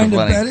love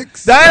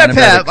Dynabetics?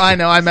 Dynapep. I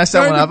know. I messed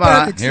that one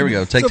up. Here we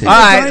go. Take two.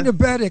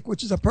 Dynabetic,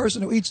 which is a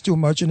person who eats too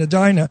much in a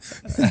diner.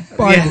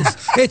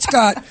 It's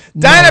got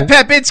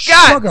Dynapep. It's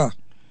got sugar.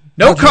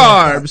 No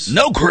carbs.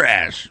 No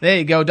crash. There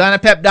you go.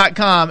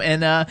 Dynapep.com.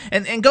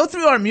 And go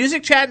through our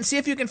music chat and see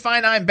if you can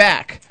find I'm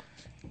Back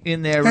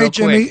in there real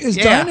Jimmy, quick. Is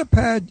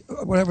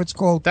Dynapad, whatever it's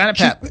called,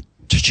 Dynapep.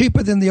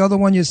 cheaper than the other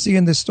one you see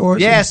in the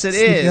stores? Yes, it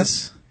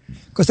is.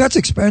 Because that's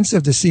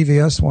expensive, the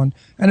CVS one.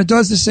 And it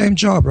does the same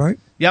job, right?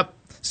 Yep.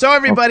 So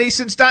everybody,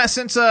 since yes,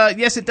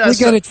 it does.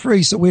 We get it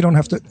free, so we don't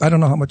have to. I don't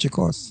know how much it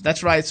costs.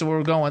 That's right. So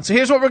we're going. So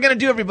here's what we're going to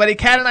do, everybody.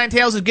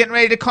 Cata9tales is getting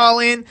ready to call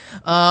in.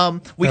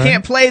 We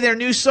can't play their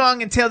new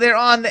song until they're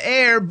on the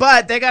air,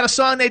 but they got a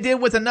song they did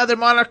with another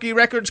Monarchy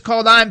Records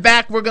called I'm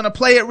Back. We're going to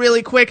play it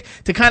really quick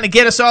to kind of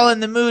get us all in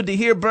the mood to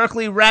hear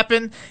Berkeley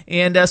rapping.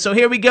 And so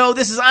here we go.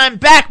 This is I'm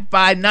Back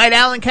by Night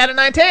Owl and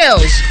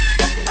Cata9tales.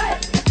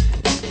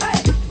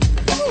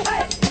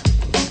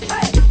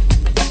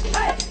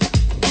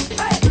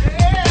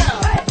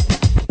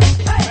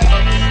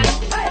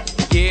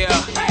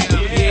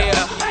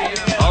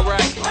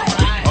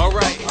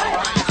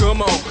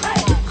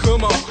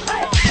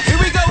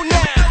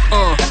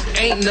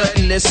 Ain't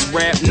nothing this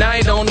rap.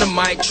 Night on the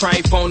mic,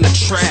 tripe on the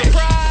track.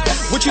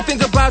 What you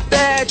think about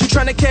that? You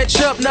tryna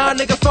catch up? Nah,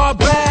 nigga, fall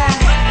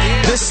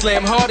back. This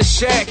slam hard as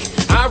Shaq.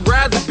 I'd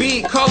rather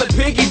beat, call it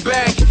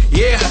piggyback.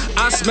 Yeah,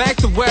 I smack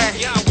the whack.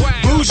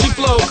 Bougie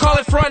flow, call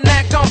it front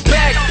neck, I'm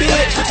back,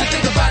 bitch. What you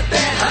think about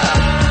that,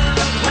 huh?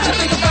 What you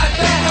think about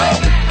that,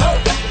 ho?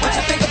 What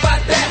you think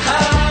about that,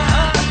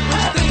 huh?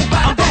 What you think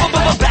about that?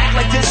 I'm back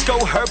like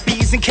disco,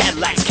 herpes, and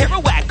Cadillacs.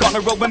 Kerouac on a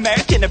road,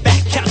 American in the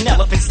back, counting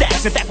elephant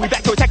stacks. In fact, we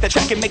back to attack the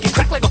track and make it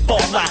crack like a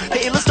fault line.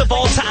 The illest of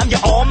all time, you're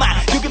all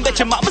mine. You can bet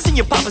your mamas and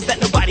your papas that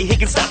nobody here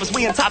can stop us.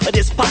 We on top of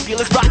this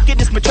populous rock in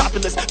this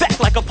metropolis. Back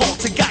like a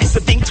poltergeist, so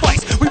think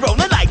twice. We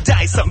rolling like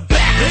dice, I'm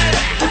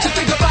back. What you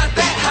think about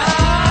that,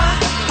 huh?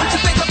 What you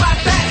think about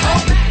that, ho?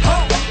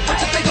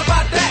 What you think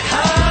about that,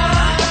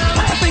 huh?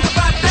 What you think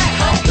about that,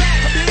 ho?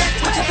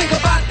 What you think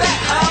about that,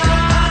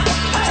 huh?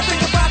 What you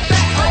think about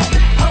that,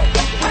 ho?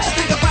 What you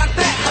think about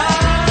that,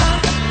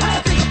 huh? What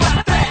you think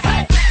about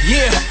that?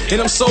 Yeah,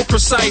 and I'm so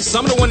precise.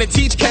 I'm the one that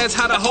teach cats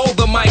how to hold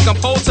the mic. I'm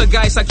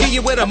poltergeist. I get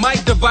you with a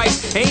mic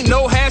device. Ain't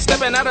no half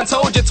stepping. I done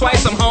told you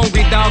twice. I'm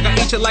hungry, dog. I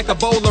eat you like a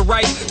bowl of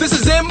rice. This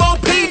is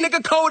MOP,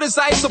 nigga, cold as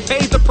ice. So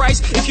pay the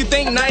price. If you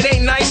think night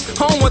ain't nice,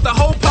 home with the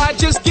whole pot,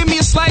 just give me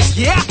a slice.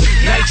 Yeah,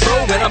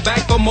 Nitro, and I'm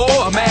back for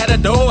more. A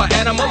matador, an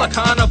animal, a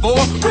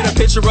carnivore. With a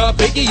picture of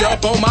Biggie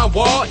up on my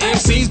wall.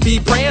 MCs be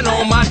praying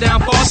on my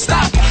downfall.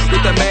 Stop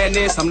with the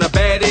madness. I'm the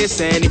baddest.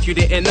 And if you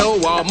didn't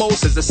know,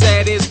 almost is the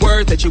saddest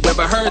word that you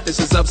ever heard. This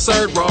is upset.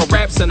 absurd. Raw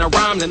raps and a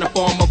rhyme in the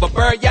form of a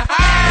bird. Yeah,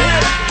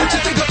 what you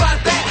think about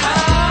that,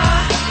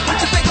 huh? What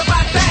you think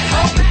about that,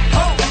 ho?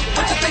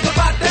 What you think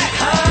about that,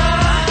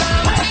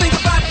 huh? What you think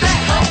about that,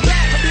 ho?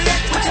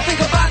 What you think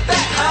about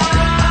that,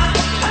 huh?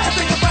 What you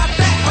think about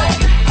that, ho?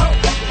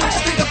 What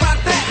you think about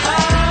that,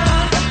 huh?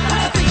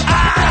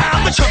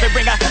 I'm the trumpet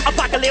bringer,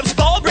 apocalypse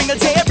ball bringer,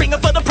 dead bringer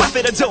for the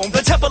prophet of doom,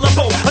 the temple of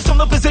boom. Assume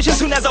the position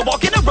soon as I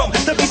walk in the room.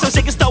 The beat so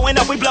sick is throwing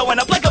up, we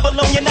blowing up like a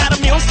balloon. You're not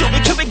immune,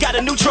 stupid Cupid got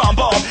a neutron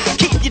bomb.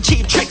 Keep your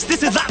cheap tricks,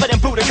 this is live than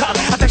Budokan.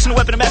 Affection,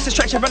 weapon of mass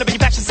destruction, run up in your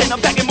faction, send them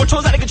back in more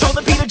trolls out of control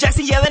than Peter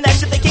Jackson yelling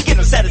action. They can't get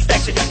no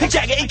satisfaction. Pick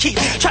Jagger and Keith,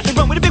 try to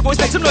run with the big boys,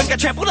 make some noise, got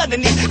trampled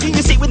underneath. Can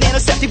you see with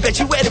antiseptic, bet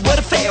you where it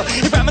would've failed.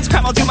 If Ryman's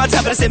crime, I'll do my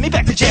time, but send me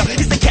back to jail.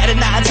 It's the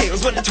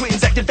Cata9tales when the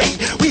twins activate.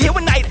 We here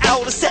one night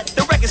owl to set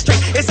the record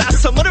straight. It's our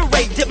summer to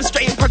rate,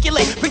 demonstrate and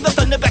percolate. Bring the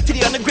thunder back to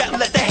the underground,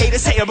 let the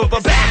haters say but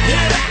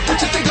back.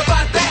 What you think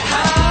about that,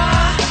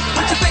 huh?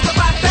 What you think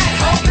about that,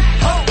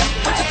 ho?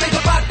 What you think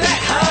about that,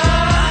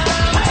 huh?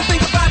 What you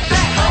think about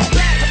that, ho?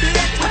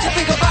 What you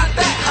think about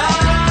that,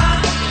 huh?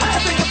 What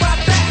you think about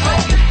that,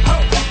 ho?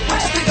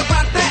 What you think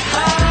about that,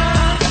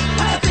 huh?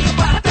 What you think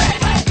about that?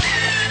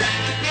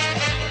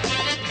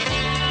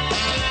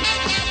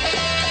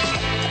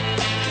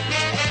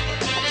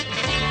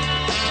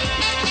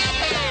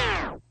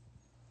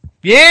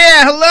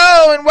 Yeah,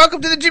 hello, and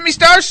welcome to the Jimmy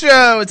Star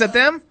Show. Is that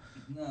them?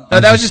 Oh,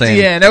 that was just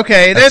the end.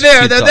 Okay, they're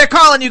there. They're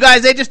calling you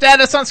guys. They just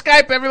added us on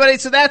Skype, everybody.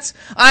 So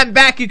I'm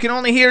back. You can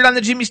only hear it on the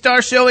Jimmy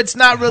Star Show. It's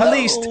not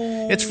released.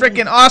 It's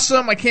freaking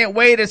awesome. I can't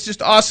wait. It's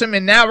just awesome.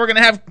 And now we're going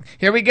to have,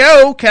 here we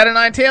go,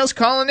 Cata9tales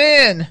calling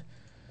in.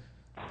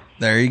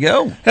 There you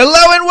go.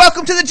 Hello and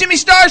welcome to the Jimmy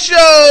Star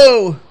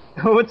Show.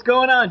 What's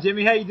going on,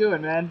 Jimmy? How you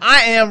doing, man?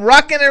 I am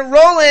rocking and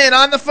rolling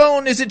on the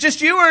phone. Is it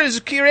just you or is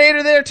the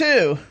curator there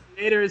too?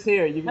 Curator is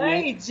here.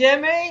 Hey,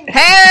 Jimmy.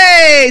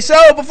 Hey!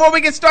 So, before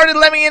we get started,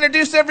 let me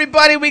introduce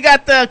everybody. We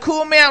got the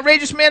cool man,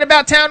 outrageous man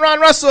about town,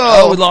 Ron Russell.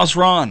 Oh, we lost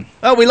Ron.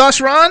 Oh, we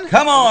lost Ron?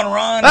 Come on,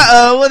 Ron.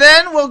 Uh-oh. Well,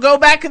 then, we'll go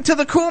back into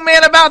the cool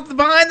man about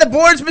behind the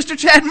boards, Mr.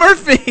 Chad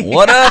Murphy.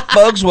 What up,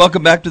 folks?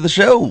 Welcome back to the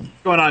show. What's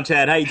going on,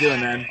 Chad? How you doing,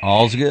 man?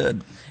 All's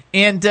good.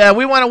 And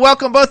we want to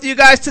welcome both of you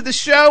guys to the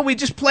show. We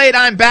just played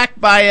I'm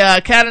Back by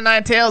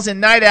Cata9tales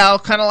and Night Owl,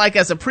 kind of like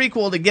as a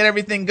prequel to get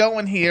everything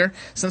going here.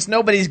 Since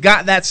nobody's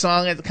got that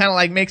song, it kind of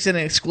like makes it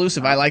an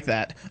exclusive. I like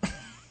that.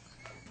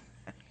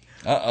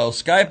 Uh-oh,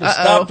 Skype has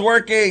stopped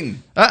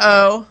working.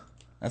 Uh-oh.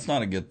 That's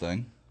not a good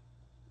thing.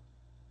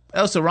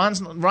 Oh, so Ron,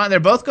 they're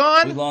both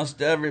gone? We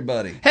lost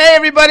everybody. Hey,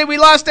 everybody, we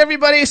lost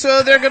everybody,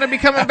 so they're going to be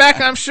coming back,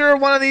 I'm sure,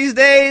 one of these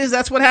days.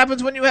 That's what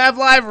happens when you have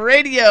live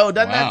radio.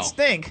 Doesn't that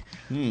stink?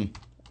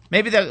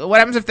 Maybe what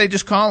happens if they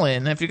just call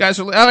in? If you guys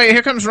are, oh, wait,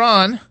 here comes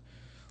Ron.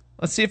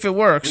 Let's see if it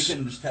works. We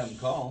can just have him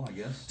call, I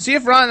guess. See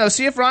if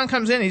Ron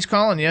comes in. He's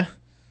calling you. Do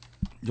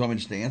you want me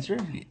just to answer?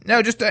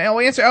 No, just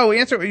answer. Oh,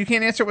 answer. You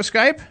can't answer with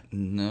Skype?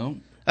 No.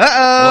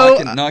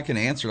 Uh-oh. Well, I can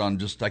answer it on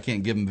just, I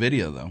can't give him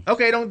video, though.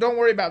 Okay, don't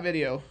worry about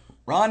video.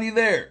 Ron, you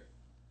there?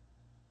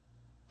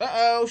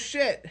 Uh-oh,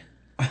 shit.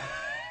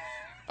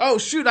 Oh,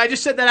 shoot, I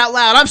just said that out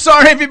loud. I'm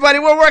sorry, everybody.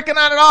 We're working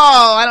on it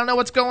all. I don't know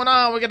what's going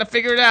on. We're going to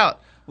figure it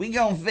out. We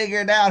gonna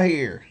figure it out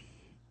here.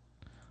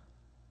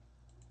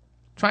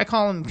 Try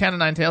calling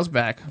Cata9tales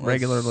back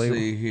regularly. Let's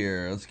see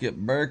here. Let's get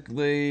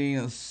Berkeley.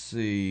 Let's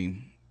see.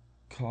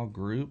 Call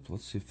group.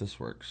 Let's see if this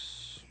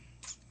works.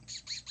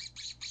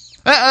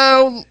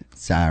 Uh-oh.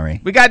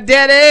 Sorry. We got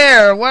dead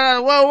air.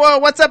 Whoa.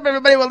 What's up,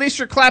 everybody? Well, at least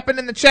you're clapping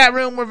in the chat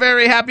room. We're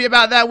very happy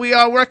about that. We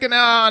are working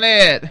on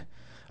it.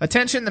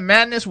 Attention, the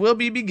madness will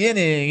be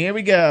beginning. Here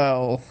we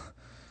go.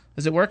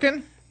 Is it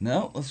working?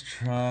 No, let's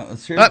try.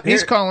 Let's hear.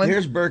 He's calling.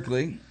 Here's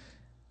Berkeley.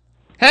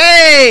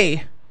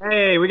 Hey!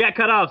 Hey, we got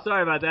cut off.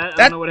 Sorry about that.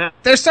 I don't know what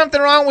happened. There's something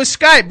wrong with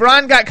Skype.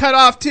 Ron got cut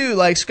off, too.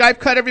 Like, Skype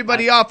cut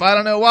everybody off. I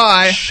don't know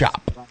why.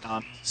 Shop.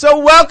 So,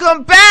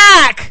 welcome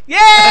back! Yay!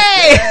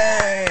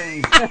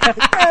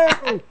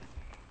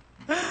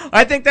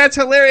 I think that's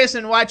hilarious.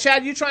 And why,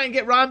 Chad, you try and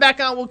get Ron back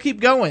on, we'll keep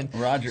going.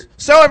 Roger.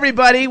 So,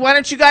 everybody, why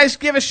don't you guys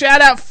give a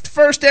shout-out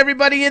first to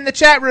everybody in the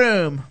chat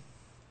room?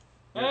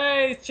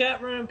 Hey,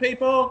 chat room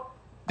people.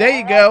 There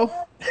you go.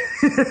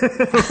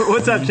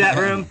 What's up, chat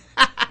room?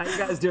 How you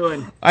guys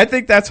doing? I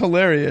think that's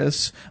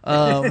hilarious.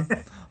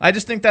 I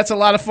just think that's a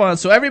lot of fun.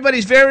 So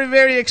everybody's very,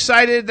 very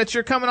excited that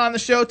you're coming on the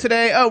show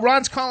today. Oh,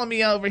 Ron's calling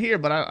me over here,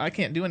 but I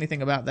can't do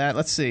anything about that.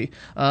 Let's see.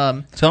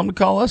 Tell him to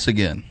call us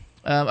again.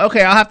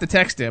 Okay, I'll have to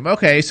text him.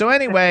 Okay, so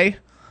anyway,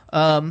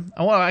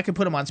 I could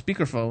put him on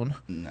speakerphone.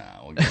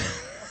 No.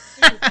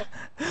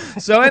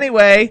 So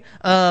anyway,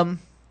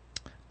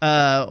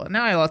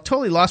 now I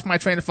totally lost my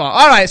train of thought.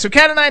 All right, so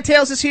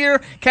Cata9tales is here.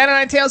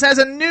 Cata9tales has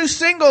a new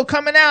single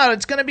coming out.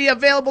 It's going to be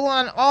available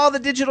on all the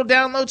digital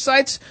download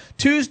sites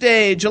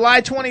Tuesday,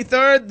 July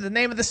 23rd. The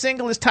name of the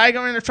single is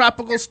Tiger in a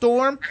Tropical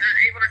Storm.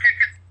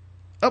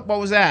 Oh, what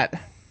was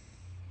that?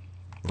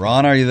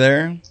 Ron, are you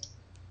there?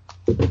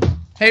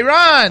 Hey,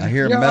 Ron. I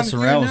hear him messing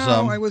around with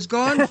something. I was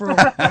gone for a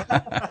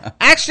while.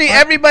 Actually,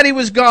 everybody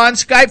was gone.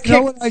 Skype You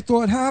know kicked. what I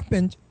thought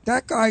happened?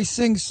 That guy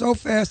sings so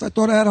fast, I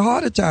thought I had a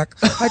heart attack.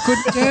 I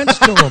couldn't dance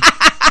to him.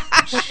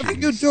 Whatever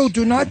you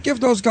do not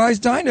give those guys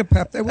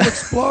Dynapep. They will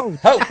explode.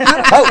 I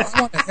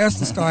want to ask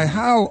this guy,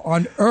 how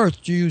on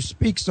earth do you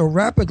speak so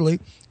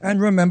rapidly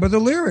and remember the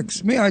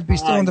lyrics? Me, I'd be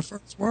still on the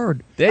first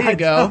word. There you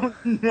go.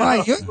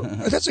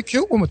 That's a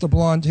cute one with the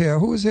blonde hair.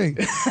 Who is he?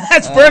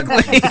 That's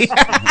Berkeley.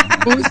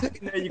 Who is he?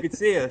 No, you could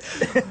see us.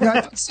 Yeah,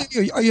 I can see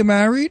you. Are you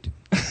married?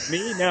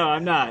 Me? No,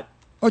 I'm not.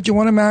 Oh, do you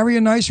want to marry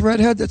a nice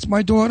redhead? That's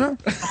my daughter.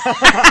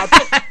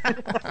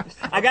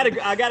 I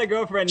got a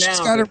girlfriend now. She's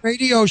got a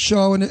radio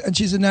show, and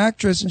she's an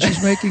actress, and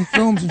she's making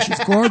films, and she's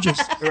gorgeous.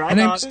 Her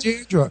name's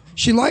Deirdre.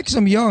 She likes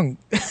him young.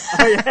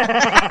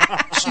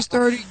 She's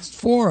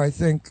 34, I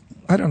think.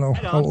 I don't know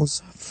how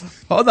old.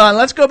 Hold on,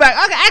 let's go back.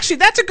 Okay, actually,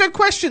 that's a good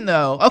question,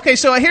 though. Okay,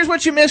 so here's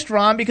what you missed,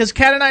 Ron, because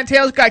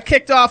Cata9tales got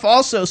kicked off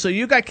also. So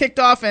you got kicked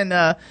off, and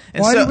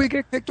why did we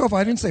get kicked off?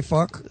 I didn't say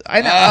fuck.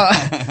 I know.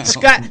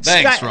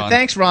 Thanks, Ron.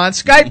 Thanks, Ron.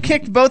 Skype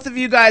kicked both of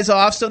you guys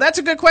off, so that's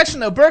a good question,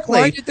 though. Berkeley.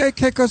 Why did they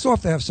kick us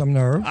off? They have some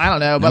nerve. I don't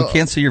know, No, but we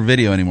can't see your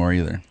video anymore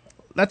either.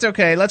 that's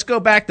okay. Let's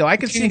go back, though. I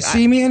can You can't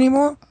see me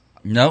anymore?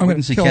 No, I'm we gonna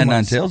can see kill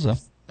Cat9tales though.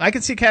 I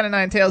can see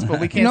Cata9tales, but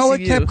we can't You know see what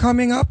you. kept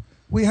coming up?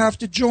 We have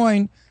to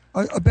join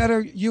a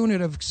better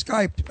unit of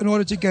Skype in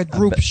order to get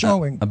group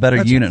showing. A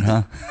better unit,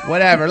 huh?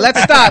 Whatever.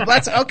 Let's stop.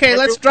 Let's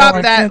drop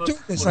I that. can't do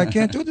this. I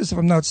can't do this if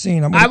I'm not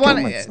seen. I'm I gonna want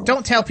kill to. myself.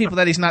 Don't tell people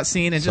that he's not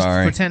seen and just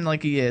Sorry. pretend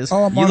like he is.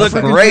 Oh, I'm You on a look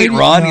freaking great, radio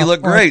Ron. now. You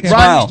look Oh, I great. can't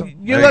Smile. do this.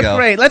 You There look go.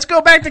 great. Let's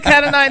go back to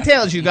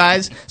Cata9tales, you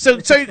guys. So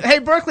hey,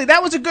 Berkeley,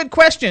 that was a good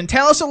question.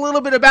 Tell us a little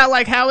bit about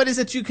like how it is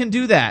that you can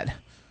do that.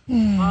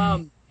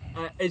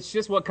 It's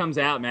just what comes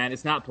out, man.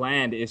 It's not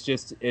planned. It's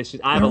just.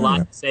 I have a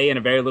lot to say in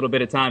a very little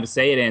bit of time to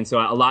say it in.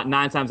 So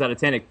 9 times out of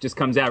 10, it just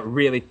comes out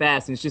really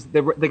fast. And it's just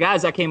the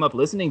guys I came up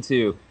listening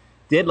to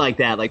did like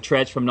that, like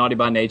Tretch from Naughty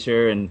by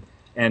Nature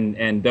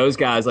and those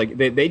guys. Like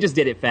they just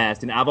did it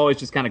fast. And I've always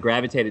just kind of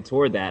gravitated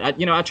toward that.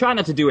 I try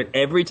not to do it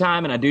every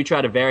time, and I do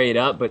try to vary it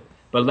up, but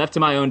left to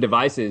my own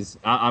devices,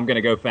 I'm going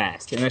to go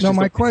fast. And that's No,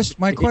 just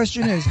my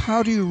question is,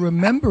 how do you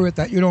remember it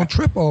that you don't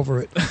trip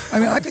over it? I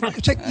mean, I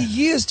could take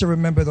years to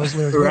remember those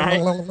lyrics. Right.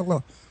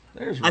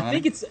 I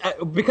think it's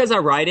because I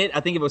write it. I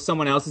think if it was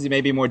someone else's, it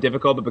may be more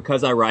difficult. But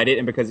because I write it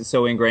and because it's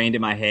so ingrained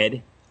in my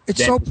head,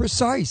 It's so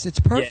precise. It's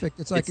perfect.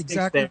 Yeah, it's like it's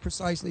exactly there.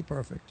 precisely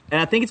perfect.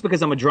 And I think it's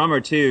because I'm a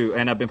drummer too,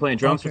 and I've been playing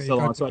drums Okay, for so you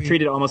got long, the so I beat.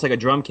 treat it almost like a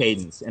drum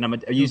cadence, and I'm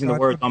using the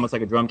got words the almost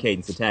like a drum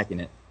cadence, attacking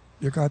it.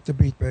 You got the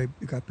beat, babe.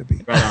 You got the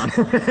beat. Right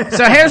on.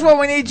 So here's what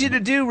we need you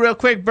to do real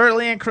quick,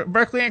 Berkeley and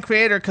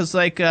Creator, because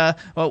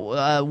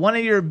one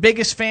of your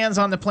biggest fans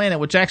on the planet,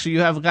 which actually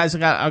you have guys are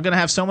going to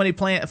have so many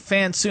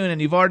fans soon,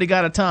 and you've already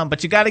got a ton,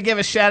 but you got to give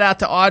a shout out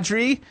to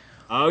Audrey.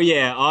 Oh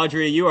yeah,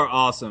 Audrey, you are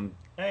awesome.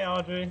 Hey,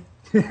 Audrey.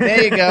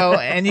 There you go,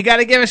 and you got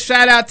to give a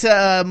shout out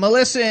to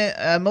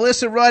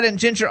Melissa Rudd and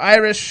Ginger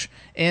Irish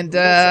and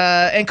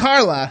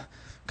Carla,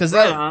 because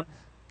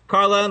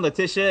Carla and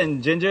Letitia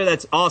and Ginger,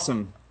 that's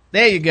awesome.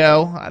 There you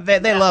go.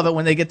 They love it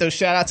when they get those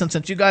shout-outs, and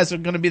since you guys are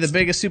going to be the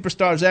biggest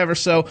superstars ever,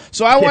 so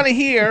I want to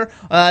hear,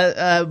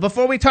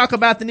 before we talk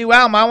about the new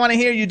album, I want to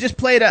hear you just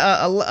played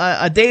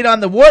a date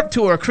on the Warped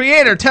Tour.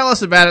 Creator, tell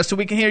us about it so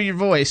we can hear your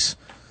voice.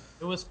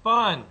 It was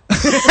fun.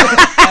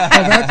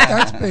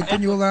 That's big.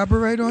 Can you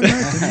elaborate on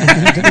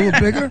that? Can you do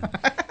it bigger?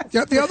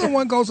 Yeah, the other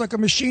one goes like a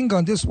machine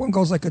gun. This one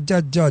goes like a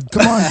dead dud.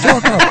 Come on,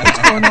 talk up.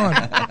 What's going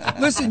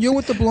on? Listen, you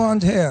with the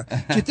blonde hair.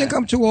 Do you think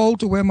I'm too old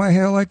to wear my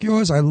hair like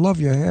yours? I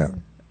love your hair.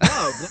 No,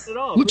 not at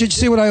all. Did you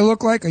see what I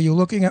look like? Are you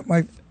looking at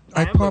my...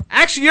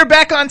 Actually, you're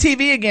back on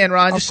TV again,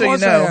 Ron, just so you know.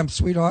 Of course I am,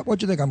 sweetheart. What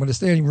do you think? I'm going to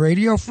stay in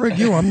radio? Frig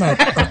you. I'm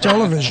not on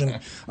television.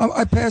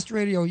 I passed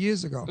radio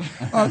years ago. Do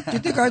you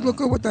think I'd look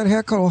good with that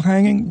haircut all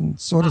hanging and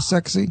sort of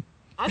sexy?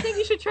 I think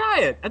you should try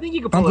it. I think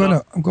you can pull it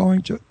off. I'm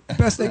going to. The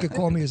best they could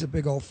call me is a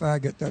big old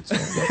faggot. That's all.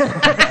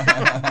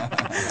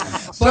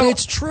 But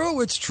it's true.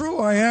 It's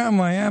true. I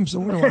am. So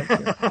what do I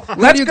care?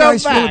 How do you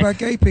guys feel about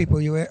gay people?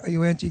 Are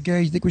you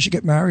anti-gay? You think we should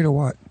get married or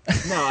what?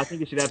 No, I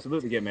think you should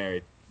absolutely get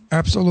married.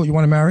 Absolutely. You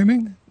want to marry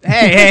me?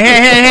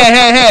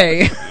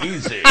 Hey.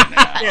 Easy.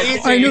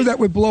 I knew that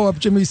would blow up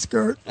Jimmy's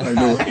skirt. I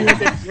knew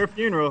it. Your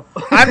funeral.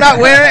 I'm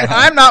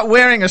not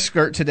wearing a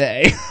skirt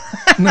today.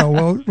 No,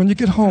 well, when you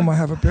get home, I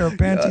have a pair of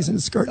panties and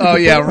a skirt. Oh,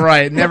 yeah,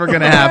 right. Never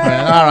going to happen.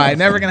 All right,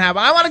 never going to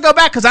happen. I want to go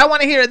back because I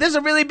want to hear it. This is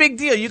a really big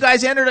deal. You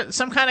guys entered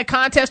some kind of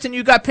contest and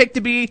you got picked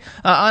to be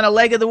on a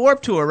leg of the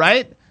Warped Tour,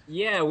 right?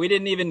 Yeah, we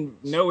didn't even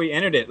know we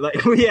entered it.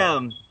 Like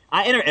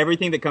I enter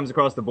everything that comes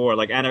across the board.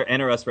 Like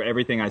enter us for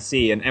everything I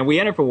see, and we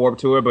entered for Warped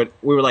Tour, but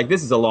we were like,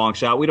 this is a long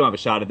shot. We don't have a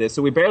shot at this,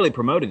 so we barely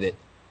promoted it.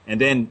 And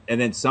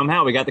then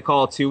somehow we got the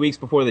call 2 weeks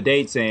before the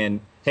date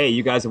saying, hey,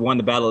 you guys have won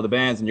the Battle of the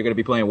Bands, and you're going to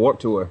be playing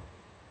Warped Tour.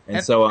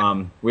 And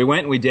so we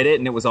went and we did it,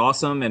 and it was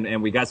awesome,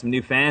 and we got some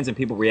new fans, and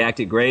people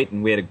reacted great,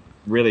 and we had a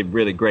really,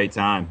 really great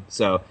time.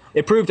 So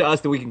it proved to us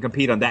that we can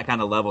compete on that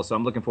kind of level, so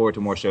I'm looking forward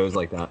to more shows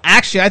like that.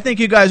 Actually, I think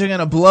you guys are going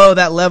to blow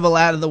that level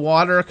out of the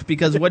water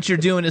because what you're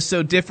doing is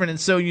so different and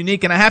so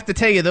unique. And I have to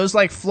tell you, those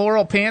like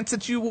floral pants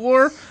that you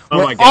wore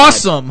were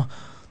awesome.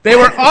 They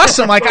were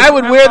awesome. Like, I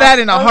would wear that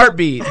in a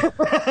heartbeat.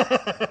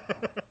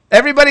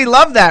 Everybody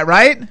loved that,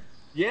 right?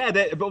 Yeah,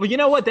 but you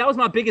know what? That was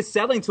my biggest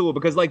selling tool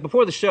because, like,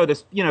 before the show,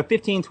 there's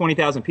 15,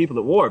 20,000 people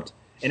that Warped,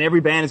 and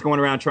every band is going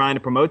around trying to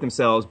promote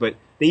themselves. But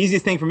the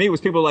easiest thing for me was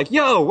people were like,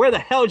 "Yo, where the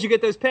hell did you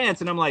get those pants?"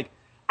 And I'm like,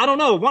 "I don't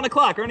know. 1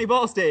 o'clock, Ernie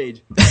Ball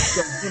stage."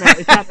 So,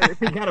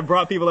 it kind of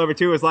brought people over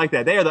to us like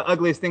that. They are the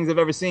ugliest things I've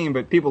ever seen,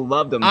 but people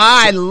loved them.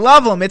 I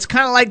love them. It's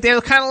kind of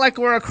like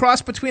we're a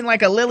cross between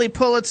like a Lily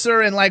Pulitzer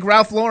and like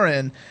Ralph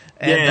Lauren.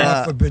 And,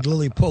 God forbid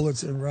Lily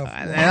Pulitzer and Ralph.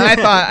 And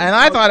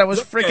I thought it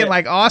was freaking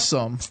like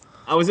awesome.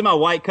 I was in my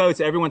white coats.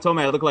 Everyone told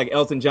me I looked like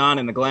Elton John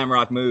in the glam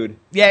rock mood.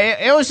 Yeah,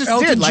 it was just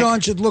Elton John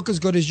should look as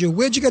good as you.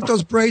 Where'd you get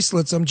those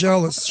bracelets? I'm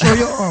jealous. Show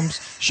your arms.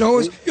 Show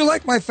us. You're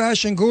like my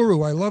fashion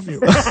guru. I love you.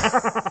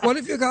 What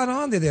have you got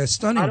on there? They're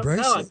stunning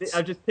bracelets.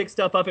 I just pick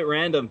stuff up at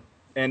random.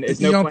 And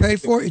it's you don't pay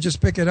for it? You just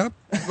pick it up?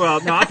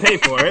 Well, no, I pay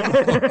for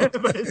it.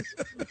 But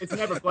it's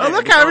never planned. Oh,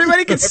 look how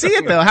everybody can see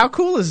it, though. How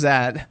cool is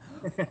that?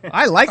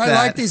 I like that.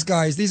 I like these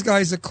guys. These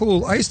guys are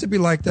cool. I used to be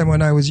like them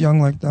when I was young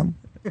like them.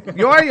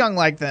 You are young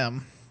like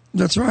them.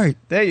 That's right.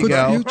 There you Good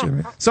go. Future,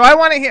 man. So I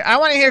want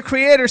to hear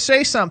Creator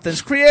say something.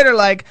 Creator,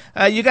 like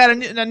you got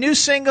a new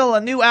single, a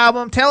new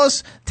album. Tell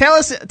us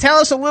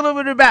a little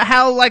bit about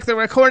how like the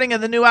recording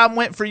of the new album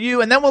went for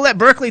you, and then we'll let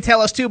Berkeley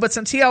tell us too. But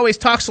since he always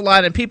talks a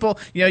lot, and people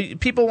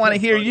want to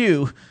hear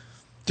you.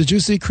 Did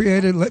you see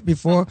Creator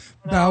before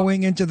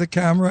bowing into the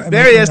camera?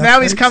 There he is.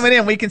 Now he's coming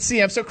in. We can see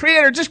him. So,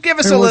 Creator, just give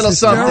us a little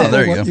something.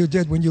 There you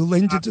did when you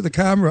leaned into the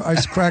camera.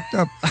 I cracked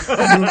up.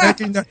 You were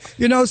making that.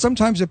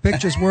 Sometimes a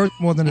picture's worth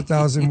more than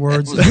 1,000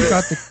 words.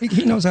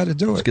 He knows how to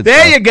do it.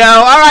 There you go.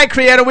 All right,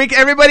 Creator.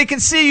 Everybody can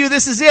see you.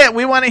 This is it.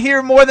 We want to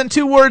hear more than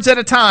 2 words at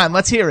a time.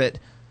 Let's hear it.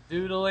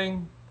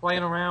 Doodling,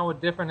 playing around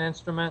with different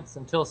instruments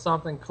until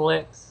something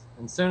clicks.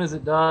 And as soon as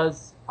it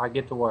does, I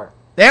get to work.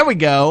 There we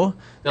go.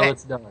 Till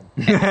it's done.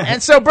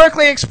 And so,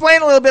 Berkeley,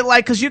 explain a little bit,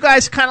 because you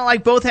guys kind of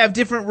like both have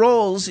different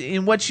roles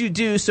in what you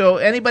do. So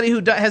anybody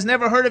who has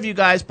never heard of you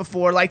guys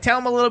before, tell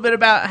them a little bit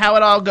about how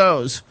it all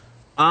goes.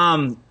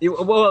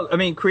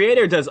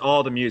 Creator does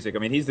all the music. I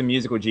mean, he's the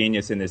musical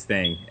genius in this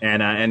thing,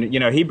 and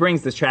he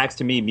brings the tracks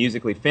to me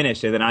musically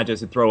finished, and then I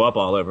just throw up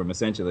all over him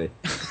essentially.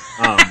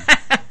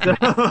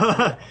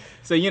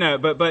 So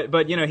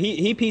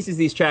he pieces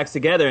these tracks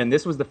together, and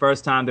this was the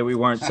first time that we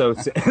weren't so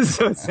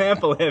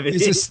sample heavy.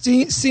 He's a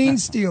scene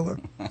stealer.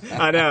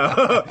 I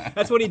know.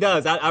 That's what he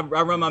does. I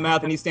run my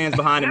mouth, and he stands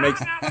behind and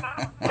makes. In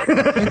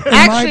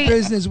my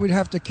business, we'd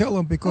have to kill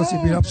him because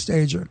he'd be an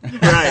upstager.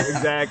 Right,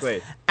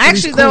 exactly.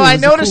 Actually, though, I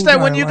noticed that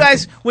when you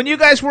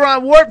guys were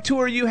on Warped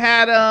Tour, you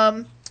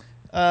had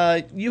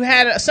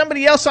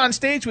somebody else on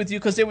stage with you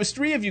because there was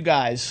 3 of you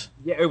guys.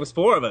 Yeah, it was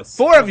 4 of us.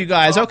 4 of you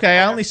guys. Okay,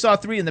 I only saw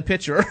 3 in the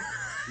picture.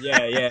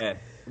 Yeah.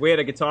 We had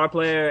a guitar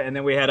player, and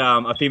then we had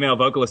a female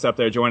vocalist up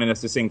there joining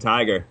us to sing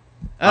Tiger.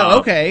 Oh,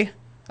 okay.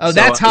 Oh,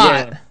 that's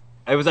hot. Yeah.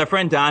 It was our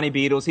friend Donnie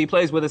Beatles. He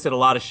plays with us at a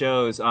lot of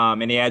shows,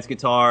 and he adds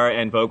guitar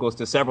and vocals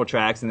to several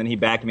tracks, and then he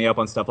backed me up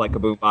on stuff like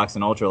Kaboom Box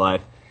and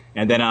Ultralife.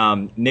 And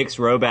then Nix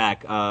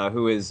Roback,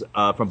 who is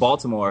from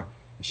Baltimore,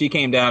 she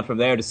came down from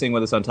there to sing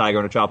with us on Tiger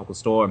in a Tropical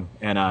Storm,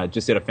 and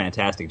just did a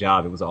fantastic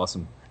job. It was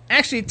awesome.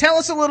 Actually, tell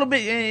us a little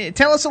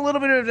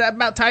bit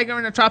about Tiger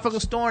in a Tropical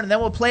Storm, and then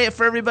we'll play it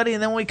for everybody.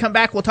 And then when we come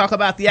back, we'll talk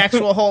about the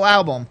actual whole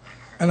album.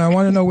 And I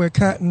want to know where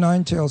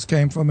Cata9tales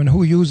came from and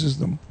who uses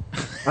them.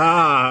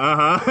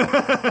 Tiger.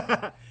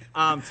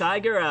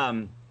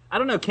 I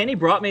don't know. Kenny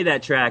brought me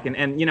that track, and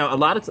a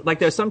lot of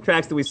there's some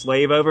tracks that we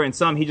slave over, and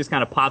some he just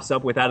kind of pops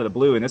up with out of the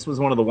blue, and this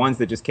was one of the ones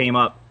that just came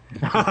up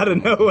out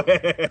of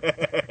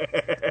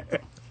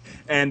nowhere.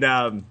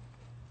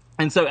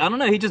 And so I don't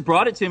know. He just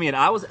brought it to me, and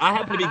I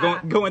happened to be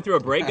going through a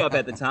breakup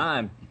at the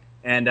time,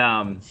 and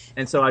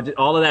so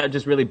all of that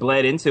just really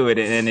bled into it,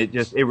 and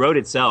it wrote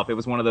itself. It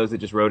was one of those that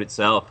just wrote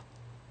itself.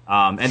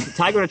 And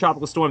Tiger in a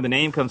Tropical Storm, the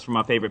name comes from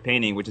my favorite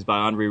painting, which is by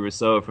Henri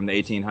Rousseau from the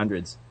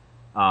 1800s,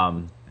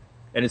 and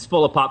it's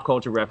full of pop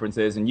culture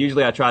references. And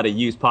usually I try to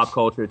use pop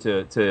culture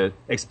to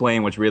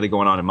explain what's really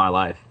going on in my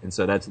life, and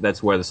so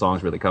that's where the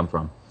songs really come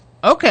from.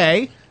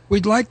 Okay.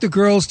 We'd like the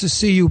girls to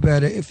see you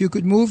better. If you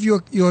could move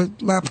your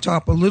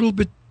laptop a little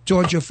bit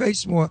towards your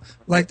face more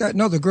like that.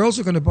 No, the girls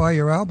are going to buy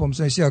your albums.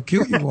 They see how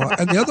cute you are.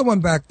 And the other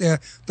one back there,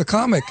 the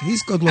comic,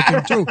 he's good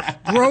looking too.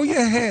 Grow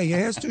your hair. Your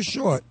hair's too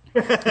short.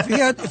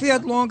 If he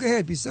had longer hair,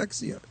 he'd be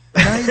sexier.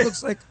 Now he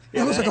looks like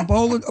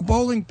a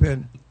bowling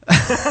pin.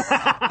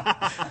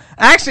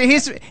 Actually,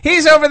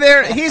 he's over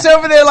there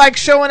like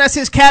showing us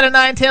his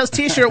Cata9tales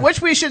t-shirt,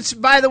 which we should,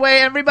 by the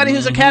way, everybody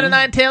who's a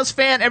Cata9tales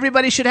fan,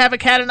 everybody should have a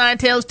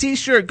Cata9tales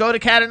t-shirt. Go to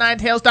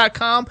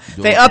Cata9tales.com.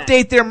 They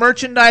update their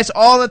merchandise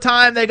all the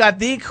time. They got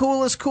the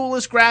coolest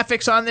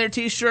graphics on their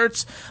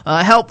t-shirts.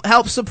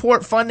 Help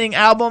support funding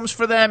albums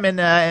for them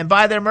and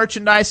buy their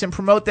merchandise and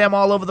promote them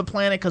all over the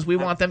planet because we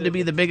want them to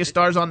be the biggest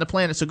stars on the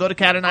planet. So go to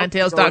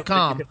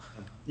Cata9tales.com.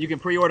 You can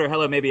pre-order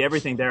Hello Maybe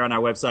Everything there on our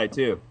website,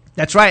 too.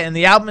 That's right, and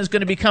the album is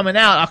going to be coming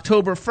out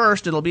October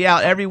 1st. It'll be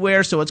out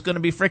everywhere, so it's going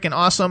to be freaking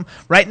awesome.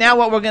 Right now,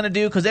 what we're going to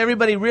do, because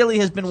everybody really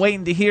has been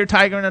waiting to hear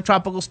Tiger in a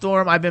Tropical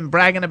Storm. I've been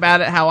bragging about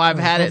it, how I've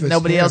had it, and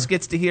nobody else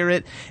gets to hear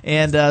it.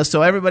 And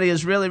so everybody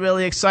is really,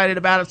 really excited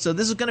about it. So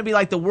this is going to be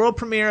like the world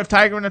premiere of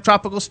Tiger in a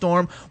Tropical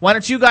Storm. Why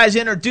don't you guys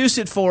introduce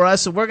it for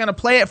us? So we're going to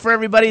play it for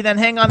everybody, then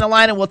hang on the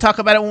line, and we'll talk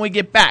about it when we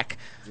get back.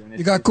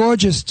 You got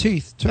gorgeous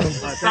teeth, too. The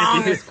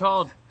song is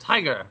called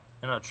Tiger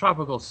in a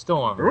Tropical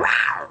Storm.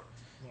 I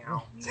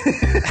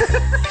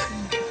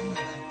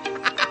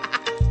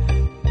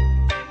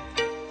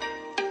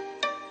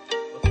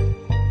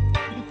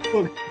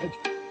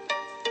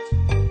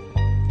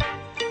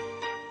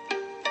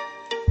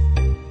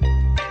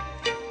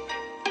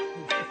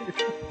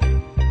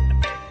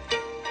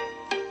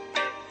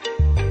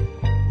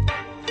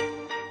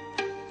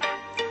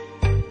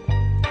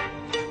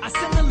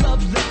send a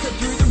love letter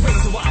through the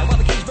razor wire while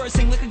the cage birds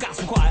sing like a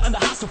gospel choir under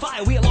hostile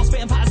fire. We are lost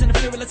vampires in a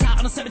fearless high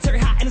on a cemetery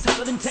high, and it's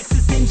hotter than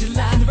Texas in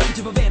July. The rage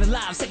of a band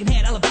alive,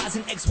 secondhand alibis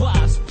and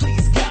ex-wives.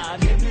 Please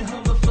God, get me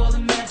home before the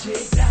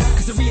magic dies.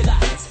 'Cause I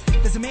realize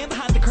there's a man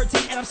behind the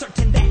curtain, and I'm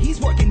certain that he's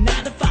working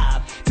 9 to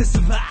 5 to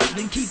survive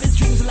and keep his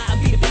dreams alive.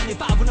 Beat a family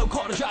 5 with no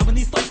car to drive when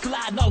these thoughts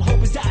collide, and all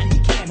hope is dying. He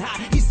can't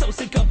hide. He's so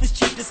sick of this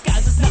cheap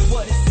disguise. It's not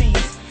what it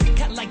seems.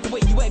 Kinda like the way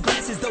you wear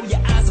glasses, though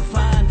your eyes are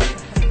fine.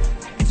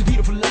 It's a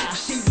beautiful lie.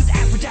 She was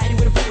Aphrodite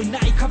with a bowie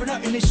knife, covering her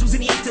initials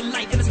in the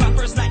afterlife. And it's my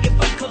first night in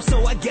Fight Club,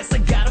 so I guess I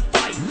gotta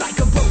fight. Like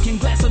a broken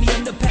glass on the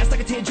underpass,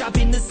 like a teardrop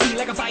in the sea,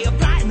 like a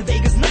firefly in the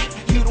Vegas night.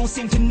 You don't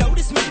seem to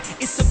notice me.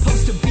 It's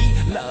supposed to be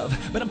love,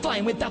 but I'm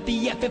flying without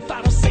the F. If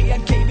I don't say I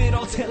gave it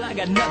all till I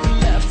got nothing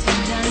left.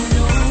 And I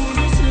know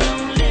this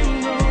lonely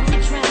road we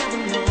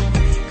travel on,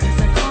 'cause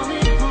I call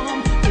it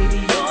home. Baby,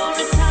 you're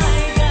a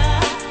tiger,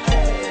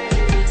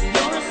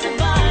 you're a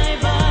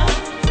survivor.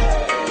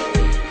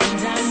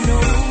 And I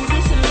know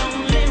this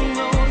lonely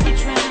road we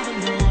travel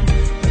on,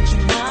 but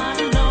you're not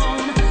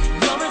alone.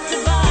 You're a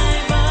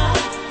survivor.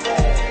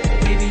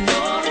 Baby,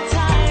 you're a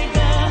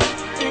tiger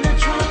in a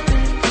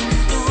tropical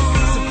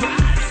storm.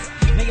 Surprise!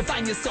 Now you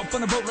find yourself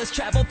on a road, let's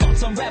travel.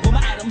 Thoughts unravel,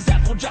 my atoms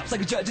apple drops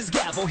like a judge's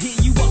gavel. Here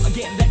you are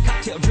again, that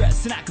cocktail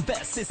dress, and I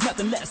confess it's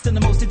nothing less than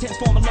the most intense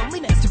form of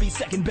loneliness to be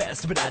second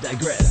best. But I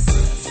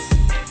digress.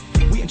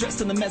 We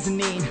undressed on the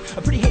mezzanine.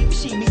 A pretty hate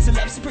machine meets a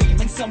love supreme,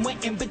 and somewhere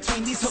in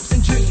between these hopes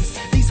and dreams,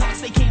 these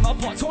hearts they came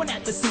apart, torn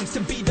at the seams to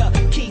be the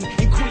king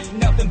and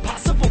queen of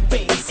impossible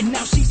things. And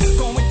now she's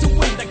going to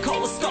win. I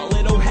call her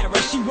Scarlett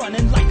O'Hara. She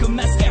running like a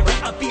mascara.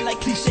 I feel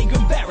like cliche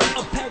Guevara,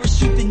 a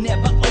parachute that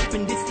never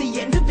opened. It's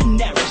the end of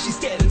an era. She's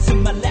scared into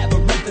my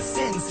labyrinth. The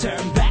sins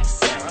turn back,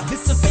 Sarah.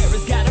 This affair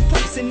has got a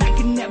place, and I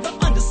can never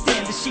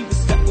understand that she was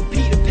stuck with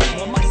Peter Pan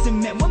while mice and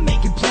men were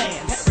making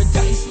plans.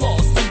 Paradise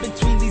lost in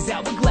between these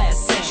hourglass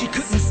sands. She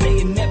couldn't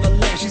stay in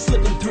Neverland. She's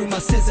slipping through my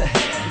scissor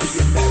hand.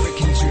 The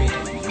American dream,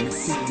 it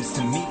seems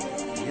to me,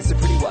 is a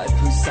pretty wife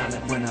who's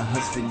silent when her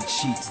husband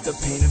cheats. The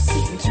pain of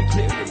seeing too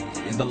clearly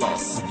in the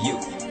loss of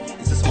youth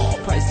is a small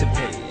price to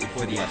pay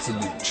for the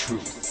absolute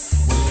truth.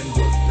 Women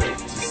were built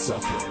to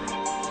suffer.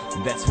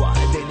 That's why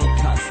they need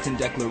constant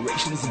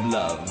declarations of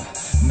love.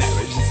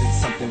 Marriage isn't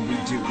something we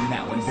do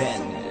now and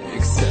then,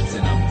 except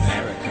in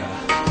America.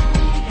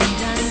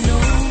 And I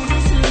know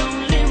this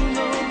lonely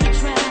road we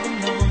travel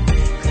on,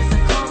 'cause I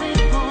call it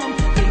home.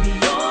 Baby,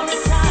 you're a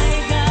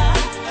tiger,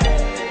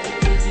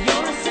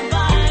 you're a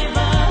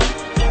survivor.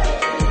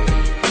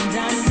 And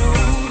I know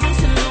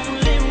this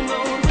lonely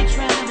road we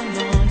travel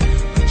on,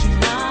 but you're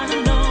not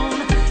alone.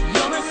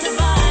 You're a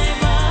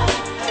survivor.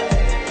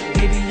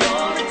 Baby,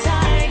 you're a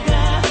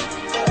tiger.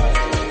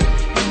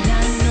 And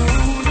I know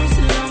this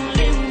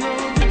lonely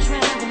road we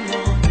travel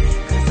on,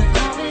 'cause I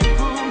call it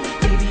home.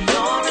 Baby,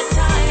 you're a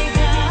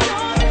tiger,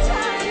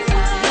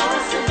 you're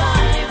a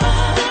survivor.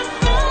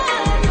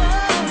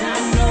 And I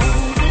know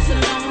this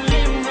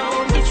lonely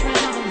road we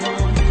travel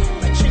on,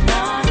 but you're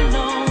not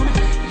alone.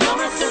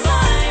 You're a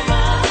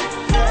survivor.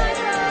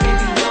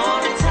 Baby,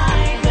 you're a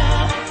tiger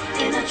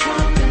in a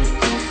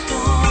tropical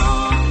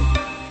storm.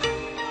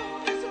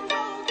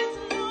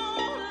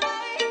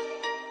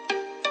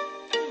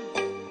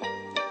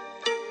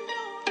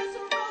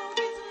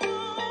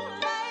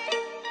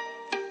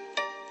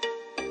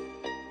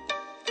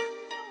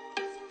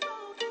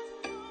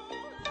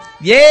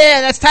 Yeah,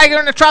 that's Tiger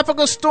in a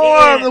Tropical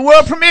Storm, the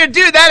world premiere.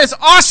 Dude, that is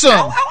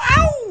awesome.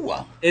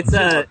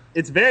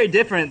 It's very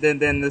different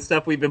than the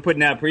stuff we've been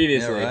putting out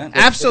previously. Yeah, right.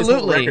 Absolutely.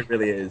 This whole record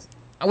really is.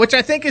 Which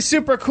I think is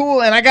super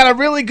cool, and I got a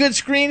really good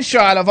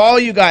screenshot of all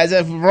you guys,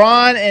 of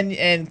Ron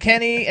and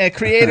Kenny,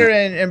 Creator,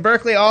 and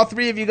Berkeley, all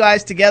three of you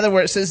guys together,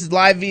 where it says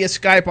live via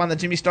Skype on the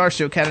Jimmy Star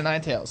Show,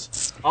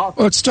 Cata9tales.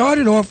 Well, it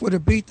started off with a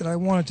beat that I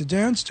wanted to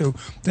dance to.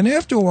 Then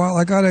after a while,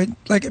 I got it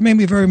made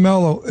me very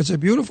mellow. It's a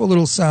beautiful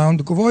little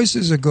sound. The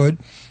voices are good.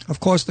 Of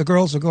course, the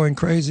girls are going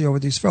crazy over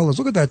these fellas.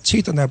 Look at that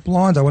teeth on that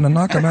blonde. I want to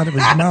knock him out of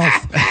his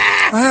mouth.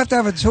 I have to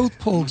have a tooth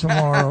pulled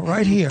tomorrow,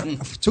 right here.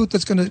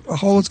 A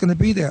hole that's going to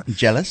be there.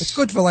 Jealous? It's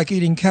good for like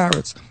eating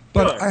carrots.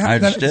 But I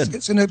understood.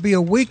 it's going to be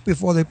a week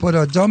before they put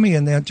a dummy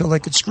in there until they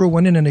could screw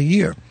one in a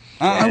year.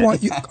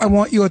 I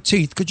want your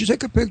teeth. Could you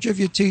take a picture of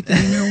your teeth and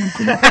email them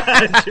to me?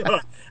 Sure.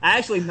 I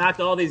actually knocked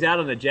all these out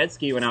on a jet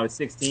ski when I was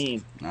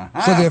 16.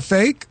 So they're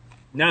fake?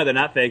 No, they're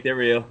not fake. They're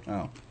real.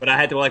 Oh. But I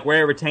had to like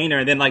wear a retainer,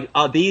 and then like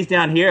these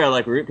down here are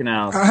like root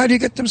canals. How do you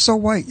get them so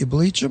white? You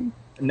bleach them?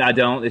 No, I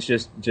don't. It's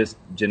just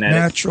genetics.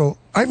 Natural.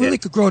 I really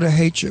could grow to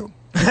hate you.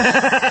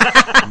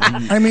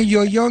 I mean,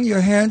 you're young,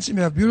 you're handsome,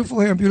 you have beautiful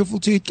hair and beautiful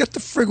teeth. Get the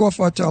frig off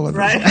our television.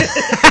 Right.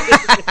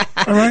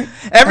 All right?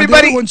 Everybody- And the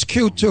other one's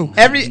cute, too.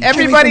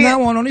 Everybody- From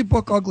now on, only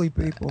book ugly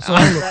people. So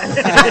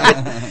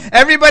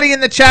Everybody in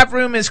the chat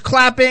room is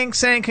clapping,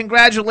 saying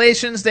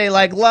congratulations. They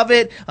love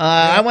it.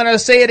 I want to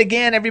say it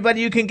again.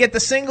 Everybody, you can get the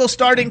single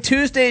starting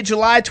Tuesday,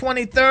 July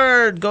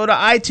 23rd. Go to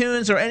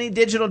iTunes or any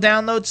digital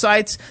download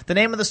sites. The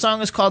name of the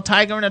song is called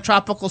Tiger in a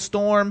Tropical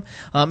Storm.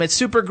 It's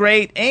super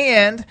great.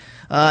 And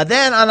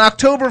then on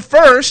October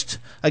 1st,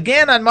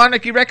 again on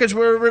Monarchy Records,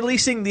 we're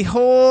releasing the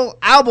whole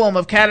album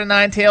of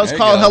Cata9tales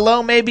called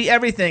Hello Maybe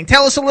Everything.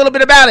 Tell us a little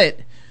bit about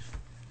it.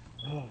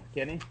 Oh,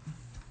 Kenny?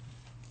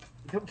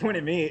 Don't point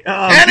at me.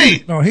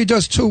 Kenny! No, he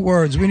does 2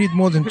 words. We need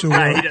more than 2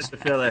 words. He does the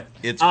filler.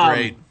 It's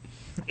great.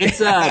 It's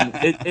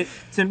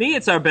to me,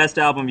 it's our best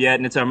album yet,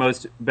 and it's our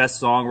best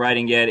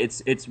songwriting yet.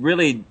 It's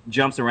really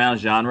jumps around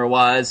genre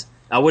wise.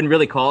 I wouldn't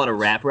really call it a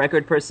rap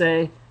record per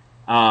se.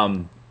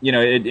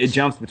 It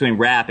jumps between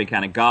rap and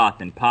kind of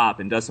goth and pop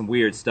and does some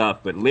weird stuff.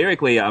 But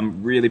lyrically,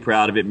 I'm really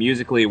proud of it.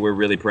 Musically, we're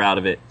really proud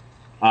of it.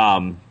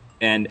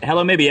 And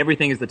Hello Maybe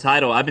Everything is the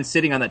title. I've been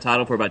sitting on that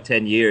title for about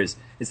 10 years.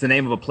 It's the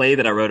name of a play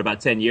that I wrote about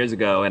 10 years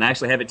ago, and I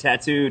actually have it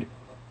tattooed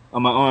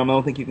on my arm. I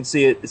don't think you can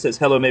see it. It says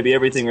Hello Maybe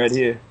Everything right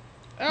here.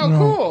 Oh,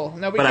 cool.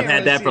 No, but I've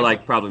had that for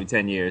probably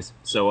 10 years.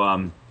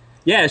 So,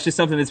 it's just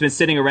something that's been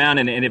sitting around,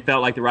 and it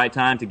felt like the right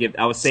time to give.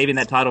 I was saving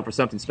that title for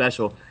something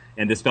special,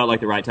 and this felt like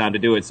the right time to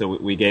do it, so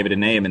we gave it a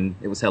name, and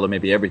it was Hello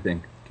Maybe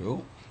Everything.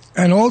 Cool.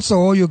 And also,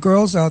 all you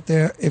girls out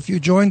there, if you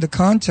join the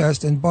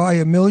contest and buy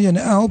 1 million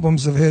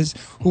albums of his,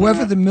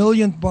 whoever the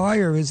millionth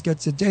buyer is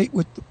gets a date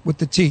with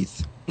the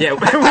teeth. Yeah,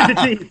 with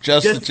the teeth.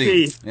 Just the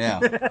teeth.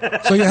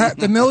 Yeah. So you have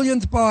the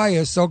millionth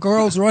buyer. So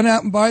girls, run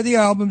out and buy the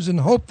albums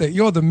and hope that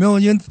you're the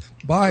millionth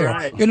buyer.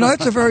 Right.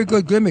 That's a very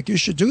good gimmick. You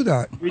should do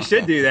that. We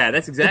should do that.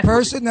 That's exactly. The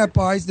person that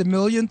buys the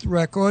millionth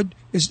record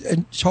is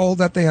told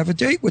that they have a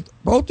date with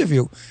both of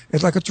you.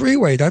 It's like a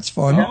 3-way. That's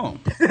fun. Oh,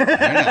 I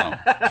know.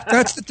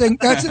 That's the thing.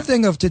 That's the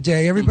thing of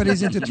today.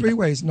 Everybody's into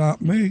 3-ways.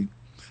 Not me.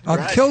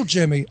 I'll kill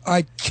Jimmy.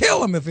 I'd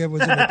kill him if he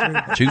was in a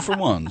 3-way. 2 for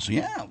 1s.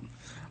 Yeah.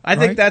 I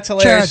think that's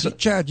hilarious.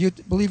 Chad, you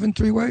believe in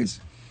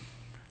 3-ways?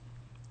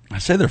 I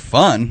say they're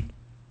fun.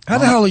 How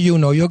the hell do you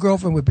know? Your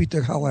girlfriend would beat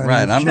the hell out of you.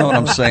 Right, I know what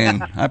I'm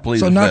saying. I believe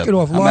So the knock fifth. it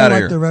off. I'm Lie outta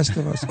like here. the rest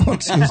of us. Oh,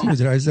 excuse me.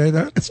 Did I say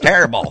that? It's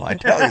terrible. I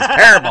tell you, it's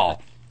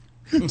terrible.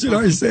 Did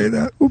I say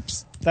that?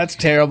 Oops. That's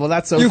terrible.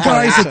 That's so You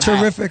guys funny. are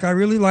terrific. I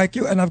really like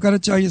you. And I've got to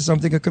tell you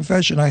something, a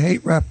confession. I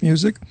hate rap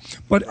music,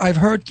 but I've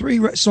heard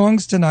 3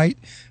 songs tonight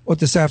or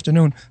this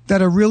afternoon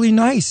that are really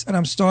nice, and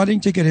I'm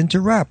starting to get into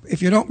rap.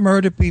 If you don't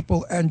murder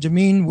people and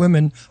demean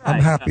women,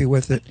 I'm happy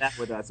with it. That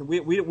with us.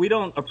 We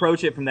don't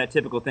approach it from that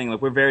typical thing.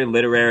 Like, we're very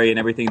literary in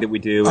everything that we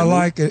do. I And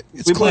like it.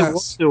 It's we played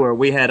class. Warped Tour.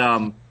 We had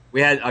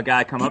a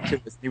guy come up to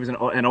us. He was an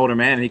older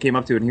man, and he came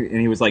up to it, and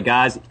he was like,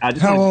 "Guys, I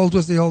just How wanna-" old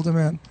was the older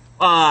man?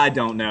 I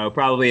don't know.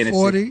 Probably in his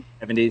 40?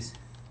 70s.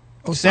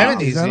 Oh,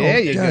 70s. that There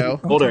old? you Yeah, go.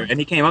 okay. Older, and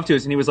he came up to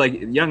us and he was like,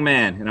 "Young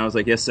man," and I was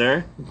like, "Yes,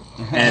 sir."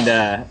 And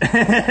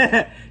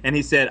and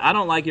he said, "I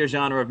don't like your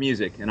genre of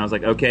music," and I was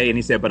like, "Okay," and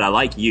he said, "But I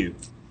like you,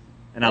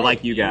 and I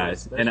like you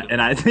guys," and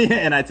I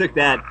and I took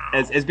that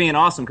as being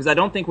awesome, because I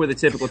don't think we're the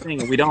typical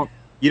thing. You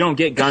don't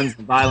get guns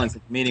and violence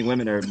and demeaning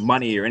women or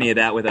money or any of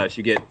that with us.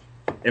 You get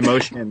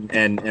emotion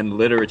and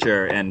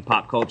literature and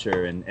pop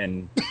culture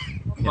and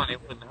Money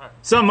wouldn't hurt.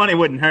 some money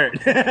wouldn't hurt.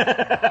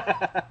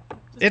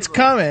 It's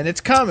coming.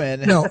 It's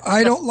coming. No,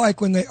 I don't like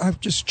when I'm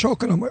just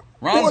choking on my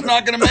Ron's water.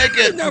 not going to make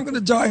it. Now I'm going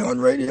to die on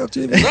radio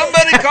TV.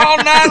 Somebody call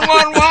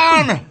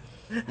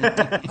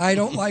 911. I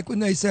don't like when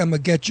they say, I'm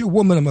going to get you,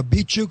 woman, I'm going to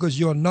beat you because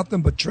you're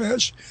nothing but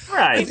trash.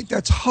 Right. I think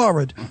that's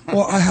horrid.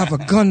 Or I have a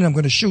gun and I'm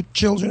going to shoot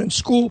children in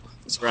school.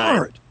 It's Right.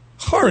 horrid.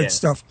 Horrid Yeah.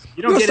 stuff.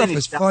 You don't Your get stuff any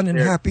is stuff fun and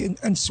there. happy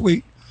and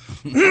sweet.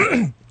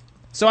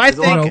 So I There's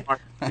a lot think of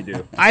art we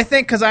do.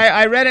 because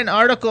I read an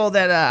article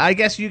that I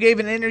guess you gave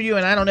an interview,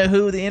 and I don't know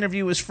who the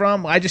interview was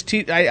from. I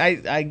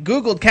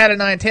googled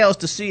Cata9tales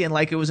to see, and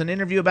it was an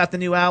interview about the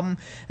new album,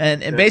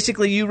 and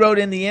basically you wrote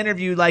in the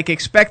interview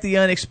expect the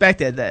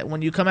unexpected, that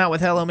when you come out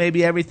with Hello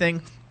Maybe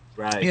Everything,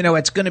 Right.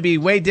 it's going to be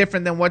way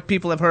different than what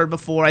people have heard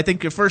before. I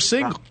think your first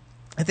single.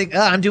 I think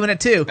I'm doing it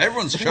too.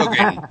 Everyone's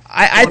choking.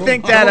 I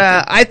think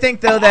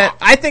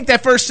that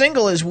first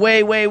single is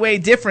way, way, way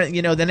different,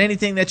 than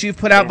anything that you've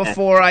put out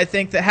before. I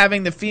think that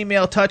having the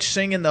female touch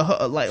singing the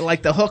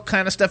like the hook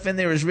kind of stuff in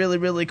there is really,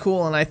 really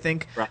cool, and I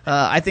think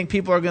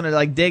people are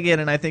gonna dig it,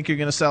 and I think you're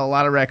gonna sell a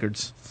lot of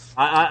records.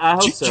 I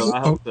hope so. I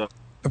hope so.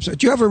 I'm sorry.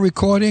 Do you have a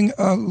recording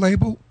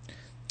label?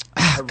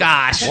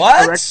 Gosh.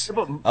 What?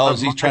 Oh,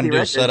 is he trying to do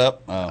a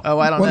setup? Oh,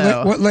 I don't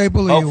know. What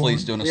label are you Hopefully on?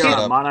 he's doing a Yeah,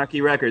 setup.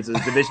 Monarchy Records is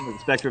a division of the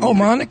Spectrum. Oh, Music.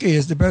 Monarchy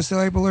is the best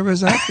label there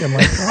is out there.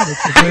 My God,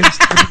 it's the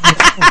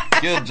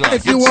greatest. Good job.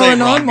 If Good you save,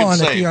 weren't Ron. on Good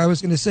Monarchy, save. I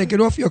was going to say, get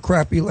off your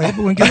crappy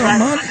label and get on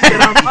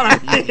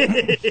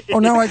Monarchy. Oh,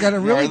 now I got to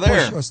really Right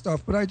there. push your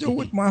stuff, but I do it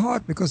with my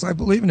heart because I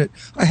believe in it.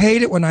 I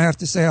hate it when I have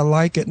to say I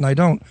like it and I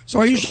don't.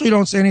 So I usually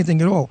don't say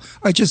anything at all.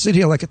 I just sit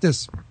here like at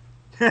this.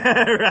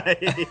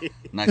 Right.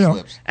 Nice You know.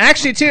 lips.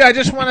 Actually, too, I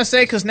just want to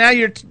say, because now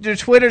your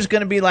Twitter's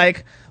going to be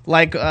like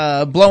blowing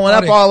up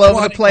Flooding, all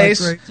over the flooding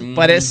place. like crazy.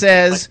 But it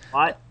says,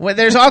 What? well,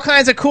 there's all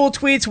kinds of cool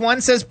tweets. One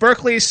says,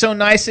 Berkeley is so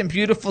nice and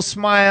beautiful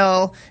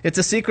smile. It's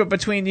a secret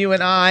between you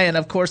and I. And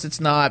of course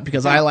it's not,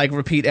 because I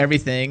repeat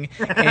everything.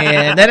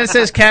 And then it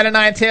says,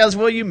 Cata9tales,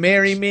 will you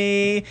marry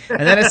me?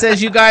 And then it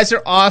says, you guys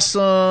are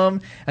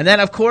awesome. And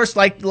then, of course,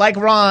 like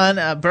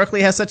Ron,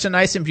 Berkeley has such a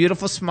nice and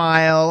beautiful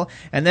smile.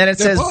 And then it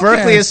They're says, both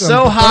Berkeley is handsome,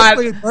 so but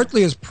hot.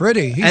 Berkeley is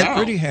pretty. He's And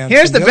pretty handsome.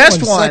 here's the other best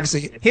one's one.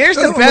 Sexy. Here's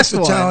the other one best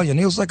looks one. Italian.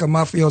 He looks like a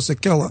mafioso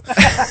killer.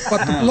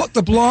 But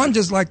the blonde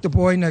is like the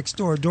boy next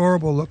door,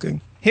 adorable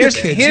looking. Here's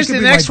Your kids, you here's could the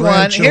be my next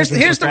one. Here's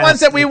grandchildren. the ones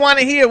that we want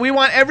to hear. We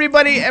want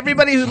everybody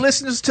who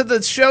listens to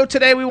the show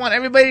today. We want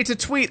everybody to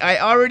tweet. I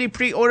already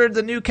pre-ordered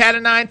the new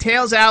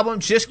Cata9tales album.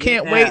 Just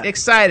can't wait.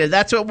 Excited.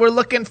 That's what we're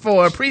looking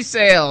for.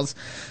 Pre-sales.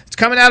 It's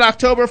coming out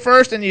October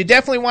 1st, and you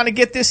definitely want to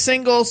get this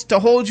singles to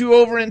hold you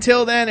over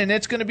until then, and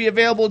it's going to be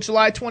available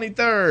July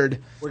 23rd.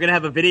 We're going to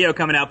have a video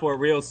coming out for it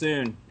real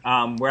soon.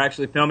 We're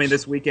actually filming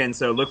this weekend,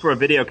 so look for a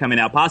video coming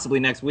out, possibly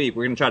next week.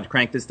 We're going to try to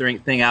crank this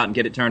thing out and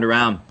get it turned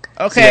around.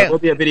 Okay. So there will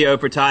be a video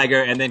for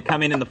Tiger, and then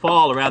coming in the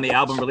fall, around the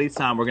album release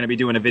time, we're going to be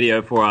doing a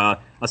video for a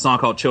song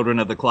called Children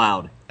of the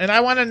Cloud. And I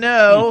want to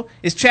know,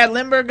 is Chad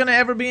Lindbergh going to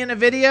ever be in a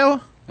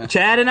video?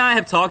 Chad and I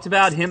have talked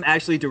about him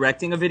actually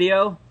directing a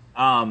video,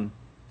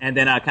 and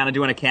then kind of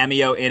doing a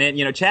cameo in it.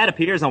 You know, Chad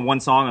appears on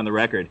one song on the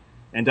record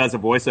and does a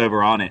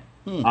voiceover on it.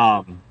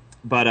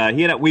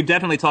 But we've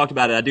definitely talked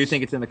about it. I do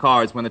think it's in the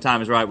cards. When the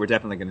time is right, we're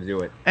definitely going to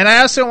do it. And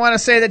I also want to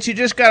say that you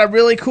just got a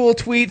really cool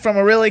tweet from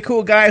a really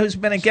cool guy who's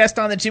been a guest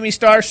on the Jimmy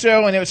Star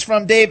Show, and it was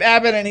from Dave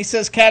Abbott, and he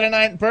says,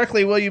 Cata9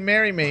 Berkeley, will you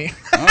marry me?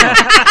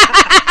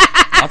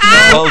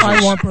 I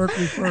want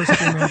Berkeley first.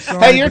 Jimmy. I'm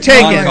sorry, Hey, you're but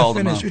taking I it. gotta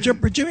finish.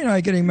 But Jimmy and I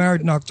are getting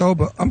married in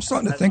October. I'm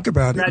starting to think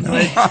about it now.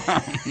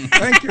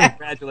 Thank you.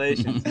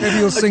 Congratulations. Maybe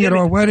you'll sing at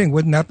our wedding.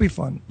 Wouldn't that be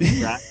fun?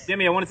 Right.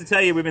 Jimmy, I wanted to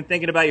tell you we've been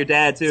thinking about your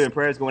dad, too, and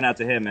prayers going out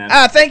to him, man.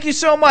 Thank you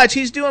so much.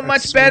 He's doing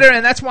much better,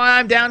 and that's why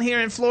I'm down here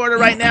in Florida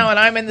right now, and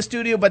I'm in the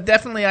studio. But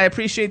definitely, I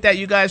appreciate that.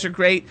 You guys are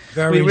great.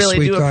 Very we really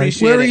sweet do guy.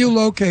 appreciate Where it. are you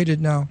located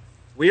now?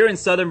 We are in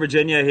Southern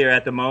Virginia here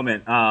at the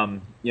moment. I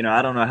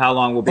don't know how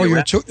long we'll be Oh,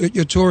 around.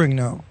 you're touring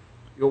now.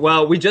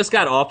 Well, we just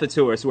got off the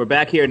tour, so we're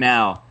back here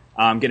now.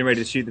 Getting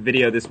ready to shoot the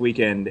video this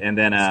weekend, and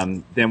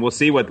then we'll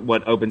see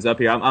what opens up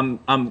here.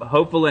 I'm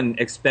hopeful and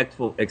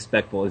expectful.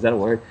 Is that a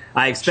word?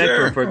 I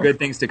expect for good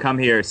things to come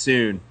here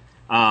soon.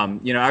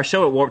 Our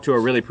show at Warped Tour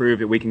really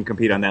proved that we can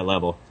compete on that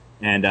level,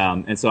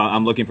 and so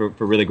I'm looking for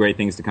really great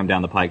things to come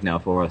down the pike now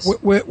for us.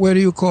 Where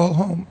do you call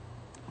home?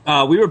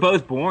 We were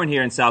both born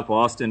here in South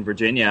Boston,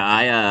 Virginia.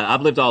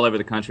 I've lived all over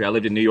the country. I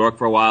lived in New York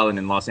for a while, and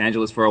in Los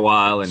Angeles for a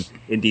while, and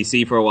in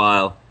D.C. for a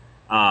while.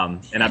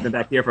 And I've been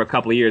back here for a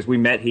couple of years. We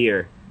met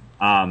here,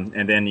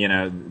 and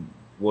then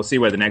we'll see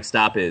where the next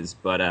stop is.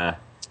 But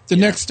the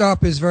next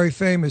stop is very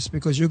famous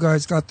because you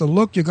guys got the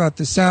look, you got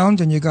the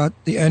sound, and you got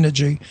the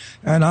energy.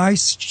 And I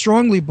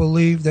strongly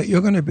believe that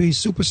you're going to be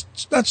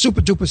not super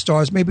duper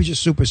stars, maybe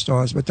just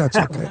superstars, but that's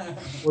okay.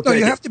 No,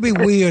 you have to be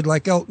weird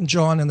like Elton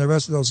John and the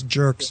rest of those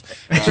jerks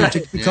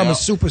to become a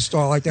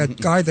superstar, like that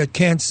guy that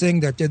can't sing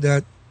that did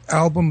that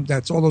album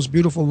that's all those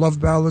beautiful love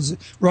ballads.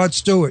 Rod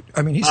Stewart.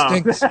 I mean, he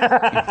stinks.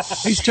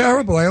 He's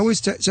terrible. I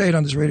always say it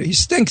on this radio. He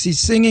stinks. He's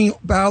singing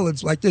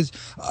ballads like this.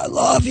 I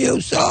love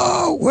you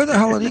so. Where the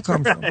hell did he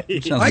come from? I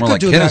could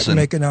do that and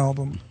make an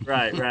album.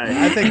 Right.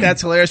 I think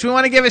that's hilarious. We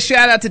want to give a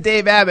shout out to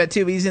Dave Abbott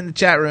too. He's in the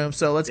chat room,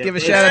 so let's give a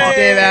shout out to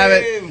Dave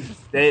Abbott.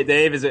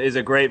 Dave is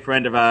a great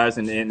friend of ours,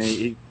 and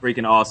he's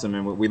freaking awesome,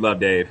 and we love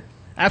Dave.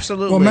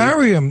 Absolutely. Well,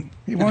 marry him.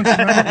 He wants to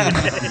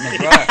marry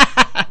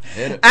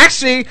him.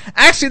 Actually,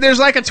 there's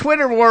like a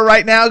Twitter war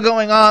right now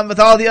going on with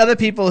all the other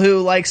people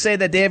who say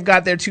that Dave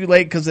got there too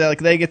late because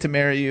they get to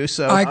marry you.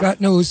 So I got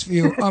news for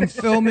you. I'm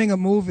filming a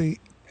movie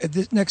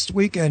this next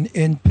weekend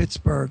in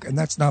Pittsburgh, and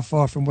that's not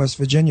far from West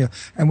Virginia.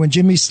 And when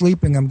Jimmy's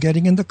sleeping, I'm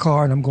getting in the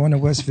car and I'm going to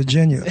West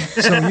Virginia.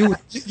 So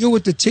you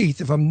with the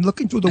teeth. If I'm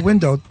looking through the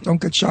window, don't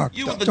get shocked.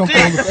 You with the don't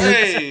teeth.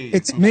 Hey.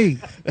 It's me.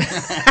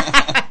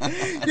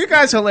 You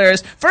guys are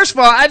hilarious. First of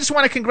all, I just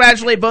want to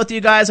congratulate both of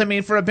you guys. I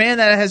mean, for a band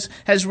that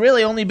has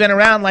really only been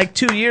around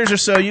 2 years or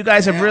so, you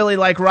guys have really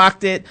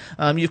rocked it.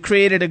 You've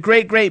created a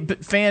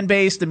great fan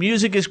base. The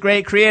music is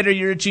great. Creator,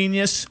 you're a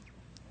genius.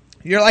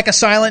 You're like a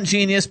silent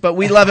genius, but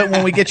we love it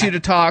when we get you to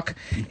talk.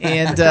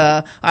 And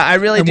I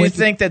really do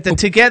think that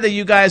together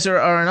you guys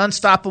are an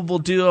unstoppable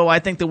duo. I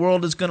think the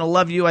world is going to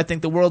love you. I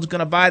think the world's going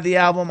to buy the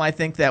album. I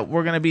think that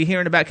we're going to be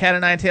hearing about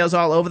Cata9tales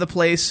all over the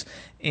place.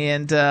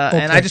 And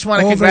I just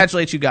want to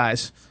congratulate you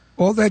guys.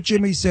 all that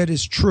Jimmy said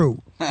is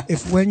true.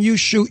 If when you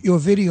shoot your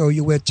video,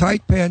 you wear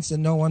tight pants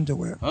and no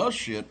underwear. Oh,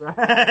 shit.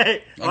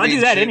 Right. Well, I do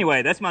that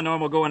anyway. That's my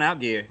normal going out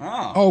gear.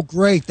 Oh,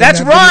 great. Then That's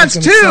that video's Ron's,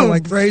 gonna too. sell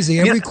like crazy.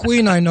 Every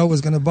queen I know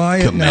was going to buy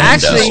it. Now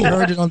Actually- I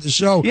heard it on the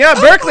show. Yeah,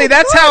 Berkeley,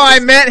 that's how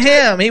I met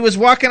him. He was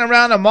walking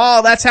around a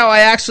mall. That's how I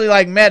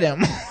actually, met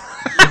him.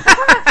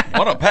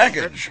 What a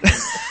package.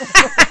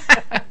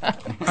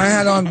 I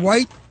had on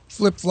white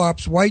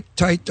flip-flops, white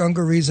tight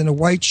dungarees, and a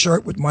white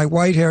shirt with my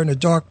white hair and a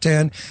dark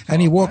tan.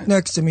 And he walked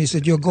next to me. He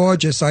said, "You're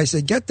gorgeous." I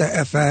said, "Get the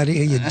F out of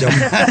here, you dumb."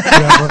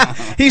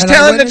 He's And I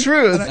telling went the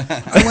truth.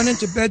 I went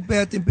into Bed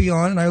Bath &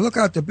 Beyond, and I look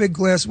out the big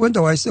glass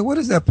window. I said, "What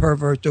is that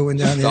pervert doing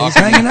down there?" He's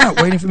hanging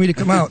out, waiting for me to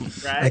come out.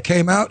 Right. I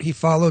came out. He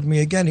followed me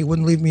again. He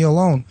wouldn't leave me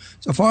alone.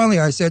 So finally,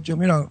 I said to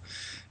him,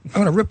 I'm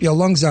going to rip your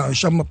lungs out and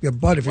shove them up your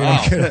butt if you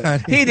don't get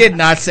out of here. He did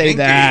not say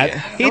that.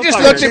 He just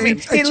looked at me.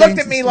 He looked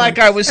at me like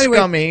I was Anyway,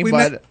 scummy.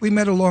 we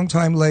met a long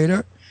time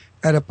later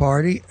at a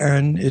party,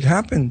 and it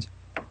happened.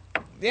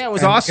 Yeah, it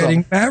was I'm awesome.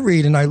 Getting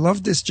married, and I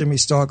love this Jimmy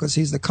Starr because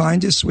he's the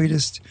kindest,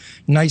 sweetest,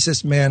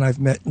 nicest man I've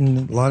met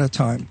in a lot of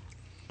time.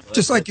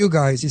 Just like you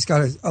guys, he's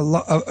got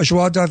a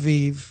joie de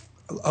vivre,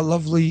 a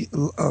lovely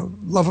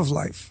love of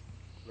life.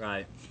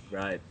 Right.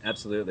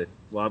 Absolutely.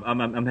 Well,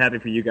 I'm happy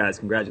for you guys.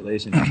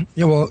 Congratulations.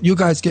 Yeah, well, you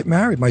guys get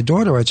married. My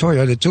daughter, I told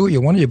you, the two of you,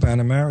 one of you bound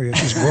to marry her.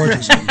 She's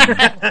gorgeous.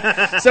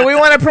 So we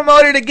want to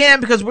promote it again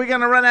because we're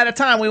going to run out of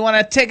time. We want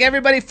to take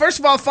everybody. First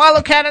of all,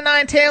 follow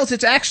Cata9tales.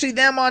 It's actually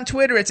them on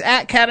Twitter. It's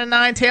at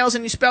Cata9tales,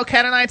 and you spell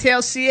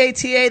Cata9tales,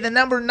 CATA, the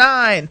number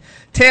 9,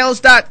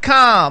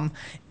 tales.com.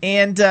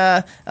 And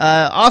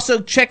also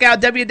check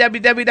out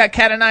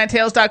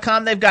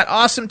www.cata9tales.com. They've got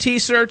awesome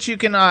T-shirts. You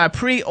can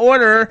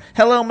pre-order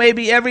Hello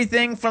Maybe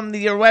Everything from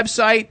your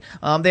website.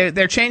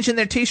 They're changing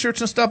their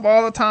T-shirts and stuff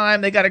all the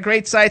time. They got a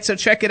great site, so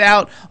check it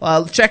out.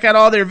 Check out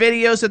all their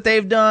videos that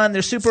they've done.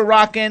 They're super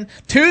rocking.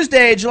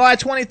 Tuesday, July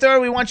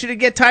 23rd, we want you to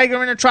get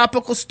Tiger in a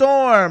Tropical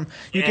Storm.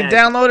 You can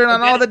download it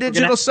on all the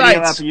digital sites.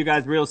 Out for you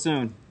guys real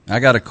soon.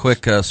 I got a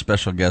quick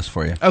special guest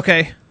for you.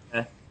 Okay.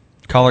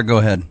 Caller, go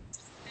ahead.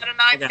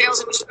 Cata9tales,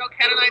 and you spell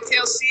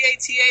Cata9tales,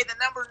 CATA, the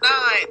number 9.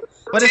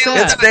 What is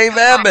that? It's Dave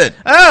Abbott.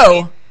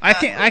 Oh, I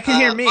can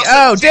hear me.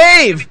 Oh,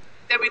 Dave.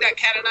 All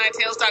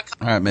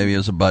right, maybe it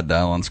was a butt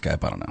dial on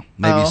Skype. I don't know.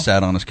 Maybe he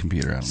sat on his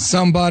computer. I don't know.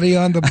 Somebody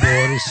on the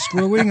board is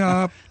screwing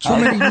up. Too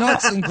many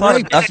nuts and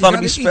grapes. I thought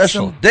it'd be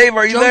special. Dave,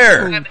 are you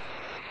there?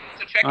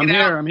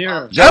 I'm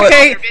here.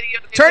 Okay,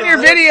 turn your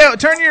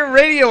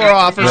radio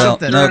off or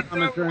something. No. I'm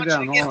gonna turn it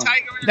down. Hold on.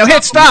 No,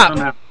 hit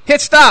stop.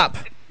 Hit stop.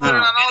 Put it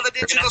on all the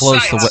digital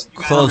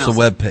Close the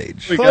web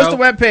page. Close the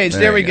web page.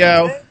 There we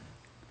go.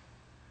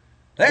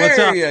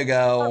 There you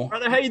go.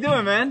 Brother, how you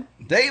doing, man?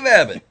 Dave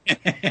Abbott.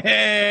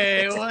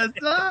 Hey,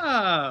 what's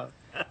up?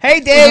 Hey,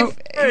 Dave,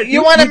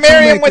 you want to two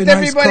marry him make with a nice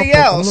everybody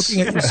couple. I'm else?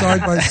 looking at you side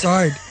by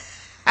side.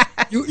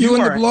 You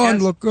and the are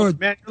blonde look good.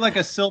 Man, you're like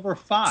a silver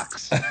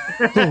fox.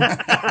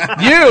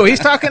 He's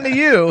talking to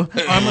you.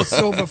 I'm a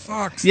silver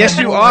fox. Yes,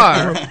 I'm you more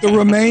are. like the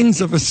remains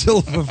of a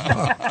silver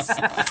fox.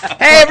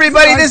 Hey,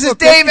 everybody, this is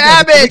Dave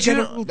Abbott.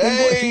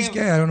 If he's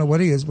gay, I don't know what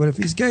he is, but if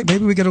he's gay,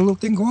 maybe we get a little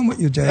thing going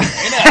with you, Dave.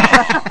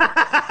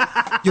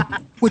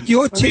 With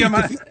your teeth.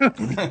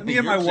 Let me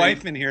get my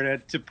wife in here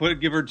to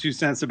give her 2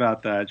 cents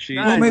about that.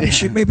 Well,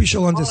 maybe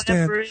she'll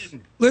understand.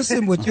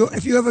 Listen,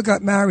 if you ever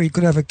got married, you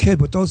could have a kid.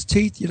 With those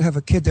teeth, you'd have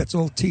a kid that's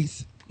all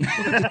teeth. Look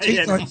at the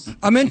teeth.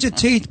 I'm into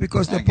teeth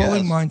because they're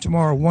pulling mine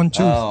tomorrow, one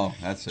tooth. Oh,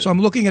 that's it. So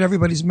I'm looking at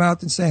everybody's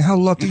mouth and saying, how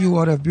lucky you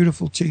are to have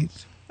beautiful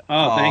teeth.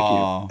 Oh,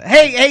 thank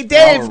you. Hey,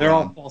 Dave. They're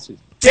all falsies.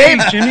 Dave,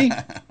 Hey, Jimmy.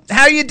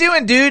 How you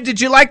doing, dude? Did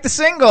you like the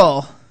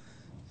single?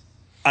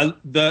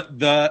 I've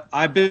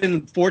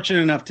been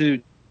fortunate enough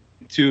to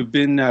have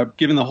been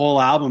given the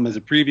whole album as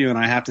a preview, and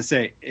I have to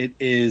say it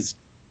is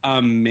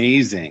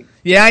amazing.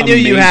 Yeah, I knew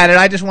you had it.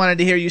 I just wanted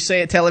to hear you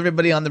say it. Tell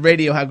everybody on the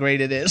radio how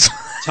great it is.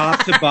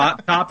 top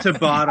to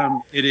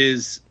bottom, it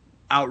is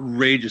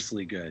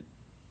outrageously good.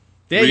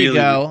 There you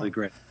go. Really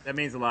great. That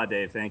means a lot,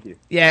 Dave. Thank you.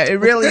 Yeah, it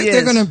really is.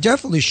 They're going to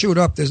definitely shoot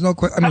up. There's no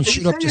question. I mean,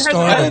 shoot up to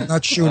stardom,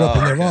 not shoot up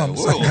in their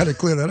arms. I got to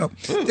clear that up.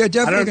 They're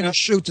definitely going to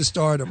shoot to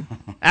stardom.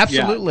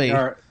 Absolutely.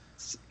 Yeah,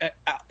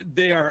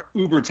 they are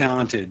uber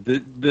talented.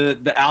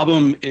 The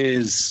album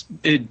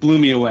it blew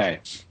me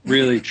away.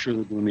 Really,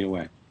 truly blew me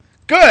away.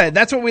 Good.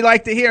 That's what we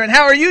like to hear. And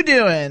how are you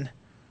doing?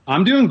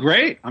 I'm doing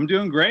great.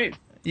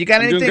 You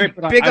got anything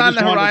big on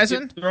the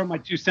horizon? To throw my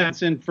 2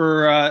 cents in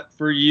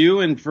for you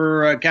and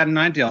for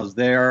Cata9tales.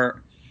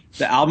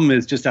 The album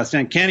is just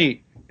outstanding.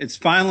 Kenny, it's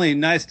finally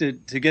nice to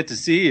get to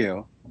see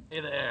you.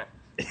 Hey there.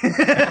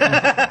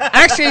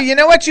 Actually, you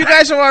know what? You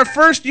guys are our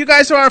first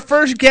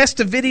guest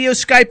to video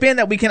Skype in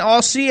that we can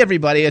all see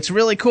everybody. It's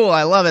really cool.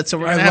 I love it. So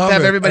we're going to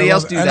have everybody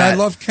else do that. And I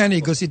love Kenny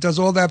because he does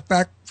all that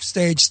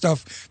backstage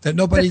stuff that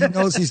nobody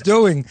knows he's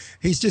doing.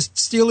 He's just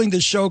stealing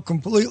the show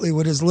completely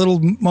with his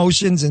little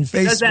motions and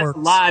face He does that work.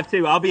 live,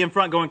 too. I'll be in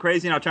front going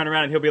crazy, and I'll turn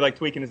around, and he'll be, like,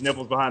 tweaking his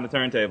nipples behind the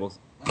turntables.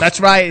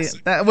 That's right,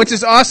 which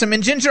is awesome.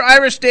 And Ginger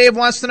Irish Dave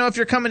wants to know if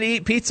you're coming to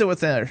eat pizza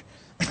with her.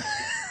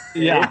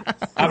 Yeah.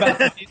 How about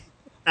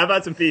How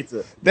about some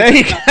pizza? There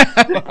you go.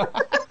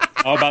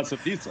 How about some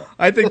pizza?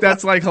 I think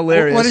that's like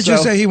hilarious. What did you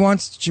So- say?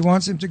 She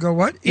wants him to go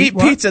what? Eat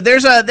what? pizza.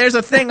 There's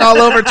a thing all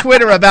over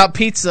Twitter about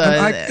pizza.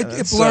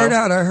 It blurred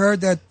out. I heard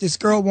that this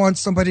girl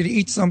wants somebody to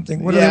eat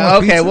something. What do they Yeah,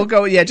 want, okay, pizza? we'll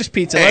go. Yeah, just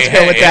pizza. Let's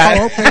go with that.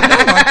 Oh, okay.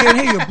 No, I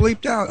can't hear you.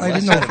 Bleeped out. I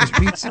didn't know if it was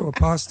pizza or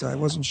pasta. I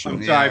wasn't sure.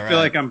 I'm sorry. I feel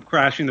like I'm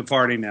crashing the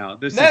party now.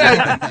 This is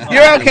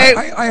You're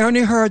okay. I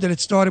only heard that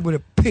it started with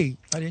a P.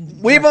 I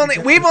didn't. We've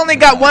only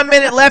got 1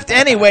 minute left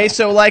anyway,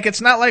 so like it's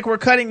not like we're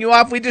cutting you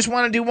off. We just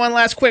want to do one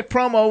last quick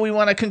promo. We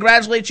want to congratulate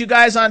you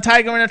guys on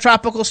Tiger in a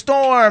Tropical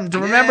Storm. To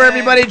remember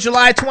everybody,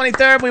 July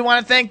 23rd, we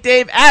want to thank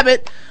Dave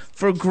Abbott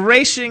for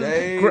gracing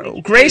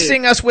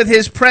us with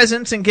his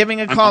presence and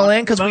giving a call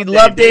in because we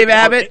love Dave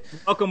Abbott.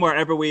 Welcome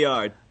wherever we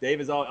are.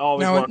 Dave is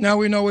always Now, welcome. now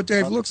we know what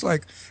Dave looks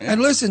like.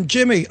 And listen,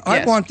 Jimmy,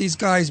 I want these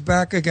guys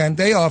back again.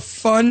 They are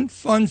fun.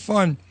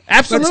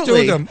 Absolutely. Let's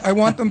do them. I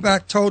want them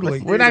back totally.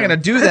 We're not going to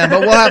do them,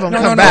 but we'll have them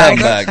come back.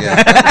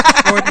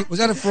 back. Was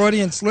that a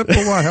Freudian slip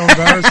or what? How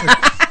embarrassing.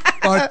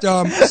 But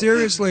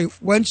seriously,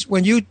 when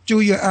you do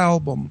your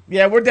album,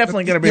 yeah, we're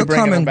definitely going to be you're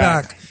bringing coming them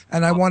back.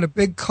 and I want a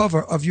big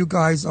cover of you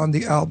guys on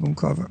the album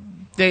cover.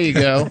 There you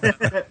go.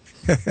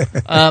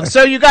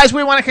 So, you guys,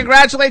 we want to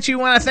congratulate you.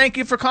 We want to thank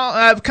you for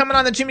coming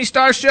on the Jimmy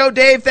Star Show.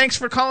 Dave, thanks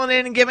for calling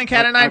in and giving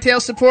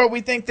Cata9tales support.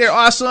 We think they're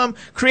awesome.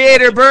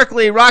 Creator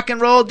Berkeley, rock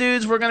and roll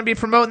dudes. We're going to be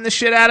promoting the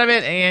shit out of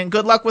it. And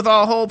good luck with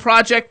our whole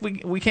project.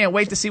 We can't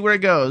wait to see where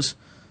it goes.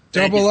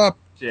 Double up.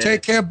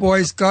 Take care,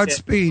 boys.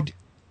 Godspeed.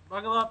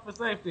 Buckle up for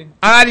safety.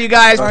 All right, you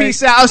guys. All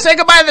Peace out. Oh, say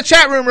goodbye in the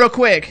chat room real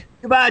quick.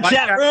 Goodbye, Bye,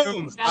 chat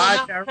room.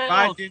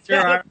 Bye,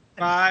 teacher.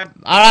 Bye.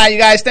 All right, you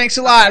guys. Thanks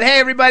a lot.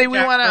 Hey, everybody. We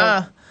want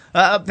to...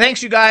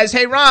 thanks, you guys.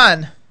 Hey,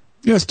 Ron.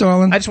 Yes,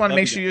 darling. I just want to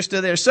make sure you're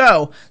still there.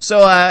 So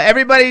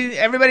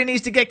everybody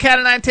needs to get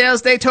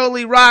Cata9tales. They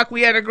totally rock.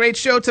 We had a great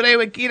show today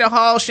with Gita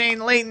Hall,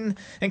 Shayne, Leighton,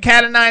 and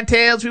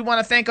Cata9tales. We want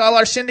to thank all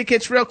our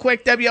syndicates real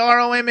quick.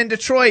 WROM in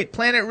Detroit,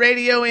 Planet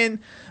Radio in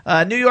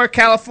New York,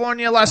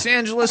 California, Los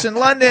Angeles, and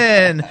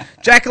London.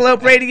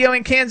 Jackalope Radio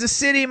in Kansas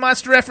City,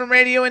 Monster FM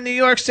Radio in New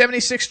York,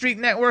 76th Street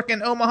Network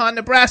in Omaha,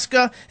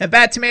 Nebraska, and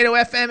Bad Tomato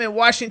FM in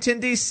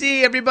Washington,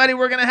 D.C. Everybody,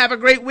 we're going to have a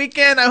great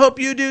weekend. I hope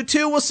you do,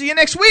 too. We'll see you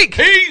next week.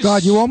 Peace.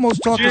 God, you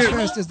almost talk as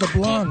fast as the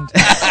blonde.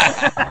 I'm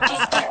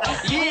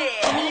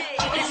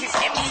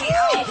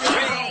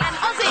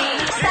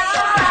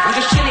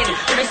just chilling,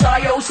 Jimmy Star,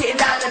 yo, sitting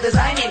down and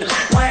designing.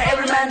 Why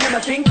every man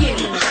never thinking,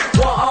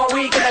 what are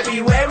we gonna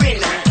be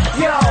wearing?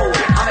 Yo,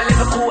 I'm a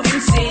Liverpool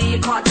MC, you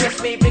can't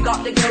test me. Big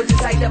up the girls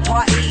inside the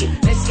party.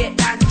 Let's get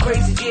down to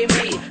crazy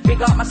Jimmy. Big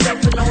up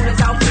myself and known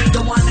as Alfie,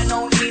 the one and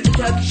only, the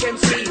Turkish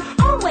MC.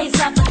 Always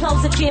love the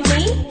clothes of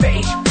Jimmy.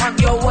 British punk,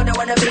 yo, what I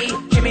wanna be.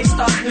 Jimmy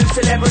Star, new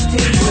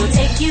celebrity. We'll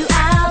take you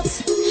out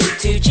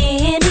to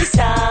Jimmy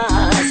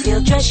Star's.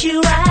 He'll dress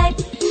you right.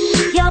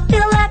 You'll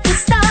feel like a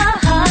star.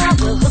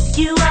 We'll hook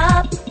you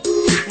up.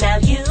 Now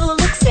you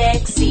look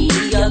sexy.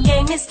 Your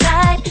game is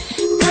tight.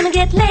 Gonna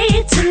get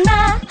laid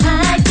tonight.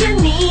 You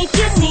need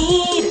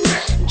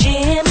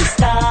Jimmy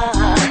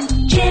Star.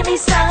 Jimmy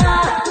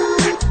Star.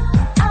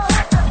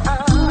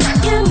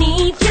 You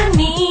need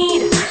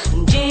Jimmy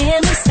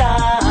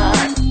Star.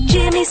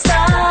 Jimmy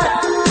Star.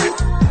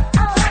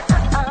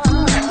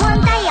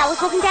 One day I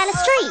was walking down the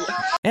street.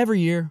 Every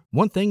year,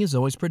 one thing is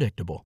always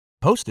predictable.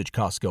 Postage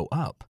costs go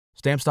up.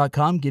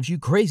 Stamps.com gives you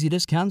crazy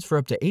discounts for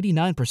up to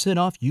 89%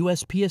 off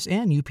USPS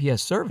and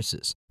UPS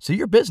services, so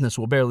your business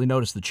will barely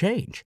notice the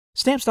change.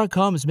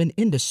 Stamps.com has been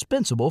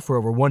indispensable for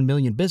over 1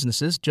 million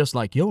businesses just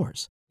like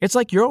yours. It's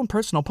like your own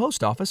personal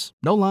post office.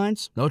 No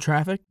lines, no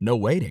traffic, no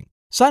waiting.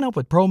 Sign up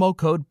with promo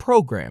code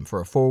PROGRAM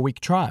for a 4-week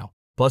trial,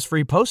 plus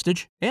free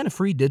postage and a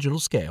free digital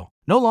scale.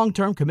 No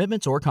long-term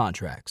commitments or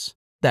contracts.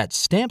 That's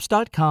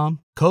Stamps.com,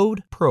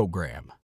 code PROGRAM.